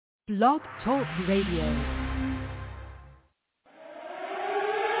Blog Talk Radio.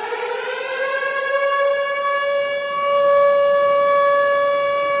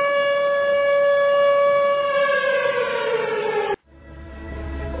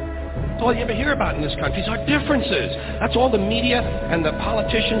 All you ever hear about in this country is our differences. That's all the media and the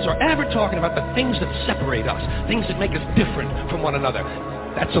politicians are ever talking about, the things that separate us, things that make us different from one another.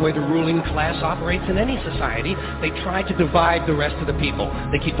 That's the way the ruling class operates in any society. They try to divide the rest of the people.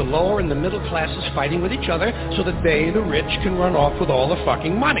 They keep the lower and the middle classes fighting with each other so that they, the rich, can run off with all the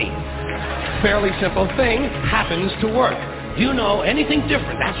fucking money. Fairly simple thing, happens to work. Do you know anything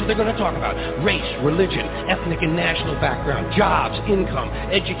different? That's what they're going to talk about. Race, religion, ethnic and national background, jobs, income,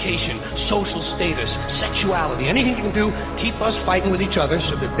 education, social status, sexuality. Anything you can do, keep us fighting with each other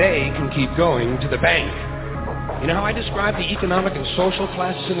so that they can keep going to the bank. You know how I describe the economic and social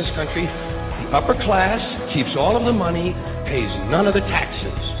classes in this country? The upper class keeps all of the money, pays none of the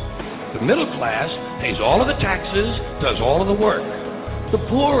taxes. The middle class pays all of the taxes, does all of the work. The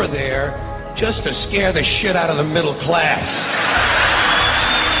poor are there just to scare the shit out of the middle class.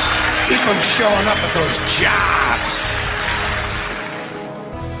 Keep them showing up at those jobs.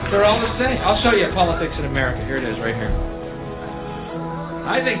 They're all the same. I'll show you politics in America. Here it is, right here.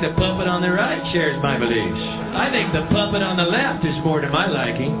 I think the puppet on the right shares my beliefs. I think the puppet on the left is more to my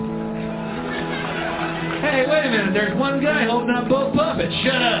liking. Hey, wait a minute. There's one guy holding up both puppets.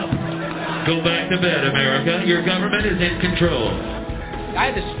 Shut up. Go back to bed, America. Your government is in control.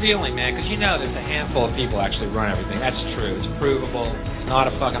 I had this feeling, man, because you know there's a handful of people actually run everything. That's true. It's provable. It's not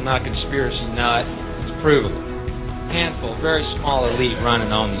I'm not a conspiracy nut. It's provable. Handful, very small elite run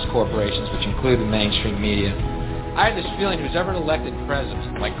and own these corporations, which include the mainstream media. I had this feeling who's ever elected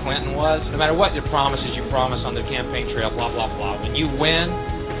president, like Clinton was, no matter what your promises you promise on the campaign trail, blah, blah, blah, when you win,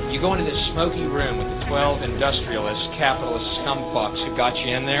 you go into this smoky room with the 12 industrialist, capitalist scumfucks who got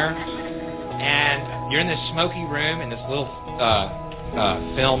you in there, and you're in this smoky room, and this little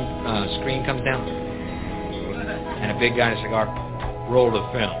film screen comes down, and a big guy in a cigar rolled a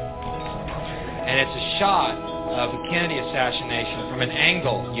film. And it's a shot of the Kennedy assassination from an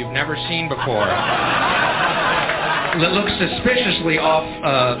angle you've never seen before. That looks suspiciously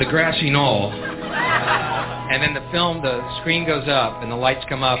off the grassy knoll. And then the screen goes up, and the lights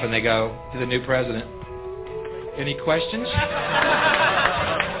come up, and they go to the new president. Any questions?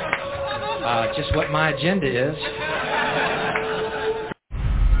 Just what my agenda is.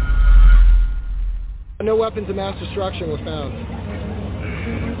 No weapons of mass destruction were found.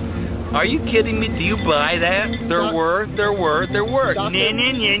 Are you kidding me? Do you buy that? There were.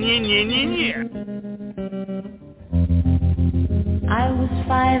 I was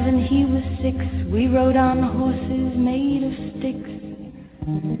 5 and he was 6. We rode on horses made of sticks.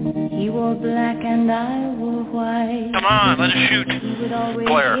 He wore black and I wore white. Come on, let us shoot.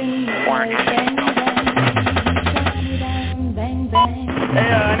 Blair. Bang, bang.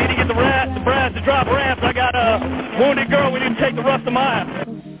 Hey, I need to get the brass to drop ramps. I got a wounded girl. We need to take the rest of mile.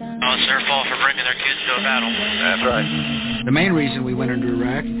 Oh, it's their fault for bringing their kids to a battle. That's right. The main reason we went into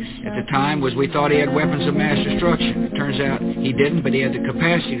Iraq at the time was we thought he had weapons of mass destruction. It turns out he didn't, but he had the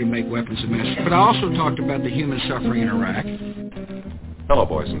capacity to make weapons of mass destruction. But I also talked about the human suffering in Iraq. Hello,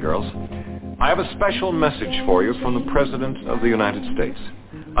 boys and girls. I have a special message for you from the President of the United States.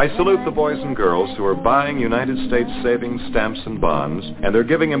 I salute the boys and girls who are buying United States savings stamps and bonds, and they're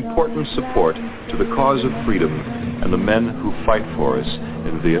giving important support to the cause of freedom and the men who fight for us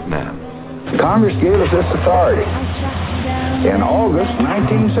in Vietnam. Congress gave us this authority in August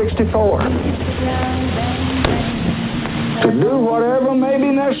 1964 to do whatever may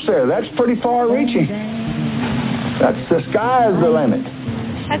be necessary. That's pretty far-reaching. The sky is the limit.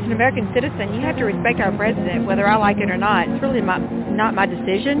 As an American citizen, you have to respect our president, whether I like it or not. It's really not my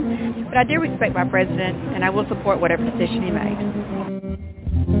decision, but I do respect my president, and I will support whatever decision he makes.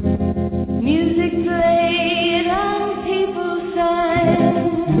 Music played and people sang.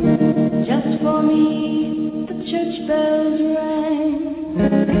 Just for me, the church bells rang.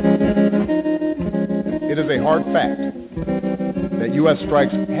 It is a hard fact that U.S.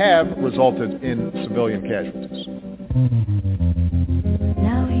 strikes have resulted in civilian casualties.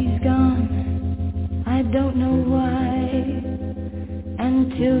 Now he's gone, I don't know why.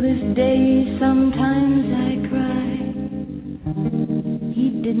 Until this day, sometimes I cry. He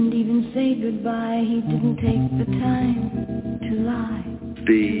didn't even say goodbye, he didn't take the time to lie.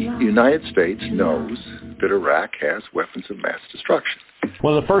 The United States knows that Iraq has weapons of mass destruction.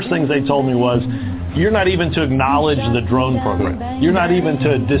 One of the first things they told me was, you're not even to acknowledge the drone program. You're not even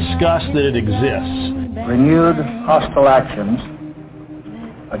to discuss that it exists. Renewed hostile actions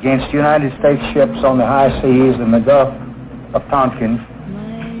against United States ships on the high seas and the Gulf of Tonkin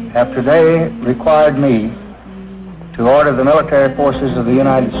have today required me to order the military forces of the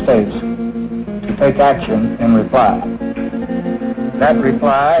United States to take action in reply. That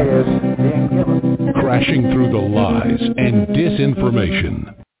reply is being given. Crashing through the lies and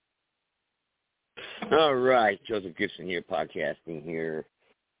disinformation. All right, Joseph Gibson here, podcasting here.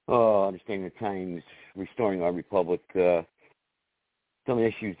 Understanding the times, restoring our republic. Some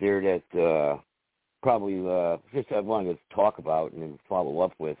issues there that probably just I wanted to talk about and follow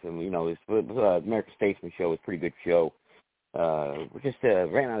up with. And, this American Statesman show was a pretty good show. We just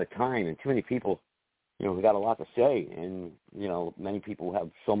ran out of time, and too many people, we got a lot to say. And, many people have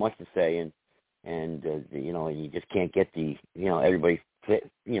so much to say, and you just can't get everybody fit,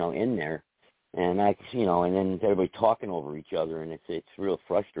 in there. And and then everybody talking over each other, and it's real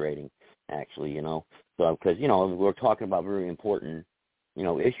frustrating, actually, So because we're talking about very important,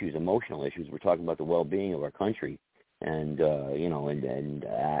 issues, emotional issues. We're talking about the well-being of our country, and and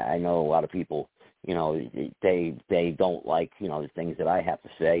I know a lot of people, they don't like the things that I have to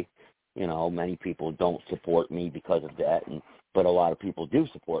say. Many people don't support me because of that, but a lot of people do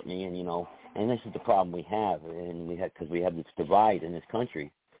support me, and this is the problem we have, and because we have this divide in this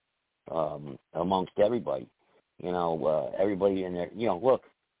country. Amongst everybody, everybody in there, look,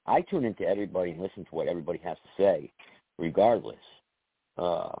 I tune into everybody and listen to what everybody has to say, regardless,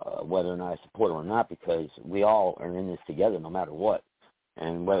 whether or not I support them or not, because we all are in this together no matter what.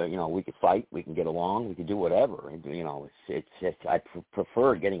 And whether, we could fight, we can get along, we can do whatever. And, I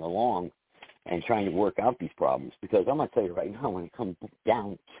prefer getting along and trying to work out these problems, because I'm going to tell you right now, when it comes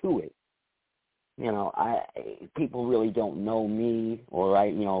down to it, people really don't know me, or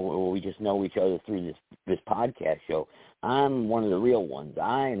or we just know each other through this podcast show. I'm one of the real ones.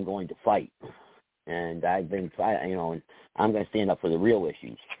 I am going to fight, and I've been fighting, and I'm going to stand up for the real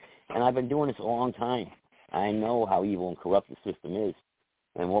issues. And I've been doing this a long time. I know how evil and corrupt the system is,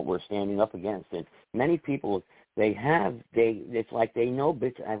 and what we're standing up against. And many people, it's like they know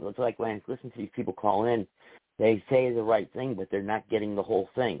bits. It's like when I listen to these people call in, they say the right thing, but they're not getting the whole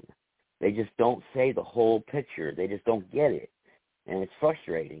thing. They just don't say the whole picture. They just don't get it. And it's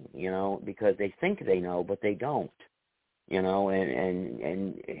frustrating, because they think they know, but they don't,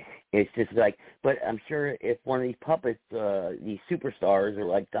 and it's just like, but I'm sure if one of these puppets, these superstars, or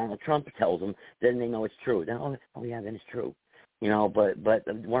like Donald Trump tells them, then they know it's true. Then, oh yeah, then it's true, but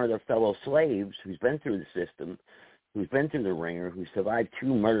one of their fellow slaves who's been through the system, who's been through the ringer, who survived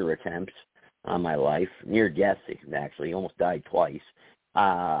 2 murder attempts on my life, near death, actually, almost died twice.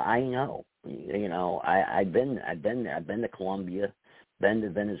 I know, I've been to Colombia, been to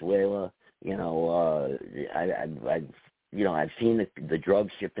Venezuela, I've seen the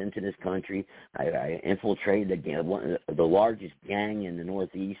drugs shipped into this country. I infiltrated the largest gang in the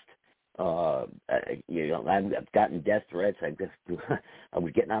Northeast. I've gotten death threats. I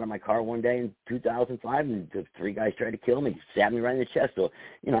was getting out of my car one day in 2005, and the 3 guys tried to kill me, stabbed me right in the chest. So,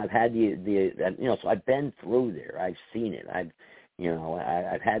 I've had so I've been through there. I've seen it. I've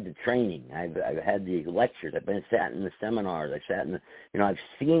had the training. I've had the lectures. I've sat in the seminars. I've sat in I've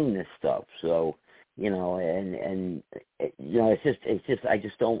seen this stuff. So, it's just I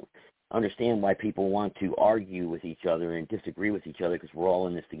just don't understand why people want to argue with each other and disagree with each other, because we're all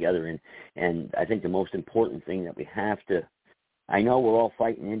in this together. And I think the most important thing that we have to, I know we're all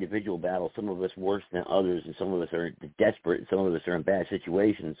fighting individual battles, some of us worse than others, and some of us are desperate, and some of us are in bad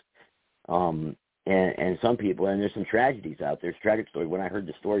situations. And some people, and there's some tragedies out there. It's a tragic story. When I heard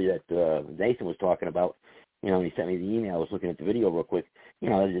the story that Nathan was talking about, and he sent me the email, I was looking at the video real quick.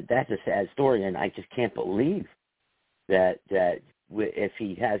 That's a sad story, and I just can't believe that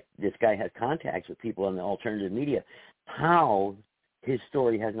if this guy has contacts with people in the alternative media, how his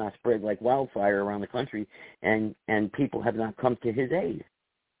story has not spread like wildfire around the country, and people have not come to his aid,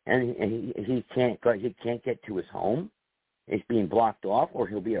 and he can't get to his home. It's being blocked off, or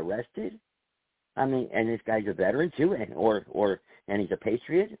he'll be arrested. I mean, and this guy's a veteran too, and he's a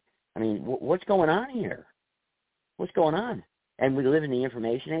patriot. I mean, what's going on here? What's going on? And we live in the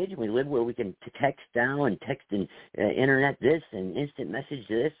information age, and we live where we can text now and text and internet this and instant message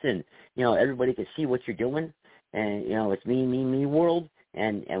this, and everybody can see what you're doing, and it's me world,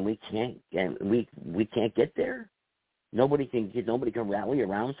 and we can't get there. Nobody can rally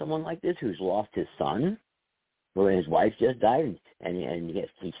around someone like this who's lost his son. Well, his wife just died, and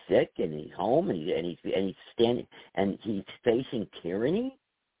he's sick, and he's home, and he's standing, and he's facing tyranny.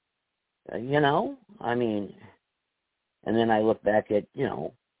 I mean, and then I look back at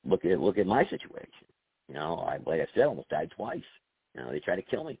look at my situation. Like I said, I almost died twice. They tried to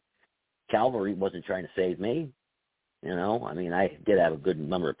kill me. Calvary wasn't trying to save me. I mean, I did have a good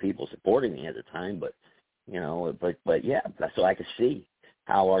number of people supporting me at the time, but but yeah, so I could see.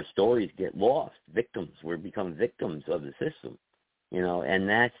 how our stories get lost. Victims. We become victims of the system.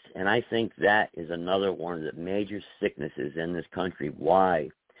 And I think that is another one of the major sicknesses in this country, why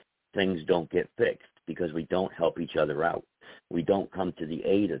things don't get fixed, because we don't help each other out. We don't come to the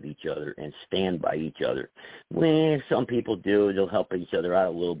aid of each other and stand by each other. When some people do, they'll help each other out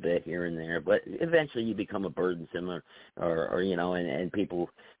a little bit here and there, but eventually you become a burden similar, and people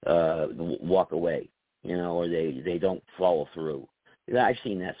walk away, or they don't follow through. I've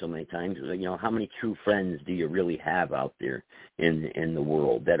seen that so many times. How many true friends do you really have out there in the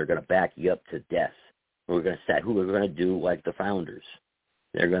world that are going to back you up to death? Who are going to do like the founders?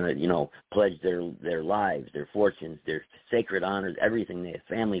 They're going to, pledge their lives, their fortunes, their sacred honors, everything. They have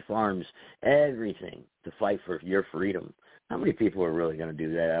family farms, everything to fight for your freedom. How many people are really going to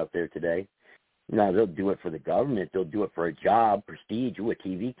do that out there today? They'll do it for the government. They'll do it for a job, prestige, a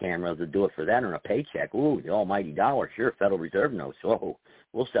TV camera. They'll do it for that, or a paycheck. Ooh, the almighty dollar. Sure, Federal Reserve notes. Oh,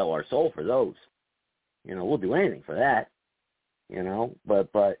 we'll sell our soul for those. We'll do anything for that.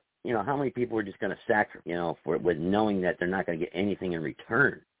 But how many people are just going to sacrifice, with knowing that they're not going to get anything in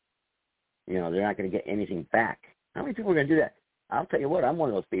return? They're not going to get anything back. How many people are going to do that? I'll tell you what, I'm one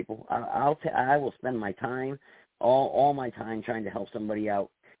of those people. I will spend my time, all my time, trying to help somebody out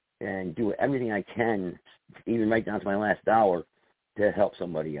and do everything I can, even right down to my last dollar, to help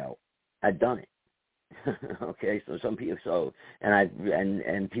somebody out. I've done it. Okay, so some people,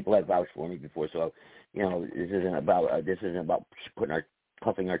 and people have vouched for me before. So, this isn't about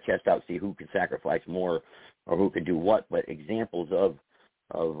puffing our chest out, see who can sacrifice more or who can do what. But examples of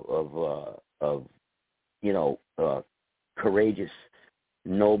courageous,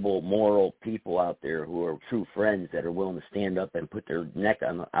 noble, moral people out there who are true friends that are willing to stand up and put their neck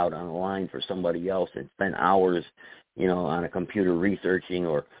out on the line for somebody else and spend hours, on a computer researching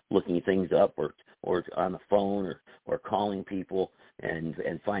or looking things up or on the phone or calling people and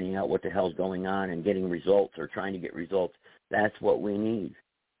finding out what the hell's going on and getting results or trying to get results. That's what we need.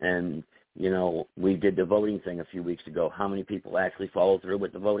 And, we did the voting thing a few weeks ago. How many people actually followed through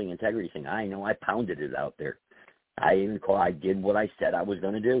with the voting integrity thing? I know I pounded it out there. I did what I said I was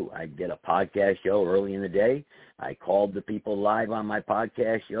going to do. I did a podcast show early in the day. I called the people live on my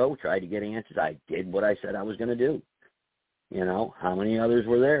podcast show, tried to get answers. I did what I said I was going to do. How many others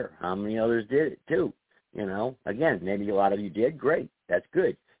were there? How many others did it too? Again, maybe a lot of you did. Great. That's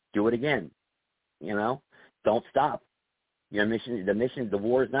good. Do it again. Don't stop. The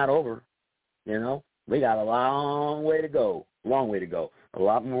war is not over. We got a long way to go. A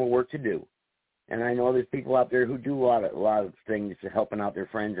lot more work to do. And I know there's people out there who do a lot of things to helping out their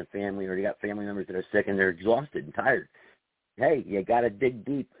friends and family, or they got family members that are sick and they're exhausted and tired. Hey, you got to dig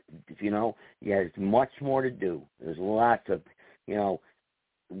deep. There's much more to do. There's lots of,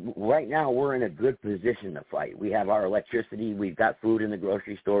 right now we're in a good position to fight. We have our electricity. We've got food in the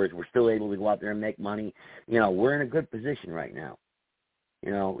grocery stores. We're still able to go out there and make money. We're in a good position right now.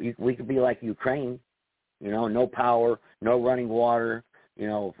 We could be like Ukraine, no power, no running water.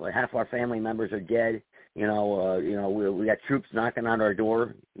 Half our family members are dead. We got troops knocking on our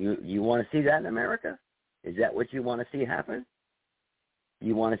door. You want to see that in America? Is that what you want to see happen?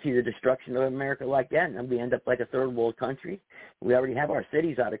 You want to see the destruction of America like that, and then we end up like a third world country? We already have our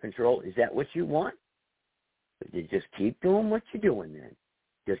cities out of control. Is that what you want? You just keep doing what you're doing then.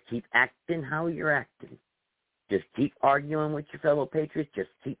 Just keep acting how you're acting. Just keep arguing with your fellow patriots. Just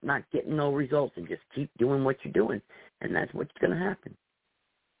keep not getting no results, and just keep doing what you're doing, and that's what's going to happen.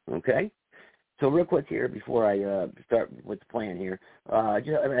 Okay? So real quick here before I start with the plan here, I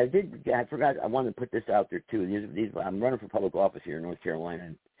forgot, I wanted to put this out there too. I'm running for public office here in North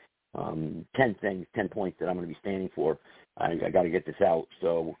Carolina, and 10 points that I'm going to be standing for. I got to get this out,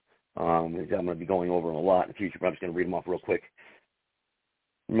 so I'm going to be going over them a lot in the future, but I'm just going to read them off real quick.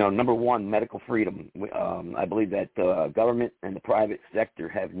 Number one, medical freedom. I believe that government and the private sector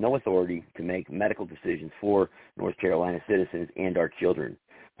have no authority to make medical decisions for North Carolina citizens and our children.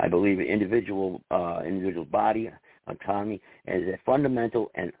 I believe an individual's body autonomy is a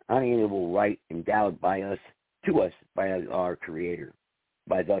fundamental and unalienable right endowed by our Creator,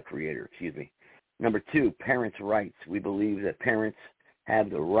 by the Creator. Number two, parents' rights. We believe that parents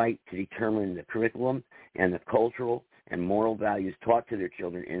have the right to determine the curriculum and the cultural and moral values taught to their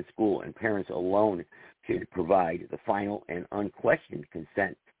children in school, and parents alone should provide the final and unquestioned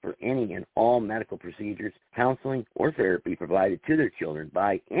consent for any and all medical procedures, counseling, or therapy provided to their children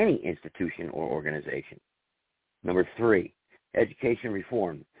by any institution or organization. Number three, education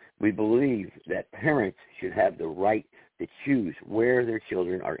reform. We believe that parents should have the right to choose where their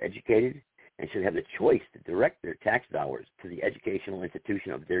children are educated and should have the choice to direct their tax dollars to the educational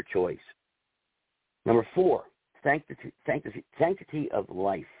institution of their choice. Number four, sanctity of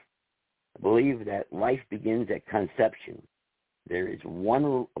life. I believe that life begins at conception. There is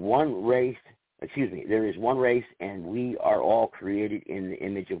one race, and we are all created in the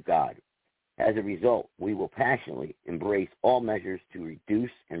image of God. As a result, we will passionately embrace all measures to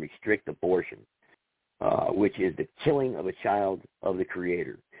reduce and restrict abortion, which is the killing of a child of the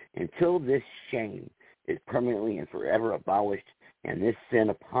Creator, until this shame is permanently and forever abolished, and this sin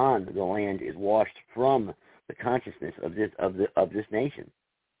upon the land is washed from the consciousness of this nation.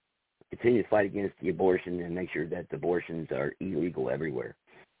 Continue to fight against the abortion and make sure that the abortions are illegal everywhere.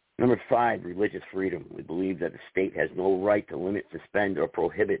 Number 5, religious freedom. We believe that the state has no right to limit, suspend, or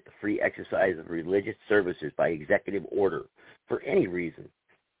prohibit the free exercise of religious services by executive order for any reason,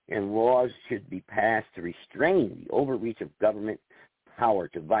 and laws should be passed to restrain the overreach of government power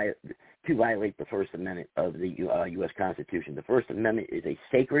to violate the First Amendment of the U.S. Constitution. The First Amendment is a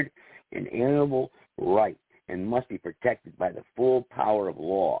sacred, inalienable right and must be protected by the full power of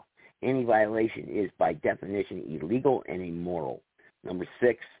law. Any violation is, by definition, illegal and immoral. Number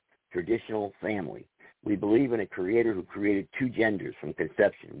 6, traditional family. We believe in a creator who created 2 genders from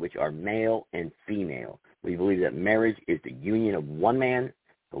conception, which are male and female. We believe that marriage is the union of one man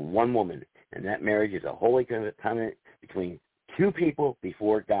to one woman, and that marriage is a holy covenant between 2 people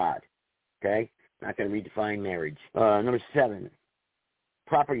before God. Okay? Not going to redefine marriage. Number 7,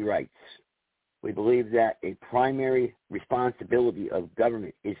 property rights. We believe that a primary responsibility of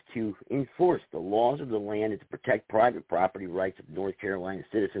government is to enforce the laws of the land and to protect private property rights of North Carolina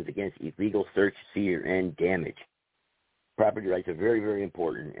citizens against illegal search, seizure, and damage. Property rights are very, very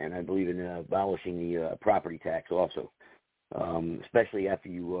important, and I believe in abolishing the property tax also. Especially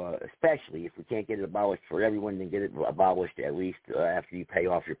if we can't get it abolished for everyone, then get it abolished at least after you pay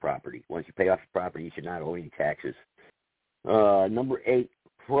off your property. Once you pay off your property, you should not owe any taxes. Number 8,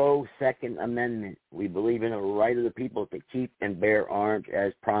 pro-Second Amendment. We believe in the right of the people to keep and bear arms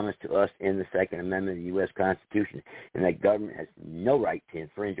as promised to us in the Second Amendment of the U.S. Constitution, and that government has no right to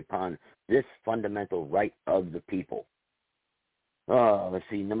infringe upon this fundamental right of the people. Let's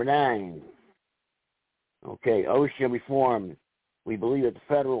see, number 9. Okay, OSHA reform. We believe that the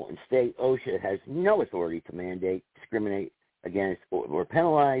federal and state OSHA has no authority to mandate, discriminate against, or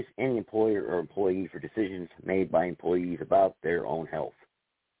penalize any employer or employee for decisions made by employees about their own health.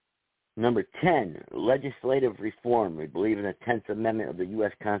 Number 10, legislative reform. We believe in the 10th Amendment of the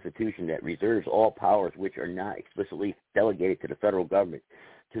U.S. Constitution that reserves all powers which are not explicitly delegated to the federal government,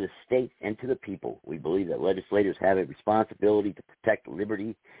 to the states, and to the people. We believe that legislators have a responsibility to protect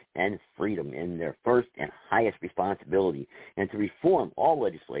liberty and freedom in their first and highest responsibility, and to reform all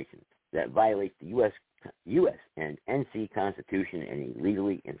legislation that violates the U.S. and NC Constitution and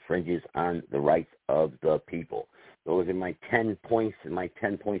illegally infringes on the rights of the people. Those are my 10 points of my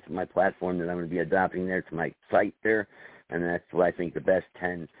platform that I'm going to be adopting there to my site there, and that's what I think the best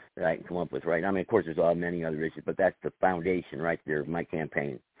 10 that I can come up with right now. I mean, of course, there's many other issues, but that's the foundation right there of my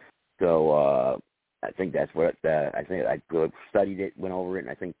campaign. So I think that's what I think. I studied it, went over it, and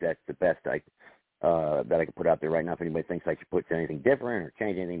I think that's the best that I can put out there right now. If anybody thinks I should put anything different or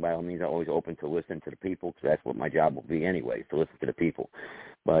change anything, by all means, I'm always open to listen to the people, because that's what my job will be anyway, to listen to the people.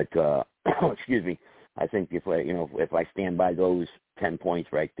 But excuse me, I think if I stand by those 10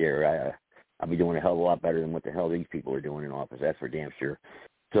 points right there, I'll be doing a hell of a lot better than what the hell these people are doing in office. That's for damn sure.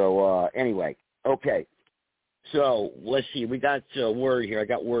 So anyway, okay. So let's see. We got word here. I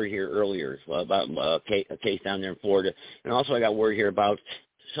got word here earlier about a case down there in Florida, and also I got word here about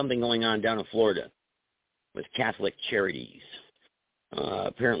something going on down in Florida with Catholic Charities,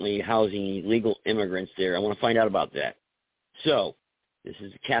 apparently housing illegal immigrants there. I want to find out about that. So this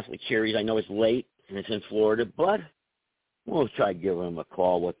is Catholic Charities. I know it's late and it's in Florida, but we'll try to give them a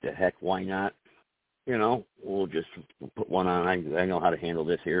call. What the heck? Why not? We'll just put one on. I know how to handle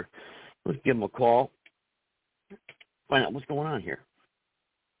this here. Let's give them a call. Find out what's going on here.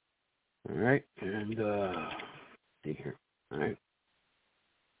 All right, and see here. All right.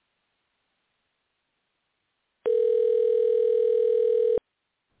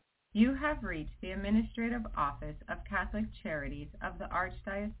 You have reached the Administrative Office of Catholic Charities of the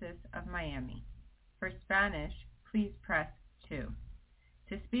Archdiocese of Miami. For Spanish, please press 2.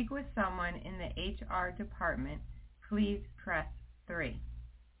 To speak with someone in the HR department, please press 3.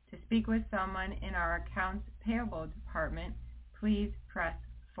 To speak with someone in our Accounts Payable department, please press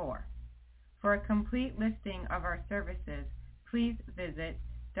 4. For a complete listing of our services, please visit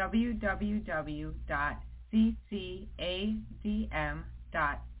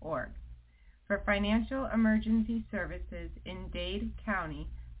www.ccadm.org. For financial emergency services in Dade County,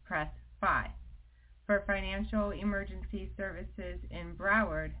 press 5. For financial emergency services in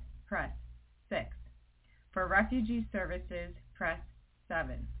Broward, press 6. For refugee services, press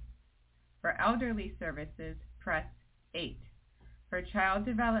 7. For elderly services, press 8. For child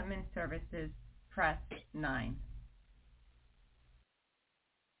development services, press 9.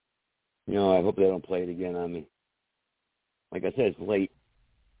 I hope they don't play it again on me. Like I said, it's late.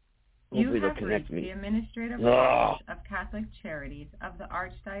 You have reached the Administrative Office of Catholic Charities of the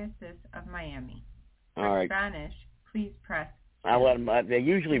Archdiocese of Miami. For Spanish, please press 2. I'll let them, they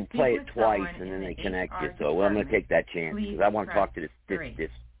usually play it twice and then they connect you. So I'm going to take that chance because I want to talk to this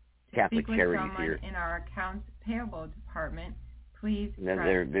Catholic Charities here. In our accounts payable department, please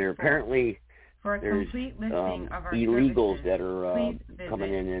press they're apparently for a complete listing of our illegals services, that are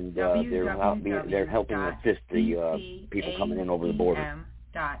coming in and they're helping assist the people coming in over the border.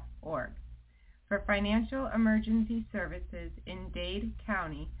 For financial emergency services in Dade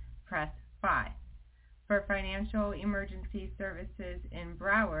County, press 5. For financial emergency services in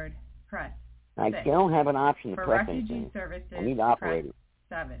Broward, press 6. I don't have an option to For press refugee anything. services, I need operators.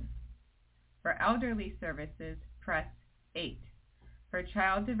 Press 7. For elderly services, press 8. For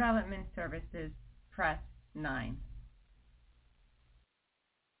child development services, press 9.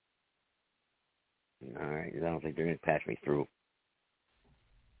 All right, I don't think they're going to patch me through.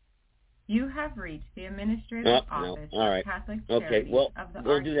 You have reached the Administrative Office of Catholic Charities of the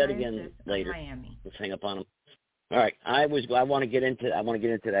we'll do that again Archdiocese later. of Miami. Let's hang up on them. All right, I want to get into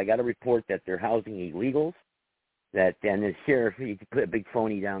that. I got a report that they're housing illegals. That and the sheriff, he put a big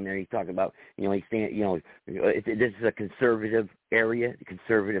phony down there. He's talking about, he's saying, this is a conservative area, a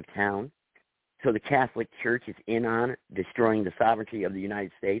conservative town. So the Catholic Church is in on destroying the sovereignty of the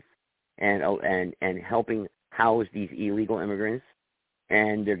United States and helping house these illegal immigrants.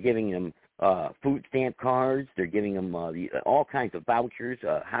 And they're giving them food stamp cards. They're giving them all kinds of vouchers,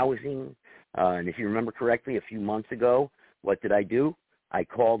 housing. And if you remember correctly, a few months ago, what did I do? I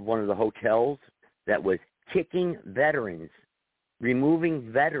called one of the hotels that was kicking veterans,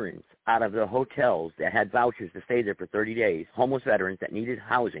 removing veterans out of the hotels that had vouchers to stay there for 30 days, homeless veterans that needed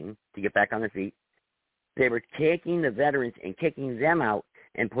housing to get back on their feet. They were taking the veterans and kicking them out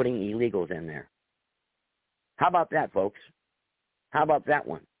and putting illegals in there. How about that, folks? How about that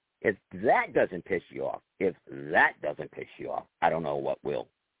one? If that doesn't piss you off, I don't know what will.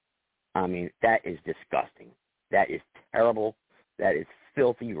 I mean, that is disgusting. That is terrible. That is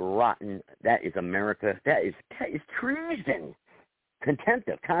filthy, rotten. That is America. That is treason. Contempt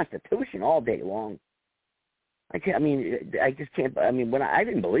of Constitution all day long. I just can't. When I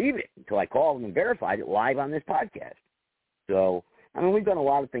didn't believe it until I called them and verified it live on this podcast. So, we've done a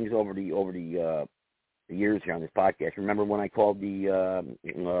lot of things over the years here on this podcast. Remember when I called the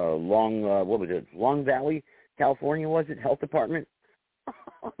Long Valley, California, was it, Health Department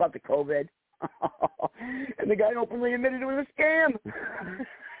about the COVID? And the guy openly admitted it was a scam.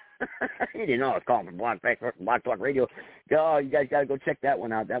 He didn't know I was calling from Blog Talk Radio. Oh, you guys got to go check that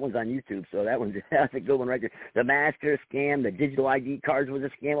one out. That one's on YouTube, so that's a good one right there. The mask is a scam. The digital ID cards was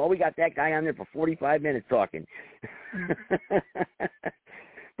a scam. Oh, we got that guy on there for 45 minutes talking.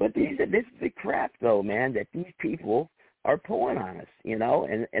 But this is the crap, though, man, that these people are pulling on us,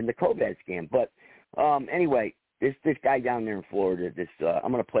 and the COVID scam. But anyway, this guy down there in Florida,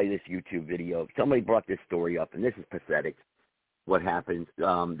 I'm going to play this YouTube video. Somebody brought this story up, and this is pathetic. What happened?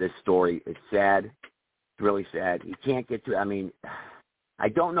 This story is sad. It's really sad. You can't get to. I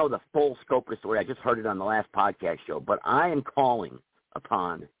don't know the full scope of the story. I just heard it on the last podcast show. But I am calling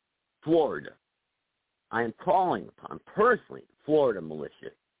upon Florida. I am calling upon personally Florida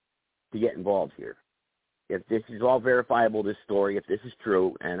militia to get involved here. If this is all verifiable, this story, if this is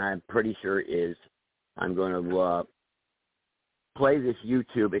true, and I'm pretty sure it is, I'm going to play this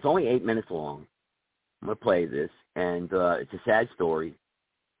YouTube. It's only 8 minutes long. I'm going to play this, and it's a sad story,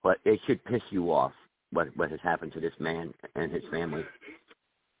 but it should piss you off what has happened to this man and his family.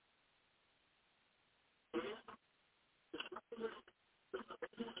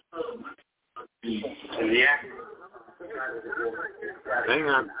 Yeah. Hang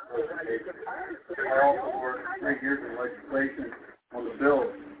on. I also worked 3 years in legislation on the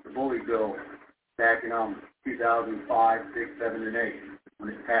bill, the bully bill, back in 2005, 6, 7, and 8, when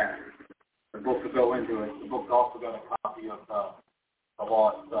it passed. The book will go into it. The book also got a copy of the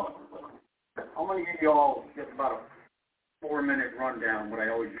law itself. I'm going to give you all just about a 4-minute rundown, what I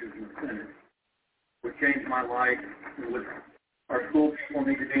always use in the Senate. What changed my life and what our school people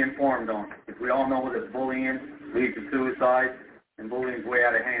need to be informed on. Because we all know that bullying leads to suicide, and bullying is way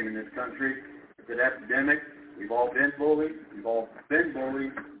out of hand in this country. It's an epidemic. We've all been bullied. And we've all seen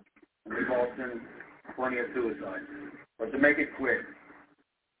plenty of suicides. But to make it quick,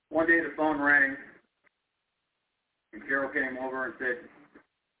 one day the phone rang, and Carol came over and said,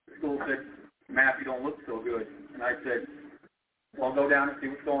 the school said, Matthew don't look so good. And I said, well, go down and see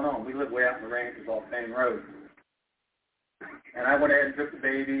what's going on. We live way out in the ranges off Payne Road. And I went ahead and took the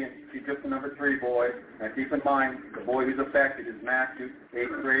baby, and she took the number 3 boy. Now keep in mind, the boy who's affected is Matthew,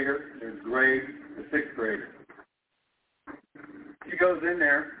 8th grader. There's Greg, the 6th grader. She goes in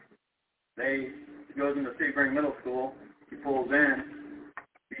there. She goes into Sebring Middle School. She pulls in.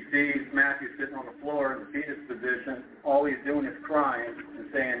 He sees Matthew sitting on the floor in the fetus position. All he's doing is crying and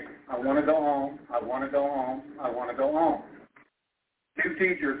saying, I want to go home, I want to go home, I want to go home. 2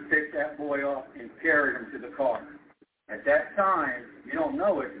 teachers picked that boy up and carried him to the car. At that time, you don't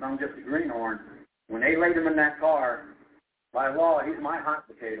know it because I'm just a greenhorn. When they laid him in that car, by law, he's my hot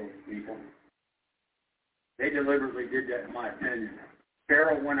potato, people. They deliberately did that, in my opinion.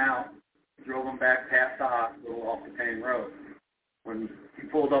 Carol went out, drove him back past the hospital off the Payne Road. When he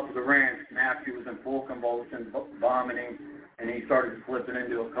pulled up to the ranch, Matthew was in full convulsions, vomiting, and he started slipping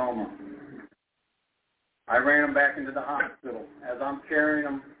into a coma. I ran him back into the hospital. As I'm carrying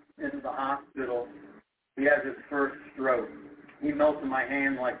him into the hospital, he has his first stroke. He melted my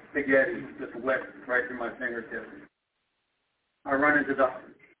hand like spaghetti, just wet right through my fingertips. I run into the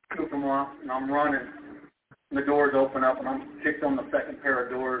Cucamonga, and I'm running. And the doors open up, and I'm kicked on the second pair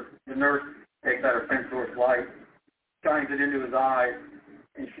of doors. The nurse takes out her Fensource light, shines it into his eyes,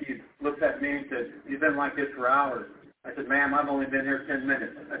 and she looks at me and says, you've been like this for hours. I said, ma'am, I've only been here 10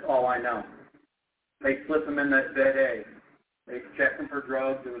 minutes. That's all I know. They slip him in that bed A. They checked him for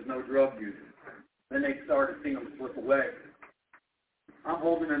drugs. There was no drug use. Then they started seeing him slip away. I'm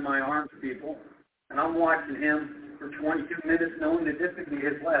holding him in my arms, people, and I'm watching him for 22 minutes knowing that this could be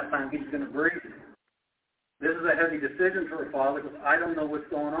his last time he's going to breathe. This is a heavy decision for a father because I don't know what's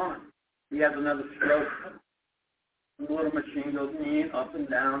going on. He has another stroke. The little machine goes up and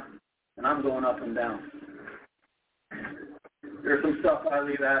down, and I'm going up and down. There's some stuff I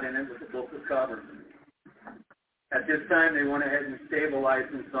leave out in it with the book is covered. At this time, they went ahead and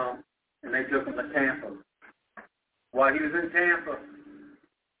stabilized him some, and they took him to Tampa. While he was in Tampa,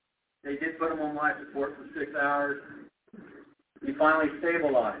 they did put him on life support for 6 hours. He finally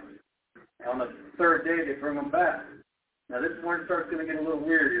stabilized. On the 3rd day, they bring him back. Now, this is when it starts going to get a little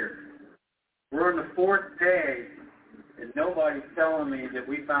weird here. We're on the 4th day, and nobody's telling me that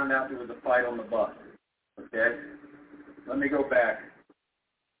we found out there was a fight on the bus. Okay? Let me go back.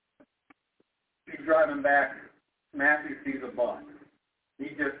 He's driving back. Matthew sees a bus. He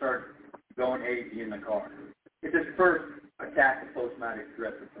just starts going hazy in the car. It's his first attack of post-traumatic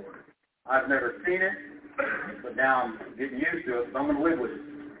stress disorder. I've never seen it, but now I'm getting used to it, so I'm going to live with it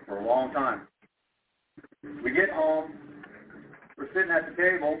for a long time. We get home. We're sitting at the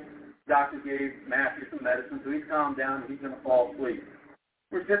table. Doctor gave Matthew some medicine, so he's calmed down and he's going to fall asleep.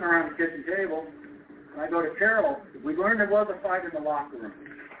 We're sitting around the kitchen table, and I go to Carol. We learned there was a fight in the locker room.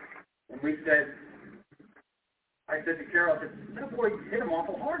 And I said to Carol, that boy hit him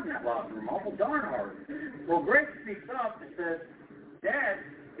awful hard in that locker room, awful darn hard. Well, Greg speaks up and says, Dad,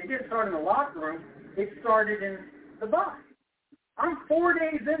 it didn't start in the locker room. It started in the bus. I'm 4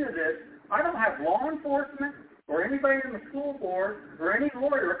 days into this. I don't have law enforcement or anybody in the school board or any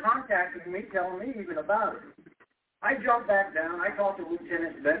lawyer contacting me, telling me even about it. I jump back down. I talk to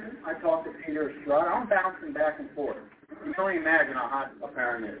Lieutenant Benton. I talk to Peter Estrada. I'm bouncing back and forth. You can only imagine how hot a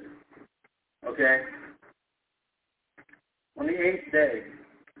parent is. Okay? On the 8th day,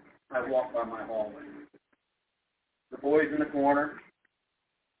 I walk by my hallway. The boy's in the corner,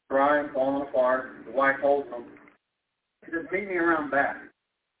 crying, falling apart. The wife holds him. She says, meet me around back.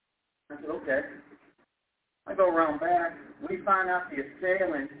 I said, okay. I go around back. We find out the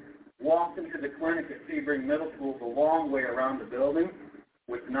assailant walked into the clinic at Sebring Middle School the long way around the building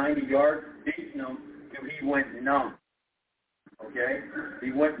with 90 yards, beating him till he went numb. Okay?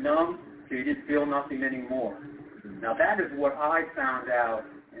 He went numb till he didn't feel nothing anymore. Now, that is what I found out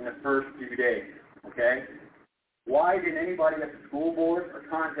in the first few days, okay? Why didn't anybody at the school board or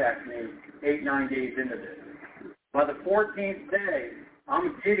contact me 8-9 days into this? By the 14th day,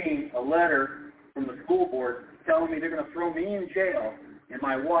 I'm getting a letter from the school board telling me they're going to throw me in jail and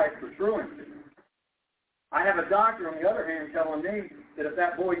my wife for truancy. I have a doctor, on the other hand, telling me that if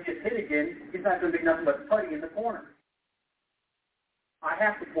that boy gets hit again, he's not going to be nothing but putty in the corner. I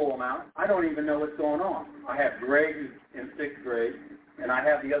have to pull him out. I don't even know what's going on. I have Greg, who's in 6th grade, and I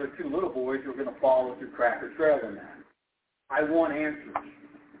have the other 2 little boys who are going to follow through Cracker Trail in that. I want answers.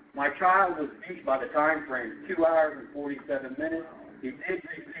 My child was beat by the time frame, 2 hours and 47 minutes. He did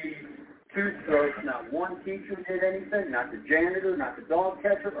receive 2 strokes. Not one teacher did anything, not the janitor, not the dog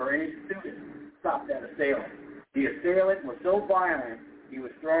catcher, or any student stopped that assailant. The assailant was so violent, he was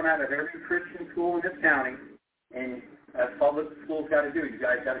thrown out of every Christian school in this county, and as public schools got to do. You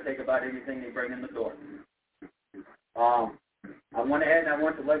guys got to take about anything they bring in the door. I went ahead and I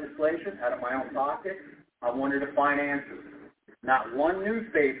went to legislation out of my own pocket. I wanted to find answers. Not one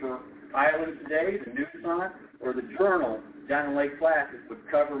newspaper, Island Today, the News Sun, or the Journal down in Lake Placid would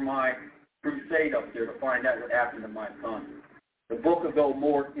cover my crusade up there to find out what happened to my son. The book will go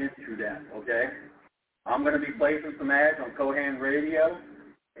more into that, okay? I'm going to be placing some ads on Kohan Radio,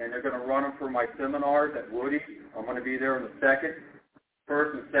 and they're going to run them for my seminars at Woody. I'm going to be there on the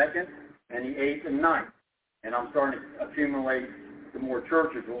 1st and 2nd, and the 8th and 9th. And I'm starting to accumulate the more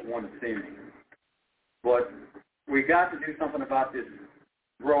churches that want to see me. But we got to do something about this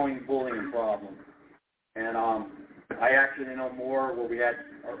growing bullying problem. And I actually know more where we had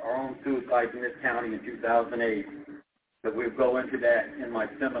our own suicides in this county in 2008. But we'll go into that in my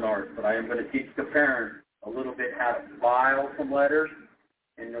seminars. But I am going to teach the parents a little bit how to file some letters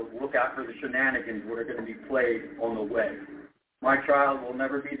and to look out for the shenanigans that are going to be played on the way. My child will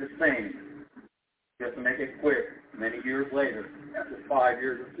never be the same. Just to make it quick, many years later, after 5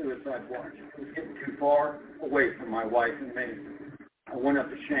 years of suicide watch, I was getting too far away from my wife and me. I went up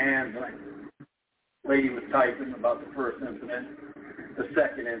to Shands, and a lady was typing about the first incident, the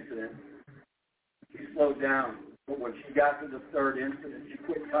second incident. She slowed down, but when she got to the third incident, she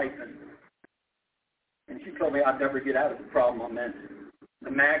quit typing. And she told me I'd never get out of the problem I'm in.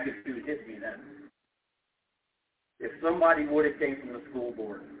 The magnitude hit me then. If somebody would have came from the school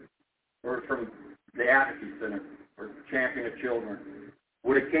board or from the Advocacy Center or Champion of Children,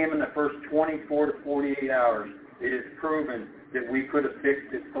 would have came in the first 24 to 48 hours, it is proven that we could have fixed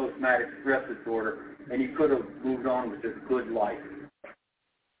his post-traumatic stress disorder and he could have moved on with his good life.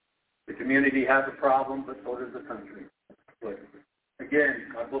 The community has a problem, but so does the country. But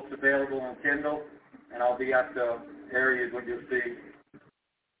again, my book's available on Kindle, and I'll be at the areas where you'll see.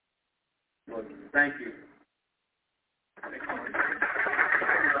 Well, thank you.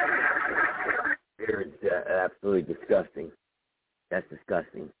 It's absolutely disgusting. That's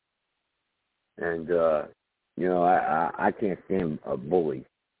disgusting. And, you know, I can't stand a bully.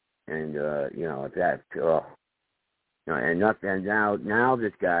 And, you know, that's, you know, and nothing. Now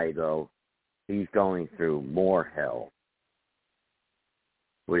this guy, though, he's going through more hell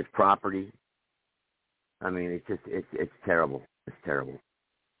with his property. I mean, it's just, it's terrible. It's terrible.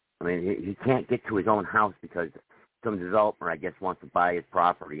 I mean, he can't get to his own house because some developer, I guess, wants to buy his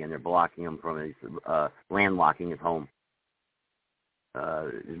property, and they're blocking him from his, landlocking his home.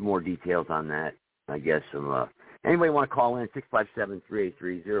 There's more details on that, I guess. Anybody want to call in,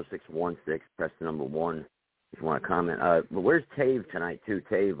 657-383-0616, press the number 1 if you want to comment. But where's Tave tonight, too?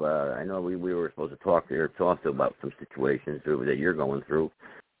 Tave, I know we were supposed to talk there, also about some situations that you're going through.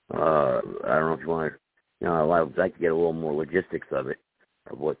 I don't know if you want to, you know, I'd like to get a little more logistics of it,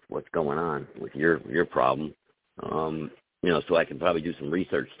 of what's going on with your problem. You know, so I can probably do some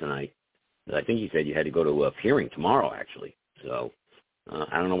research tonight. But I think you said you had to go to a hearing tomorrow, actually. So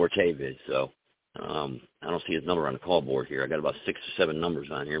I don't know where Tave is. So I don't see his number on the call board here. I got about 6 or 7 numbers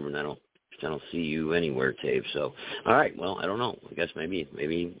on here, but I don't see you anywhere, Tave. So all right, well, I don't know. I guess maybe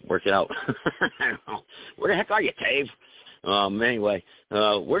work it out. I don't know. Where the heck are you, Tave? Anyway,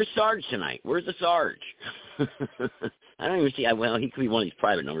 where's Sarge tonight? Where's the Sarge? I don't even see. Well, he could be one of these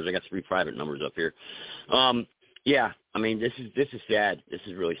private numbers. I got 3 private numbers up here. Yeah, I mean, this is sad. This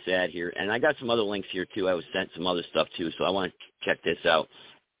is really sad here. And I got some other links here, too. I was sent some other stuff, too, so I want to check this out.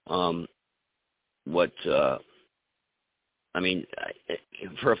 I mean,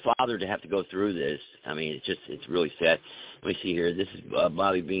 for a father to have to go through this, I mean, it's really sad. Let me see here. This is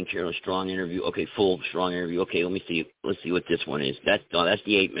Bobby Bean, Carolyn Strong interview. Okay, full Strong interview. Okay, let me see. Let's see what this one is. That's the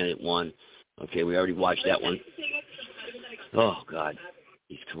 8-minute one. Okay, we already watched that one. Oh, God.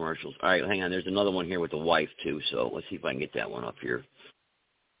 These commercials. All right, hang on. There's another one here with the wife, too, so let's see if I can get that one up here.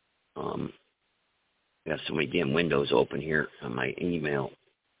 I got so many damn windows open here on my email.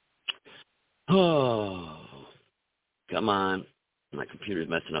 Oh, come on. My computer's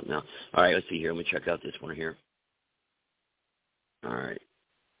messing up now. All right, let's see here. Let me check out this one here. All right.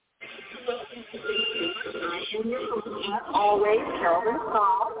 Always Carolyn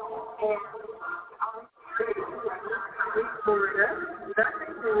Saul and Florida.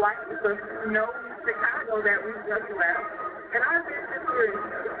 Nothing like the snow in Chicago that we just left. And our business here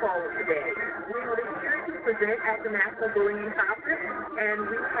is forward today. We were here to present at the National Bullying Conference,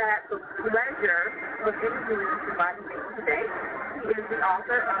 and we had the pleasure of interviewing somebody today. He is the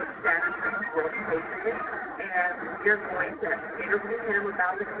author of Statue of Limitations, and we're going to interview him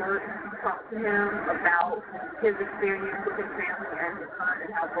about his work, talk to him about his experience with his family and his son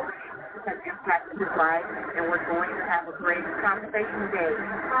and how bullying has impacted his life, and we're going to have a great conversation today.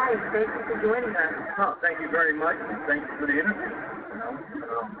 Hi, thank you for joining us. Oh, thank you very much. Thank you for the interview.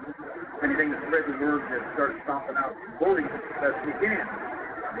 Anything to spread the word that starts stomping out bullying as best we can.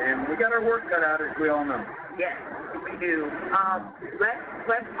 And we got our work cut out, as we all know. Yes, we do.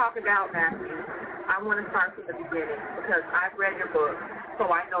 Let's talk about Matthew. I want to start from the beginning because I've read your book, so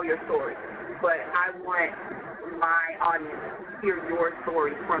I know your story. But I want my audience to hear your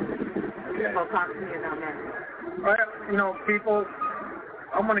story from you. Okay. So talk to me about that. Well, people,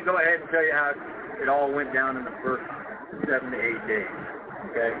 I'm going to go ahead and tell you how it all went down in the first 7 to 8 days.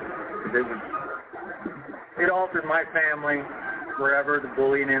 Okay? It altered my family, forever, the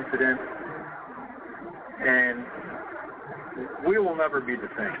bullying incident, and we will never be the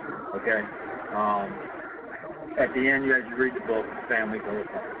same. Okay? At the end, as you read the book, family goes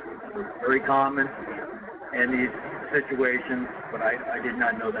on. It's very common in these situations, but I did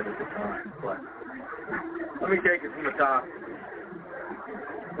not know that at the time. But let me take it from the top.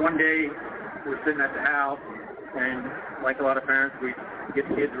 One day, we're sitting at the house, and like a lot of parents, we get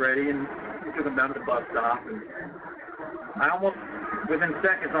the kids ready, and we took them down to the bus stop. And I almost, within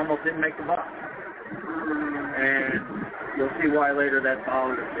seconds, almost didn't make the bus. And you'll see why later that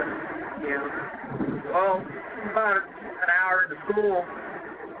followed us. Yeah. Well, about an hour into school,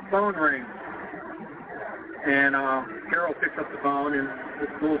 phone rings. And Carol picks up the phone, and the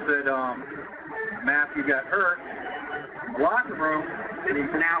school said, Matthew got hurt in the locker room. This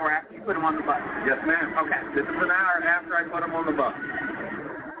is an hour after you put him on the bus? Yes, ma'am. Okay. This is an hour after I put him on the bus.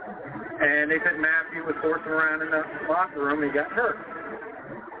 And they said Matthew was horsing around in the locker room, and he got hurt.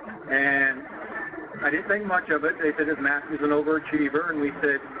 And I didn't think much of it. They said Matthew's an overachiever, and we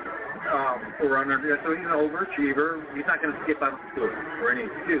said, so he's an overachiever. He's not going to skip out of school for any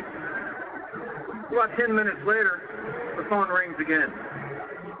excuse. About 10 minutes later, the phone rings again.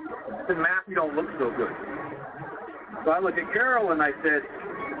 I said, Matthew don't look so good. So I looked at Carol and I said,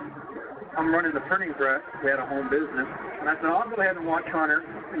 I'm running the printing press. We had a home business. And I said, I'll go ahead and watch Hunter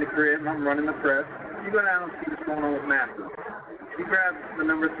in the crib. I'm running the press. You go down and see what's going on with Matthew. He grabs the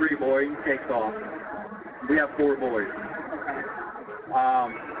number 3 boy and takes off. We have 4 boys.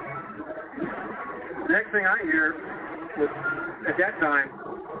 The next thing I hear was, at that time,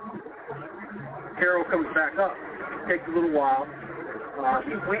 Carol comes back up. It takes a little while.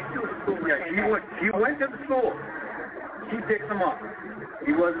 She went to the school. Yeah, she went to the school. She picked him up.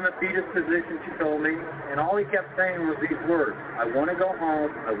 He was in a fetus position, she told me, and all he kept saying was these words, I want to go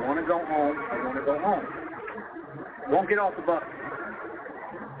home, I want to go home, I want to go home. Won't get off the bus.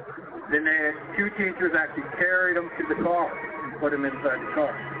 Then they had 2 teachers actually carried him to the car and put him inside the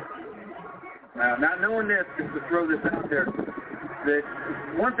car. Now, not knowing this, just to throw this out there, that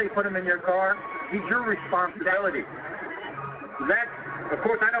once they put him in your car, he's your responsibility. That, of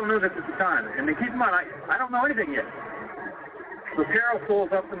course, I don't know this at the time. And then keep in mind, I don't know anything yet. So Carol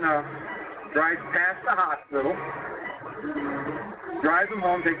pulls up and drives past the hospital, drives them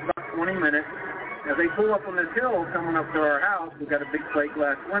home, takes about 20 minutes. As they pull up on this hill coming up to our house, we've got a big plate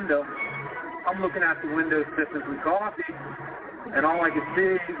glass window. I'm looking out the window sipping some coffee, and all I could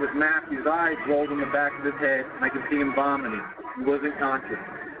see was Matthew's eyes rolled in the back of his head, and I could see him vomiting. He wasn't conscious.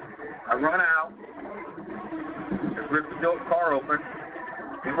 I run out, ripped the car open.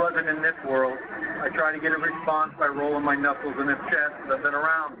 He wasn't in this world. I try to get a response by rolling my knuckles in his chest. I've been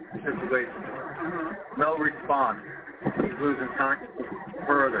around situations. No response. He's losing consciousness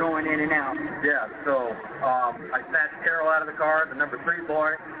further. Going in and out. Yeah, so I snatched Carol out of the car, the number 3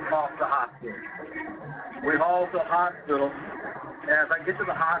 boy, off the hospital. We hauled to the hospital. As I get to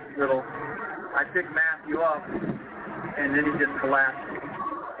the hospital, I pick Matthew up, and then he just collapsed.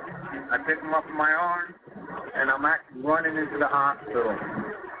 I pick him up in my arms, and I'm actually running into the hospital.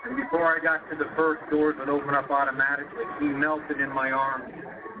 And before I got to the first doors that open up automatically, he melted in my arms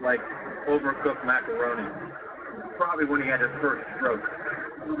like overcooked macaroni. Probably when he had his first stroke.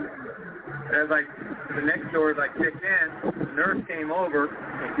 The next doors I kicked in, the nurse came over,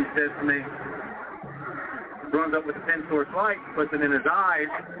 and she says to me, runs up with a 10-source light, puts it in his eyes.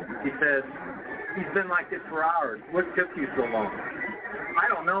 He says, he's been like this for hours. What took you so long? I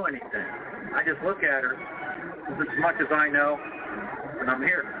don't know anything. I just look at her. This is as much as I know, and I'm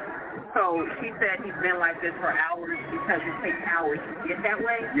here. So she said he's been like this for hours because it takes hours to get that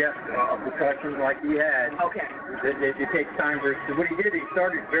way? Yes, concussions like he had. Okay. It takes time for... So what he did, he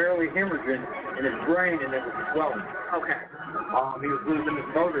started barely hemorrhaging in his brain, and it was swelling. Okay. He was losing his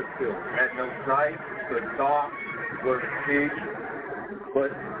motor skills. Had no sight, couldn't talk, couldn't speak.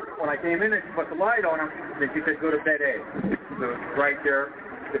 But when I came in and put the light on him, then she said, go to bed A. So right there,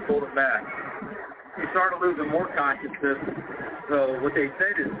 they pulled it back. He started losing more consciousness. So what they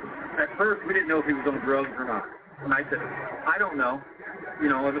said is, at first we didn't know if he was on drugs or not. And I said, I don't know. You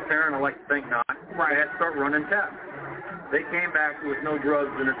know, as a parent, I like to think not. Right. They had to start running tests. They came back with no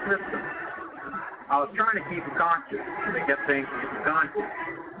drugs in his system. I was trying to keep him conscious. They kept saying keep him conscious.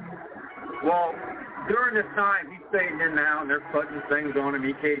 Well, during this time, he's staying in now, and they're putting things on him,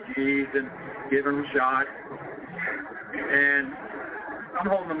 EKGs, and giving him shots. And I'm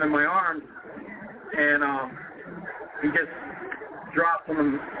holding him in my arms, and he just drops on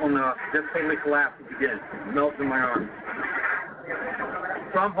the, just totally collapses again, melts in my arms.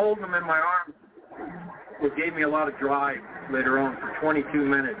 So I'm holding him in my arms, which gave me a lot of drive later on for 22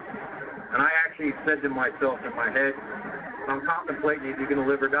 minutes. And I actually said to myself in my head, I'm contemplating if he's going to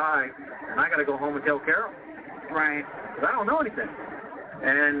live or die, and I got to go home and tell Carol. Right. Because I don't know anything.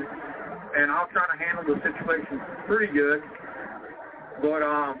 And I was trying to handle the situation pretty good. But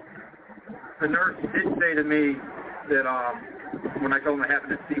the nurse did say to me that when I told him it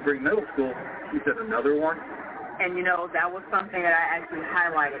happened at Sebring Middle School, she said, another one? And, you know, that was something that I actually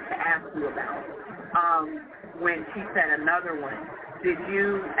highlighted to ask you about. When she said another one, did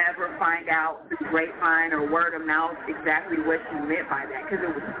you ever find out through grapevine or word of mouth exactly what she meant by that? Because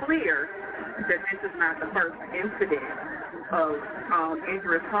it was clear that this is not the first incident of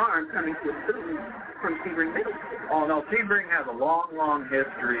injurious harm coming to a student from Sebring Middle School. Oh, no, Sebring has a long, long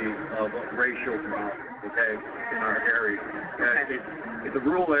history of racial problems, okay, in our area. It's a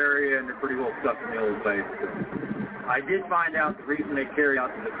rural area, and they're pretty well stuck in the old place. I did find out the reason they carried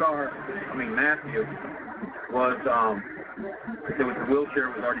out to the car, Matthew, was the wheelchair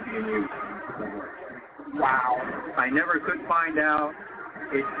was already being used. Wow. I never could find out.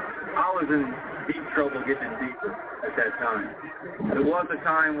 I was in deep trouble getting in deeper at that time. There was a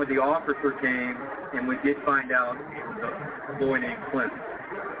time when the officer came, and we did find out it was a boy named Clem.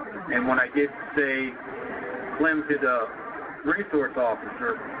 And when I did say Clem to the resource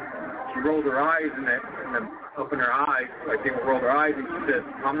officer, she rolled her eyes up in her eyes, like they would roll her eyes, and she said,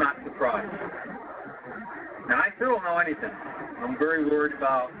 I'm not surprised. Now, I still don't know anything. I'm very worried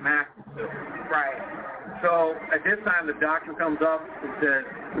about Max still. Right. So at this time, the doctor comes up and says,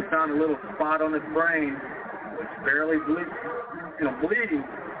 we found a little spot on his brain. It's barely bleeding.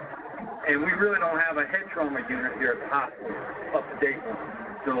 And we really don't have a head trauma unit here at the hospital up to date.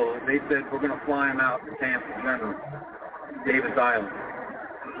 So they said, we're going to fly him out to Tampa General, Davis Island.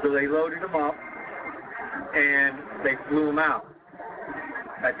 So they loaded him up, and they flew him out.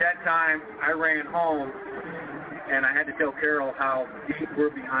 At that time, I ran home, and I had to tell Carol how deep we're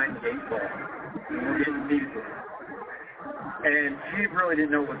behind the 8 ball. And we're getting deeper. And she really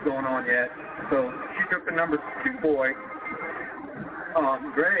didn't know what was going on yet. So she took the number 2 boy,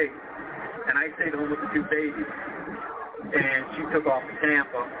 Greg, and I stayed home with the 2 babies. And she took off to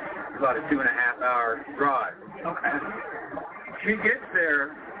Tampa, about a 2.5-hour drive. Okay. She gets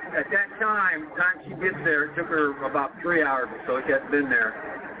there. At that time she gets there, it took her about 3 hours or so. She hadn't been there.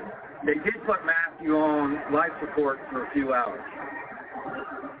 They did put Matthew on life support for a few hours.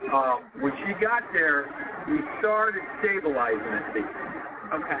 When she got there, we started stabilizing his feet.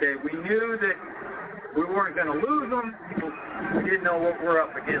 Okay. We knew that we weren't going to lose him. We didn't know what we're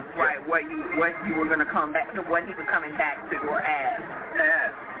up against. Right, what you were going to come back to, what he was coming back to, or as.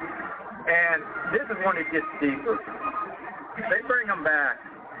 And this is when it gets deeper. They bring him back.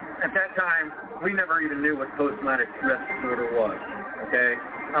 At that time, we never even knew what post-traumatic stress disorder was. Okay?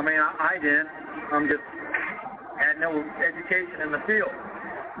 I didn't. Had no education in the field.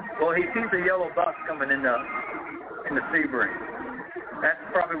 Well, he sees a yellow bus coming in the Sebring. That's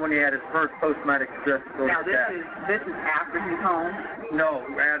probably when he had his first post-traumatic stress disorder attack. Now, this is after he's home? No,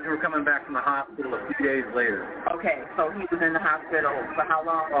 as we were coming back from the hospital a few days later. Okay, so he was in the hospital for how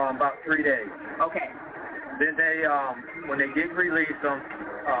long? About 3 days. Okay. Then they, when they did release him,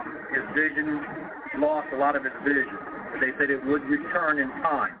 his vision, he lost a lot of his vision. They said it would return in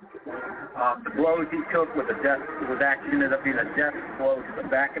time. The blows he took was actually ended up being a death blow to the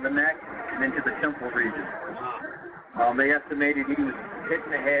back of the neck and into the temple region. They estimated he was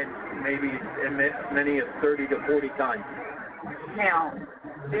hitting the head maybe as many as 30 to 40 times. Now,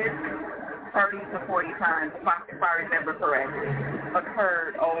 this 30 to 40 times, if I remember correctly,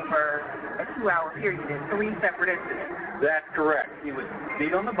 occurred over a 2-hour period in 3 separate incidents. That's correct. He was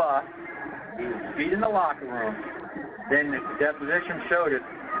beat on the bus. He was beat in the locker room. Then the deposition showed us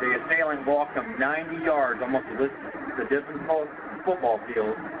the assailant walked him 90 yards, almost the distance of the football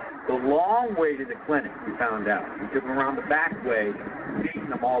field, the long way to the clinic, we found out. We took him around the back way, beating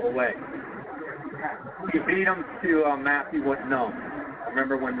him all the way. He beat him to Matthew wouldn't know. I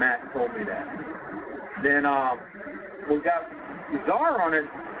remember when Matt told me that. Then we got Czar on it.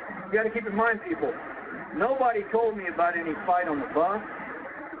 You got to keep in mind, people, Nobody told me about any fight on the bus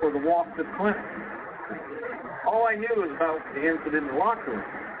or the walk to the clinic. All I knew was about the incident in the locker room.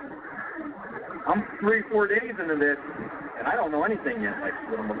 I'm 3-4 days into this, and I don't know anything yet, like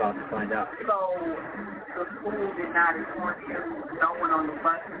what I'm about to find out. So the school did not inform you. No one on the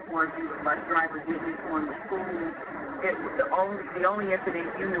bus informed you. The bus driver didn't inform the school. It was the only incident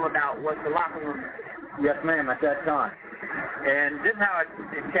you knew about was the locker room. Yes, ma'am, at that time. And this is how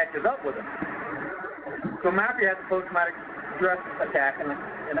it catches up with him. So Matthew had a post-traumatic stress attack in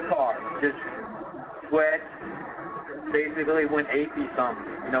the car. Just sweat, basically went AP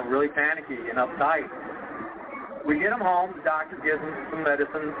something, really panicky and uptight. We get him home, the doctor gives him some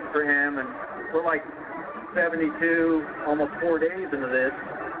medicine for him, and we're like 72, almost 4 days into this.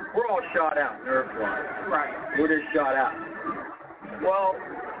 We're all shot out, nerve-wise. Right. We're just shot out. Well,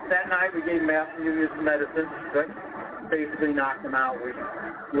 that night we gave Matthew some medicine that basically knocked him out with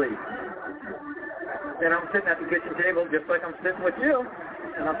sleep. And I'm sitting at the kitchen table just like I'm sitting with you,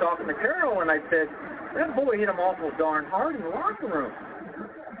 and I'm talking to Carol, and I said, that boy hit him awful darn hard in the locker room.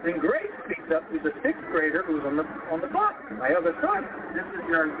 Then Grace speaks up. He's a 6th grader who's on the bus, my other son. This is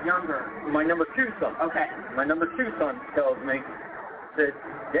your younger. My number 2 son. Okay. My number 2 son tells me that,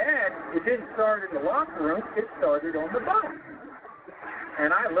 Dad, it didn't start in the locker room. It started on the bus.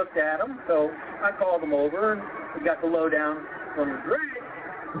 And I looked at him, so I called him over, and we got the lowdown from Grace.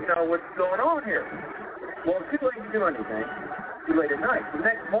 What's going on here? Well, it's too late to do anything. Too late at night. The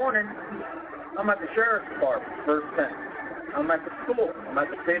next morning, I'm at the sheriff's department, first thing. I'm at the school. I'm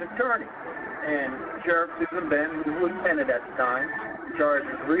at the state attorney. And Sheriff Susan Ben, who was lieutenant at the time, in charge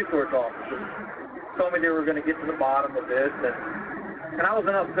of the resource officers, told me they were going to get to the bottom of this. And I was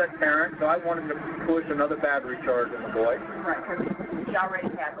an upset parent, so I wanted to push another battery charge on the boy. Right, because he already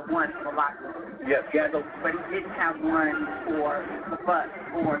had the one for the locker room. Yes, he had but he didn't have one for the bus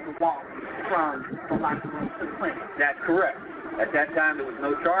or the walk from the locker room to the clinic. That's correct. At that time, there was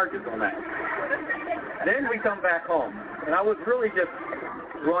no charges on that. Then we come back home, and I was really just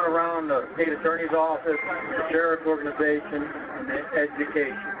run around the state attorney's office, the sheriff's organization, and the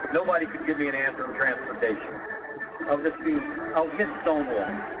education. Nobody could give me an answer on transportation. I was getting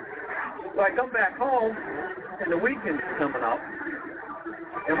stonewalled. So I come back home, and the weekend's coming up,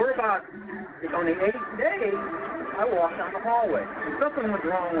 and we're about, on the 8th day, I walked down the hallway. Something was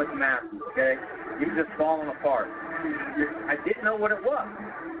wrong with Matthew, okay? He was just falling apart. I didn't know what it was,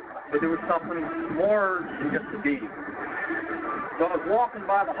 but there was something more than just a beating. So I was walking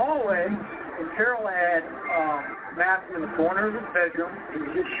by the hallway, and Carol had Matthew in the corner of his bedroom. He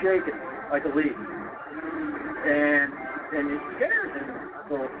was just shaking like a leaf. And it scared him.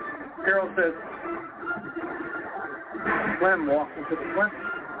 So Carol says, Clem walks into the clinic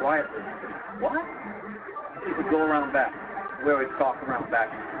quietly. What? He could go around back. We always talk around back,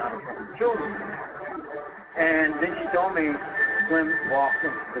 not in front of the children. And then she told me Clem walked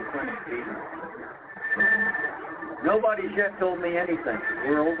into the clinic feeding. Nobody's yet told me anything.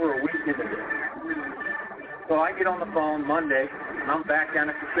 We're over a week into this. So I get on the phone Monday, and I'm back down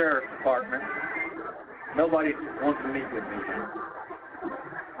at the sheriff's department. Nobody wants to meet with me.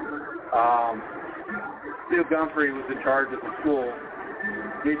 Stu Gumphrey was in charge of the school.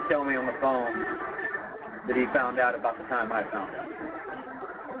 Did tell me on the phone that he found out about the time I found out.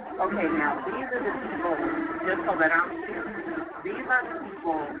 Okay, now, these are the people, just so that I'm clear, these are the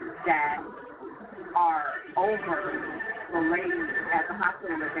people that are over the lady at the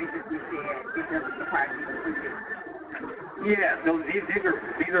hospital that basically said it doesn't surprise me that you do. Yeah, no, these are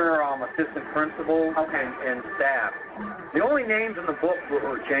assistant principals and staff. The only names in the book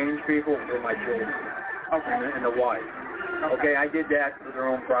were changed people were my children and the wife. Okay, I did that for their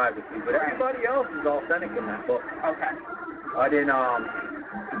own privacy, but everybody else is authentic in that book. Okay. I didn't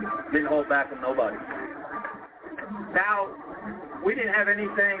hold back on nobody. Now, we didn't have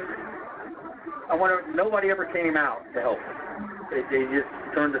anything. Nobody ever came out to help us. They just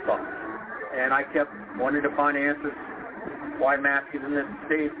turned us off, and I kept wanting to find answers why Matthew's in this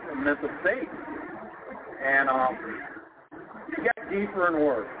mental state, and it got deeper and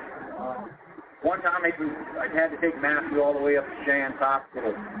worse. One time I had to take Matthew all the way up to Shands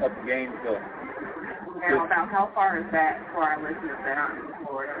Hospital, up to Gainesville. Now, about how far is that for our listeners that aren't in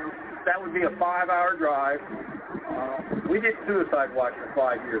Florida? That would be a 5-hour drive. We did suicide watch for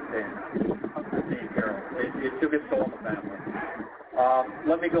 5 years then. It took its toll on the family.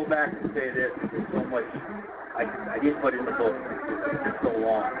 Let me go back and say this. There's so much I didn't put in the book. It's just so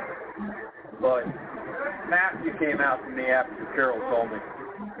long. But Matthew came out to me after Carol told me.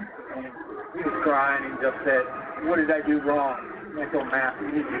 And he was crying and just said, what did I do wrong? And I told Matthew,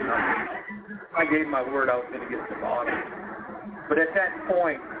 you didn't do nothing. I gave my word I was going to get to the bottom. But at that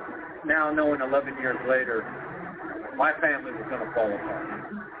point, now knowing 11 years later, my family was going to fall apart.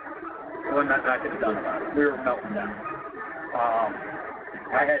 There wasn't nothing I could have done about it. We were melting down.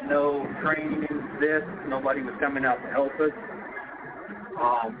 I had no training in this. Nobody was coming out to help us.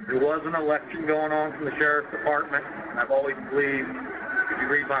 There was an election going on from the sheriff's department, and I've always believed, if you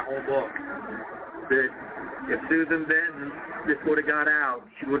read my whole book, that if Susan Benton just would have got out,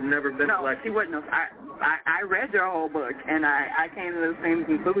 she would have never been elected. No, she wouldn't have. I read your whole book, and I came to the same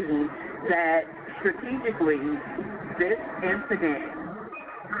conclusion that strategically, this incident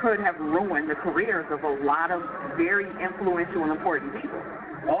could have ruined the careers of a lot of very influential and important people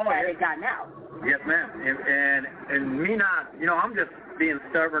had it gotten out. Yes, ma'am. And me not, I'm just being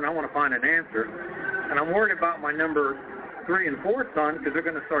stubborn. I want to find an answer. And I'm worried about my number 3 and 4 son because they're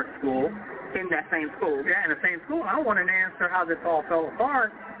going to start school. In that same school. Yeah, in the same school. I want an answer how this all fell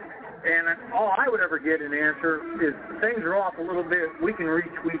apart. And all I would ever get an answer is things are off a little bit. We can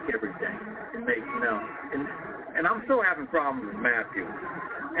retweak everything and make, And I'm still having problems with Matthew.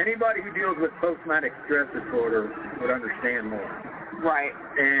 Anybody who deals with post-traumatic stress disorder would understand more. Right.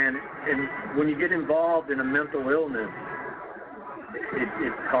 And when you get involved in a mental illness,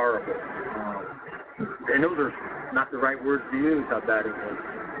 it's horrible. And those are not the right words to use, how bad it was.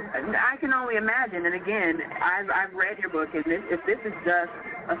 I can only imagine. And again, I've read your book, and if this is just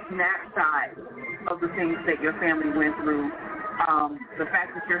a snapshot of the things that your family went through, the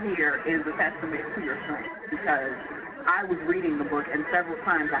fact that you're here is a testament to your strength, because I was reading the book, and several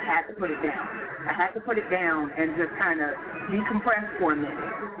times I had to put it down. I had to put it down and just kind of decompress for a minute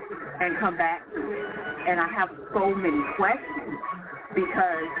and come back to it. And I have so many questions,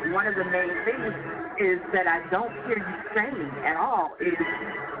 because one of the main things is that I don't hear you saying at all is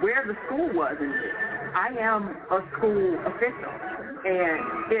where the school was in this. I am a school official, and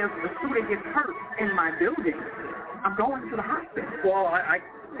if a student gets hurt in my building, I'm going to the hospital. Well,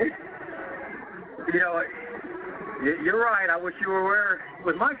 you're right. I wish you were where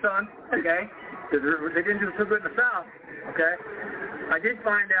with my son, okay? Because they didn't do so good in the South, okay? I did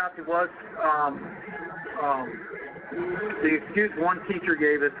find out it was the excuse one teacher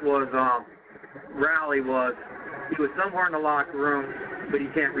gave us was Rowley was he was somewhere in the locker room, but he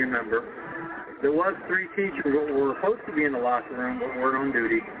can't remember. There was 3 teachers who were supposed to be in the locker room but weren't on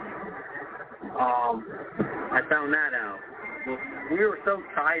duty. I found that out. Well, we were so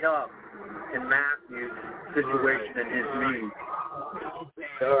tied up in Matthew's situation and his needs.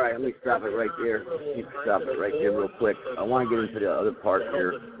 All right, let me stop it right there. Stop it right there real quick. I want to get into the other part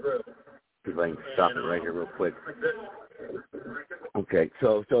here. See if I can stop it right here real quick. Okay,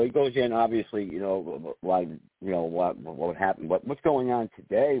 so he goes in. Obviously, what happened. What's going on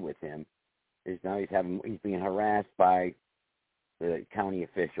today with him is now he's being harassed by the county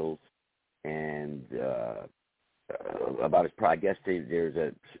officials and about his project. There's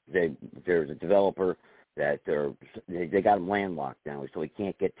a developer that they got him landlocked now, so he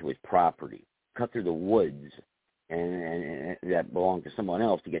can't get to his property. Cut through the woods and that belong to someone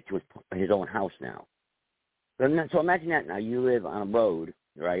else to get to his own house now. So imagine that now. You live on a road,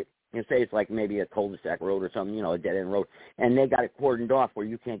 right? Say it's like maybe a cul-de-sac road or something, a dead-end road, and they got it cordoned off where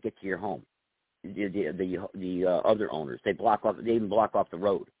you can't get to your home. The other owners, they even block off the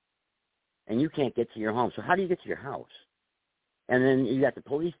road, and you can't get to your home. So how do you get to your house? And then you got the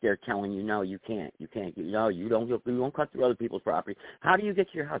police there telling you, no, you can't. You don't cut through other people's property. How do you get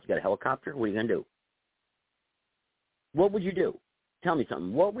to your house? You got a helicopter? What are you gonna do? What would you do? Tell me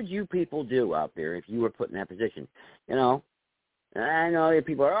something. What would you people do out there if you were put in that position? I know that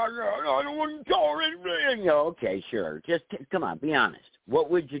people are, oh, I don't want to tolerate. Okay, sure. Just come on, be honest. What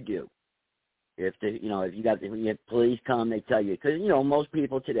would you do if you have police come? They tell you because most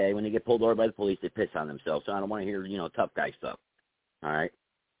people today when they get pulled over by the police they piss on themselves. So I don't want to hear tough guy stuff. All right.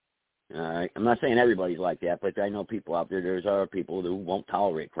 I'm not saying everybody's like that, but I know people out there. There's other people who won't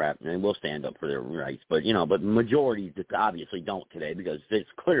tolerate crap and they will stand up for their rights. But but majority obviously don't today because it's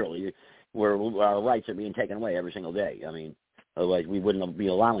clearly where our rights are being taken away every single day. I mean, otherwise we wouldn't be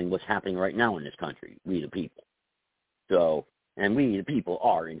allowing what's happening right now in this country. We the people. So, and we the people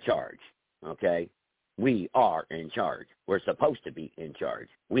are in charge. Okay, we are in charge. We're supposed to be in charge.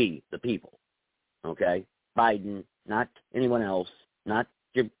 We the people. Okay, Biden, not anyone else, not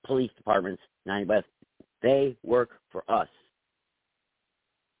your police departments, but they work for us.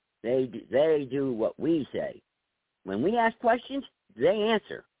 They do what we say. When we ask questions, they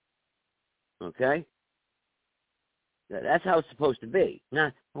answer. Okay? That's how it's supposed to be.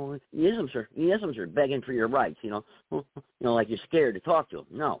 Not, yes, sir, begging for your rights, like you're scared to talk to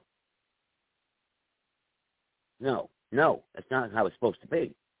them. No, that's not how it's supposed to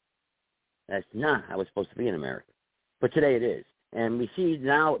be. That's not how it's supposed to be in America. But today it is. And we see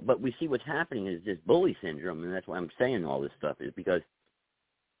now, but we see what's happening is this bully syndrome, and that's why I'm saying all this stuff, is because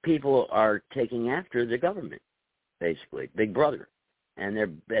people are taking after the government, basically, Big Brother, and they're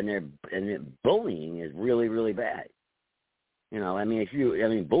bullying is really, really bad. You know, I mean,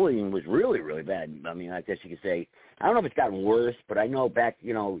 bullying was really, really bad. I mean, I guess you could say, I don't know if it's gotten worse, but I know back,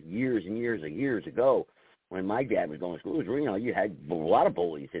 years and years ago, when my dad was going to school, you had a lot of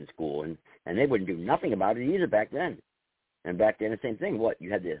bullies in school, and they wouldn't do nothing about it either back then. And back then, the same thing. What?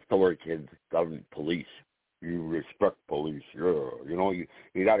 You had the authoritative government police. You respect police, yeah.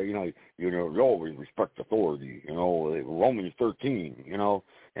 You got to, you always respect authority. Romans 13.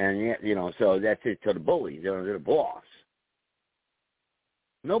 And so that's it to the bullies. They're the boss.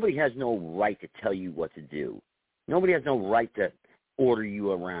 Nobody has no right to tell you what to do. Nobody has no right to order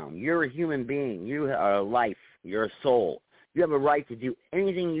you around. You're a human being. You are a life. You're a soul. You have a right to do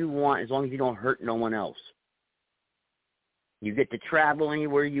anything you want as long as you don't hurt no one else. You get to travel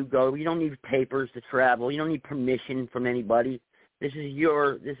anywhere you go. You don't need papers to travel. You don't need permission from anybody. This is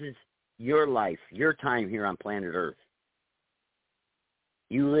your life, your time here on planet Earth.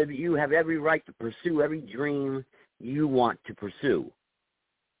 You have every right to pursue every dream you want to pursue.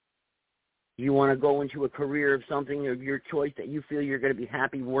 You want to go into a career of something of your choice that you feel you're going to be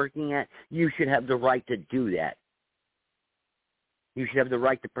happy working at, you should have the right to do that. You should have the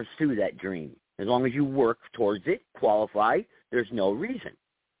right to pursue that dream. As long as you work towards it, qualify, there's no reason.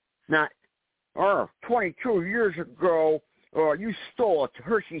 Not, 22 years ago, you stole a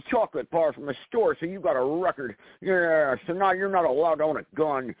Hershey chocolate bar from the store, so you got a record. Yeah, so now you're not allowed to own a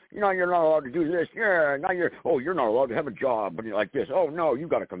gun. You're not allowed to do this. Yeah, now you're not allowed to have a job like this. Oh, no, you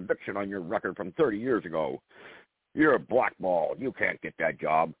got a conviction on your record from 30 years ago. You're blackballed. You can't get that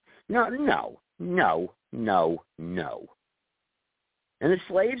job. No. And the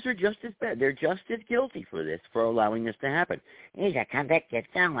slaves are just as bad. They're just as guilty for this, for allowing this to happen. He's a convicted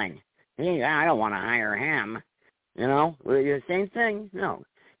felon. I don't want to hire him. The same thing. No.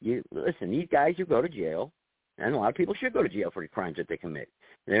 Listen, these guys who go to jail, and a lot of people should go to jail for the crimes that they commit.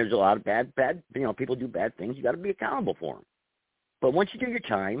 There's a lot of bad, people do bad things. You got to be accountable for them. But once you do your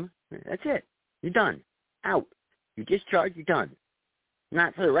time, that's it. You're done. Out. You discharge, you're done.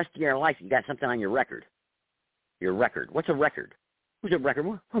 Not for the rest of your life. You got something on your record. Your record. What's a record? Who's a record?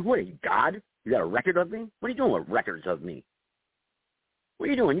 What are you, God? You got a record of me? What are you doing with records of me? What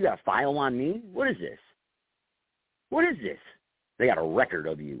are you doing? You got a file on me? What is this? What is this? They got a record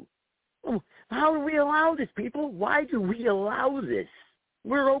of you. How do we allow this, people? Why do we allow this?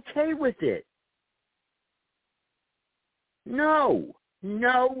 We're okay with it. No.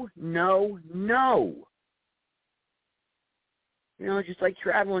 Just like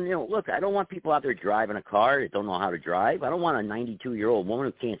traveling, look, I don't want people out there driving a car that don't know how to drive. I don't want a 92-year-old woman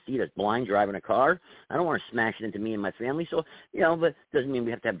who can't see that's blind driving a car. I don't want to smash it into me and my family. So, but doesn't mean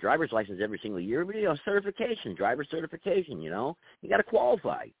we have to have driver's license every single year. But, certification, driver certification, you got to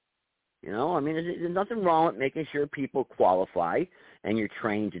qualify. There's nothing wrong with making sure people qualify and you're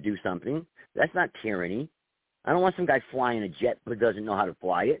trained to do something. That's not tyranny. I don't want some guy flying a jet but doesn't know how to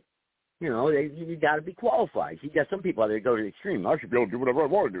fly it. You got to be qualified. You got some people out there that go to the extreme. I should be able to do whatever I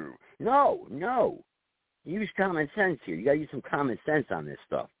want to do. No. Use common sense here. You got to use some common sense on this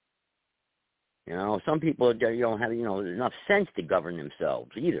stuff. Some people don't have enough sense to govern themselves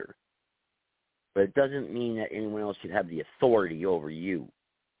either. But it doesn't mean that anyone else should have the authority over you,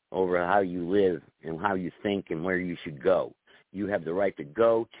 over how you live and how you think and where you should go. You have the right to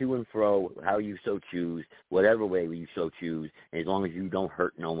go to and fro, how you so choose, whatever way you so choose, as long as you don't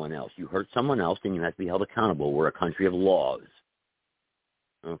hurt no one else. You hurt someone else, then you have to be held accountable. We're a country of laws.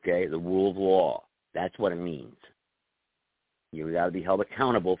 Okay? The rule of law. That's what it means. You got to be held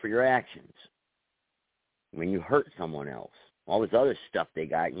accountable for your actions. When you hurt someone else, all this other stuff they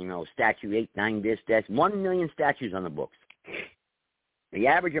got, statute 8, 9, this, that, 1 million statutes on the books. The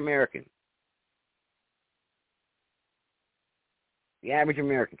average American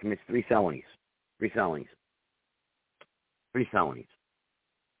commits 3 felonies. 3 felonies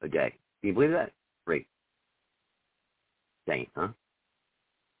a day. Can you believe that? Great. Dang, huh?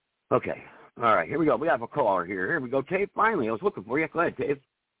 Okay. All right, here we go. We have a caller here. Here we go, Dave. Finally, I was looking for you. Go ahead, Dave.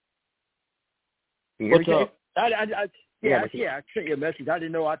 Can you hear me, Dave? I sent you a message. I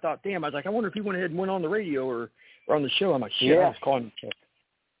didn't know. I thought, damn, I was like, I wonder if he went ahead and went on the radio or on the show. I'm like, shit, I was calling.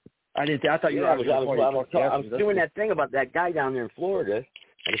 I didn't. I thought you were. I was doing that thing about that guy down there in Florida.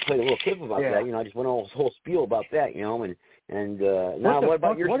 I just played a little clip about that. I just went on a whole spiel about that. And now what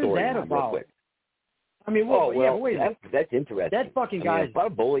about your story? What is that about? I mean, wait. That's interesting. That fucking guy is about a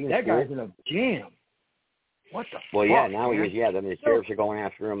bully. That guy's in a jam. What the Well, fuck, yeah, now man? he is. Yeah, I mean, the sheriffs are going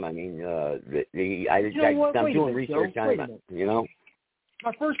after him. I mean, I'm doing research on it, you know?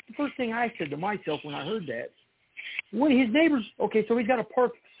 The first thing I said to myself when I heard that, when his neighbors, okay, so he's got a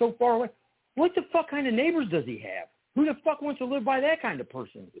park so far away. What the fuck kind of neighbors does he have? Who the fuck wants to live by that kind of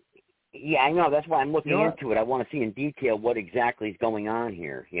person? Yeah, I know. That's why I'm looking into it. I want to see in detail what exactly is going on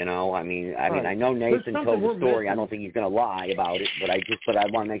here. You know, I mean, I know Nathan told the story. I don't think he's going to lie about it, but I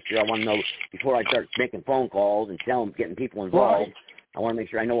want to make sure. I want to know before I start making phone calls and getting people involved. Right. I want to make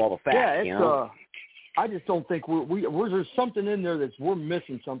sure I know all the facts. Yeah, it's, you know. I just don't think there's something in there we're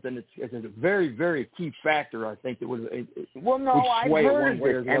missing something. It's a very, very key factor. I think that would. I've heard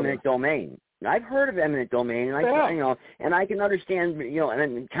of eminent domain. I've heard of eminent domain, and and I can understand,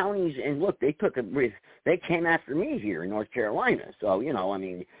 and counties, and look, they came after me here in North Carolina, so I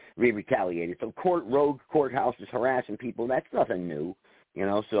mean, we retaliated. So rogue courthouses harassing people, that's nothing new,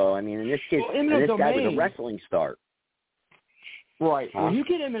 So I mean, in this case, this guy was a wrestling star. Right. Huh? When you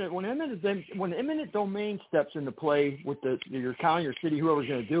get when eminent domain steps into play with your county or city, whoever's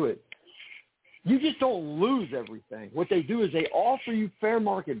going to do it, you just don't lose everything. What they do is they offer you fair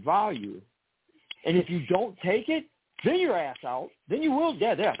market value. And if you don't take it, then you're ass out. Then you will.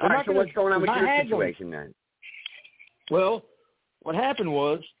 Yeah. All right, so what's going on with your situation then? Well, what happened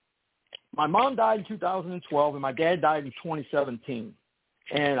was my mom died in 2012 and my dad died in 2017.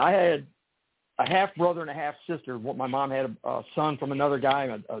 And I had a half-brother and a half-sister. My mom had a son from another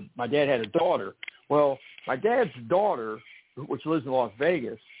guy. My dad had a daughter. Well, my dad's daughter, which lives in Las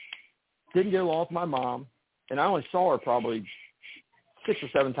Vegas, didn't get along with my mom. And I only saw her probably 6 or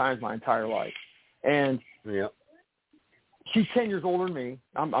 7 times my entire life. And she's 10 years older than me.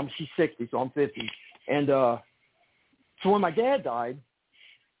 She's 60, so I'm 50. And so when my dad died,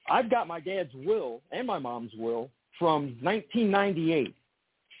 I've got my dad's will and my mom's will from 1998,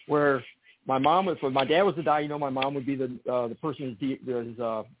 where my dad was to die. My mom would be the person his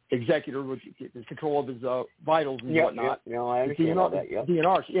executor with control of his vitals and whatnot. Yeah, I understand all that. Yep.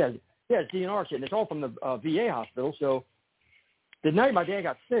 DNR, it's DNR shit, and it's all from the VA hospital. So the night my dad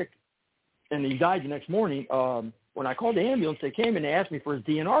got sick, and he died the next morning. When I called the ambulance, they came and they asked me for his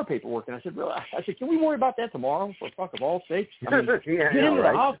DNR paperwork, and I said, can we worry about that tomorrow? For fuck of all sakes, get into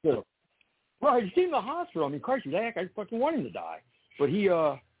the hospital. Right, he's in the hospital. I mean, Christ, I fucking want him to die. But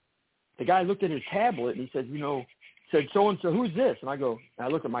the guy looked at his tablet and he said, said so and so, who's this? And I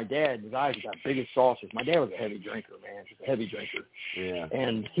looked at my dad, and his eyes got big as saucers. My dad was a heavy drinker, man, just a heavy drinker. Yeah.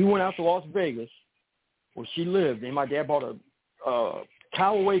 And he went out to Las Vegas, where she lived, and my dad bought a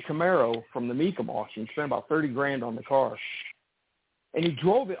Callaway Camaro from the Mecum auction, spent about $30,000 on the car, and he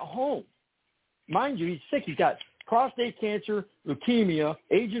drove it home. Mind you, he's sick. He's got prostate cancer, leukemia,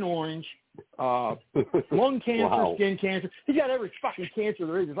 Agent Orange, lung cancer, skin cancer. He's got every fucking cancer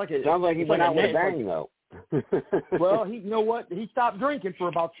there is. Sounds like he went out with a bang, though. Well, you know what? He stopped drinking for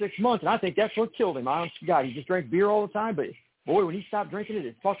about 6 months, and I think that's what killed him. Honest to God, he just drank beer all the time, but boy, when he stopped drinking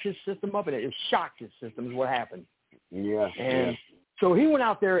it fucked his system up, and it shocked his system is what happened. Yeah. And so he went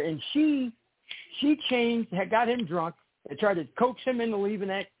out there, and she got him drunk, and tried to coax him into leaving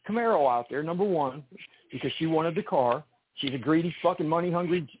that Camaro out there, number one, because she wanted the car. She's a greedy, fucking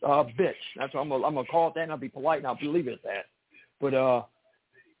money-hungry bitch. That's what I'm gonna call it that, and I'll be polite, and I'll leave it at that. But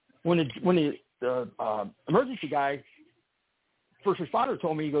when the emergency guy, first responder,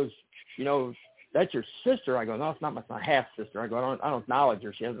 told me, he goes, that's your sister. I go, no, it's not my half-sister. I go, I don't acknowledge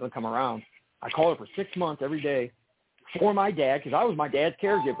her. She hasn't come around. I called her for 6 months every day for my dad, because I was my dad's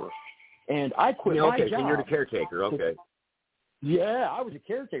caregiver. And I quit my job. Okay, so you're the caretaker, okay. Yeah, I was a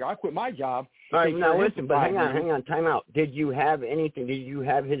caretaker. I quit my job. All right, now listen, but hang on, time out. Did you have anything? Did you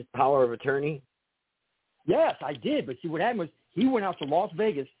have his power of attorney? Yes, I did. But see, what happened was he went out to Las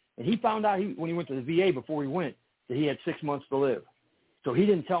Vegas, and he found out when he went to the VA before he went that he had 6 months to live. So he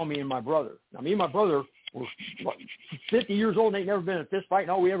didn't tell me and my brother. Now, me and my brother were 50 years old and ain't never been in a fist fight, and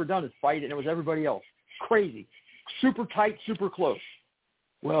all we ever done is fight, and it was everybody else. Crazy. Super tight, super close.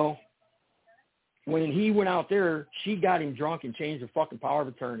 Well, when he went out there, she got him drunk and changed the fucking power of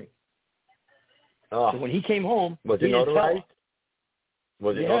attorney. Oh. So when he came home, was it notarized?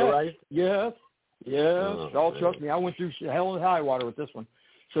 Was it notarized? Yes. Oh, trust me, I went through hell and high water with this one.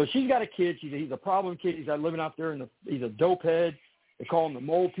 So she's got a kid. He's a problem kid. He's living out there, he's a dope head. They call him the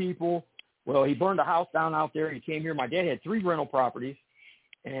mole people. Well, he burned a house down out there. He came here. My dad had 3 rental properties,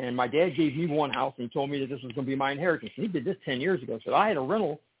 and my dad gave me one house, and he told me that this was going to be my inheritance. And he did this 10 years ago. So I had a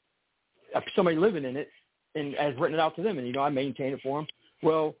rental, somebody living in it, and as written it out to them, and I maintained it for him.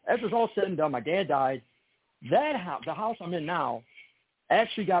 Well, after it's all said and done, my dad died. That house, the house I'm in now,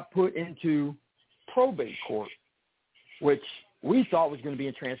 actually got put into probate court, which we thought was going to be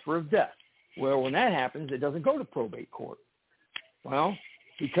a transfer of death. Well, when that happens, it doesn't go to probate court. Well,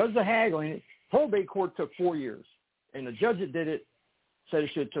 because of haggling, probate court took 4 years, and the judge that did it said it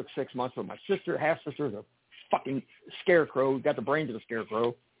should have took 6 months. But my sister, half-sister, is a fucking scarecrow, got the brains of a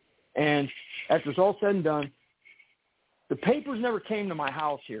scarecrow. And after it's all said and done, the papers never came to my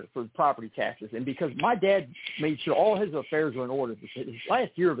house here for property taxes. And because my dad made sure all his affairs were in order, his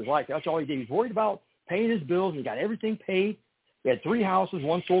last year of his life, that's all he did. He was worried about paying his bills. He got everything paid. He had 3 houses.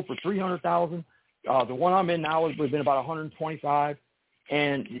 One sold for $300,000. The one I'm in now would have been about $125,000.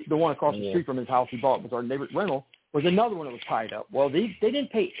 And the one across the street from his house he bought was our neighbor rental, was another one that was tied up. Well, they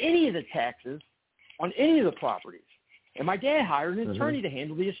didn't pay any of the taxes on any of the properties. And my dad hired an attorney to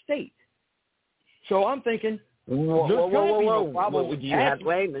handle the estate. So I'm thinking, whoa. Did you have,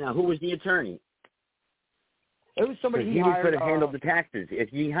 wait, now who was the attorney? It was somebody he could have handled the taxes.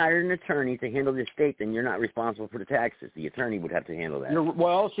 If you hired an attorney to handle the estate, then you're not responsible for the taxes. The attorney would have to handle that.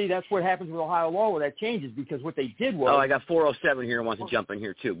 Well, see, that's what happens with Ohio law where that changes, because what they did was... Oh, I got 407 here wants to jump in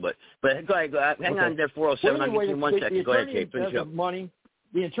here too, but go ahead. Hang on there, 407. Well, anyway, I'll give you 1 second. Go ahead, Jay. Finish up.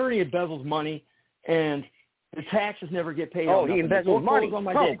 The attorney embezzles money, and the taxes never get paid. Oh, he embezzles money.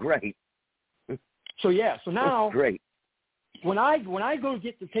 Oh, great. So now... That's great. When I go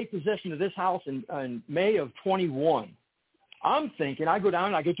to take possession of this house in May of 21, I'm thinking I go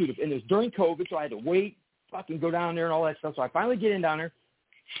down, I go through and it was during COVID, so I had to wait, fucking go down there and all that stuff. So I finally get in down there,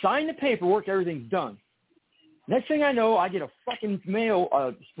 sign the paperwork, everything's done. Next thing I know, I get a fucking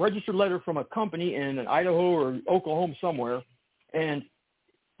registered letter from a company in Idaho or Oklahoma somewhere, and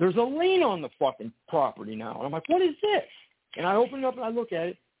there's a lien on the fucking property now. And I'm like, what is this? And I open it up and I look at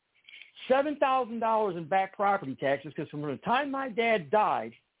it. $7,000 in back property taxes, because from the time my dad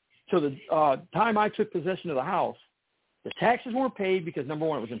died to the time I took possession of the house, the taxes weren't paid because, number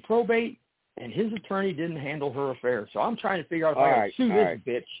one, it was in probate, and his attorney didn't handle her affairs. So I'm trying to figure out if I can sue this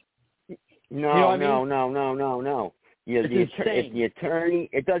bitch. No. Yeah, if the attorney,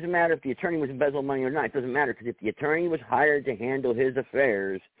 it doesn't matter if the attorney was embezzling money or not. It doesn't matter, because if the attorney was hired to handle his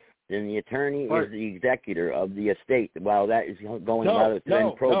affairs, then the attorney is the executor of the estate while that is going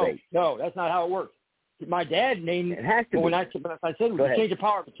in probate. No, that's not how it works. My dad named it. Has to be. When I said we changed the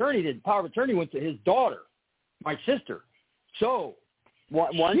power of attorney, the power of attorney went to his daughter, my sister. So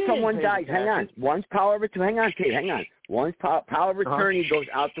once someone dies, Once power of attorney, Once power of attorney goes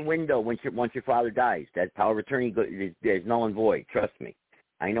out the window once your father dies. That power of attorney is null and void. Trust me,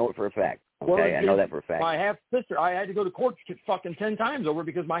 I know it for a fact. Okay, I know that for a fact. My half-sister, I had to go to court fucking 10 times over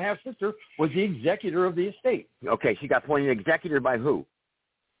because my half-sister was the executor of the estate. Okay, she got appointed executor by who?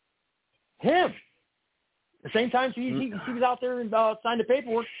 Him. The same time she was out there and signed the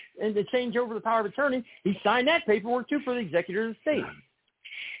paperwork and to change over the power of attorney, he signed that paperwork too for the executor of the estate.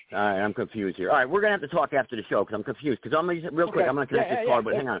 All right, I'm confused here. All right, we're going to have to talk after the show because I'm confused. Because I'm going to, real quick, I'm going to connect this card,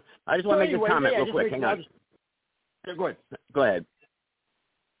 but hang on. I just want to make this comment real quick. Hang on. Go ahead.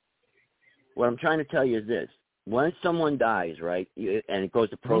 What I'm trying to tell you is this. When someone dies, right, and it goes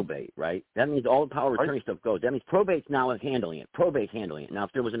to probate, right, that means all the power of attorney stuff goes. That means probate's now handling it. Probate's handling it. Now,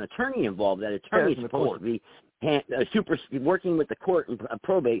 if there was an attorney involved, that attorney is supposed to be working with the court and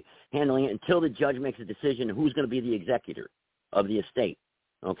probate, handling it until the judge makes a decision who's going to be the executor of the estate.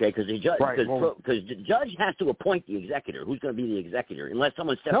 Okay, because the judge has to appoint the executor. Who's going to be the executor? Unless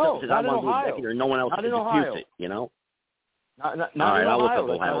someone steps up and says, I want to be the executor, and no one else disputes it, you know? Not in Ohio. I'll look up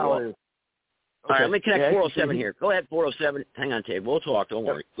Ohio. All right, let me connect 407 here. Go ahead, 407. Hang on, Tate. We'll talk. Don't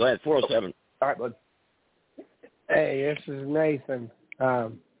worry. Go ahead, 407. All right, bud. Hey, this is Nathan.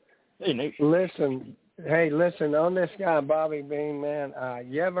 Hey, Nate. Listen, on this guy, Bobby Bean, man,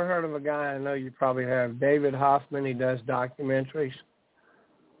 you ever heard of a guy, I know you probably have, David Hoffman? He does documentaries.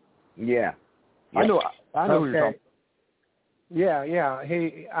 Yeah. I know who you're talking.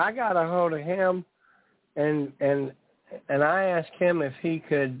 Yeah. I got a hold of him, and I asked him if he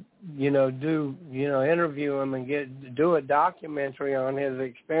could, interview him and do a documentary on his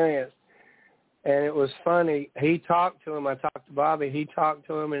experience. And it was funny. He talked to him. I talked to Bobby. He talked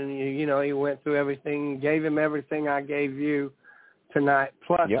to him, and he went through everything, gave him everything I gave you tonight,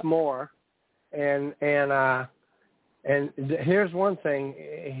 plus more. And here's one thing: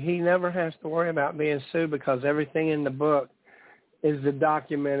 he never has to worry about being sued because everything in the book is the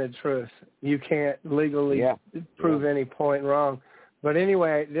documented truth. You can't legally prove any point wrong. But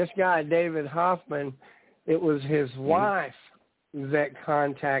anyway, this guy, David Hoffman, it was his wife that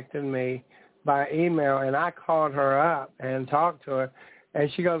contacted me by email, and I called her up and talked to her,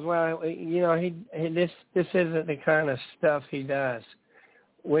 and she goes, well, this isn't the kind of stuff he does,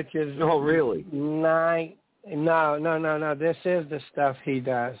 which is no, this is the stuff he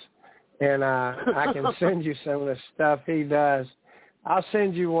does, and I can send you some of the stuff he does. I'll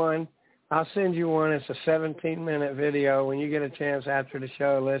send you one. I'll send you one. It's a 17-minute video. When you get a chance after the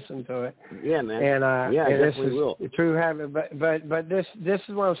show, listen to it. Yeah, man. And I definitely will. True habit. But this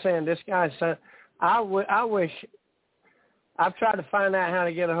is what I'm saying. This guy's son. I wish. I've tried to find out how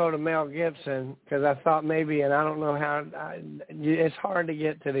to get a hold of Mel Gibson because I thought maybe, and I don't know how. It's hard to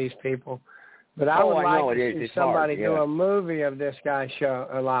get to these people. But I would like to see somebody do a movie of this guy's show,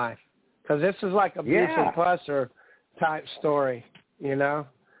 life, because this is like a Buford Pusser type story, you know.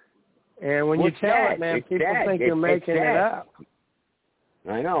 And when you tell it, man, people think you're making it up.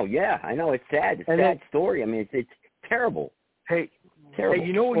 I know, I know. It's sad. It's a sad story. I mean, it's terrible. Hey,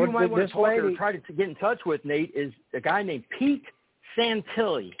 you know what you might want to talk to or try to get in touch with, Nate, is a guy named Pete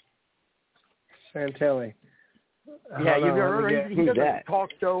Santilli. Santilli. Yeah, you've ever heard of him? He does a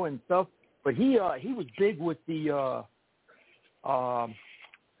talk show and stuff, but he was big with the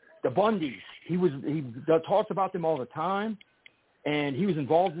Bundys. He talks about them all the time. And he was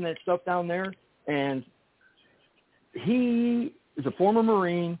involved in that stuff down there. And he is a former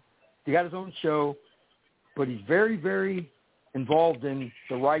Marine. He got his own show. But he's very, very involved in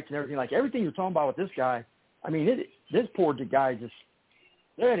the rights and everything. Like everything you're talking about with this guy, I mean, this poor guy just,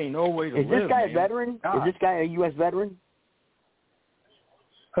 that ain't no way to live. Is this guy man. a veteran? God. Is this guy a U.S. veteran?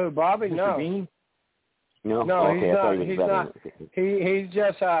 Who, Bobby? Mr. Bean? No, he's not.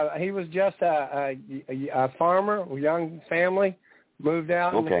 He was just a farmer, a young family, moved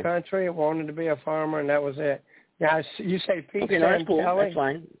out in the country, wanted to be a farmer, and that was it. Yeah, you say Pete Santilli? That's cool. That's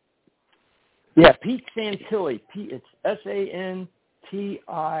fine. Yeah, Pete Santilli. It's Santilli,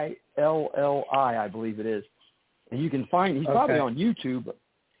 I believe it is. And you can find he's probably on YouTube.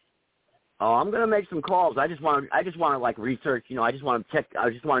 Oh, I'm gonna make some calls. I just want to like research. You know, I just want to check. I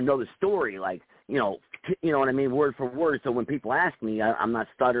just want to know the story, like you know what I mean, word for word. So when people ask me, I'm not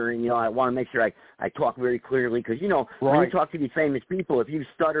stuttering. You know, I want to make sure I talk very clearly because when you talk to these famous people, if you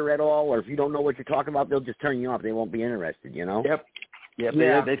stutter at all or if you don't know what you're talking about, they'll just turn you off. They won't be interested. You know. Yep.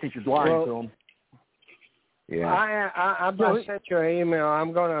 Yeah. They think you're lying to them. Yeah. I sent you an email.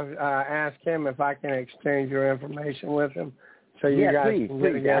 I'm going to ask him if I can exchange your information with him, so you guys can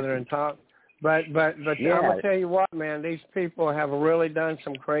get together and talk. But I'm gonna tell you what, man. These people have really done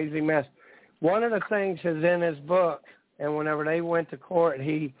some crazy mess. One of the things is in his book, and whenever they went to court,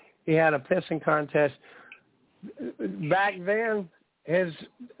 he had a pissing contest. Back then, there's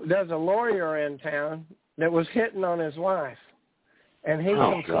a lawyer in town that was hitting on his wife, and he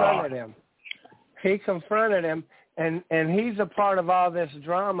confronted him. He confronted him, and he's a part of all this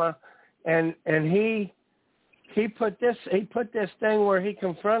drama, and he put this thing where he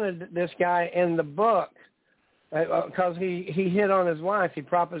confronted this guy in the book because he hit on his wife. He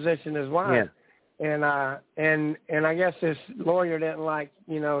propositioned his wife, and I guess this lawyer didn't like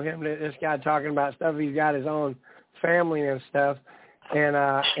this guy talking about stuff. He's got his own family and stuff, and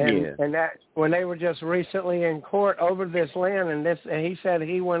that when they were just recently in court over this land, and he said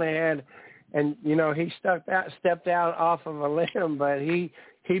he went ahead. And, he stepped out off of a limb, but he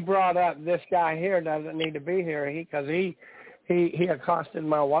brought up this guy here doesn't need to be here because he accosted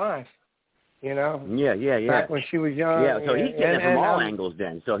my wife, Yeah. Back when she was young. Yeah, so he's getting it from all angles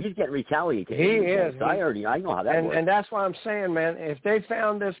then. So he's getting retaliated. He is. So I know how that works. And that's why I'm saying, man, if they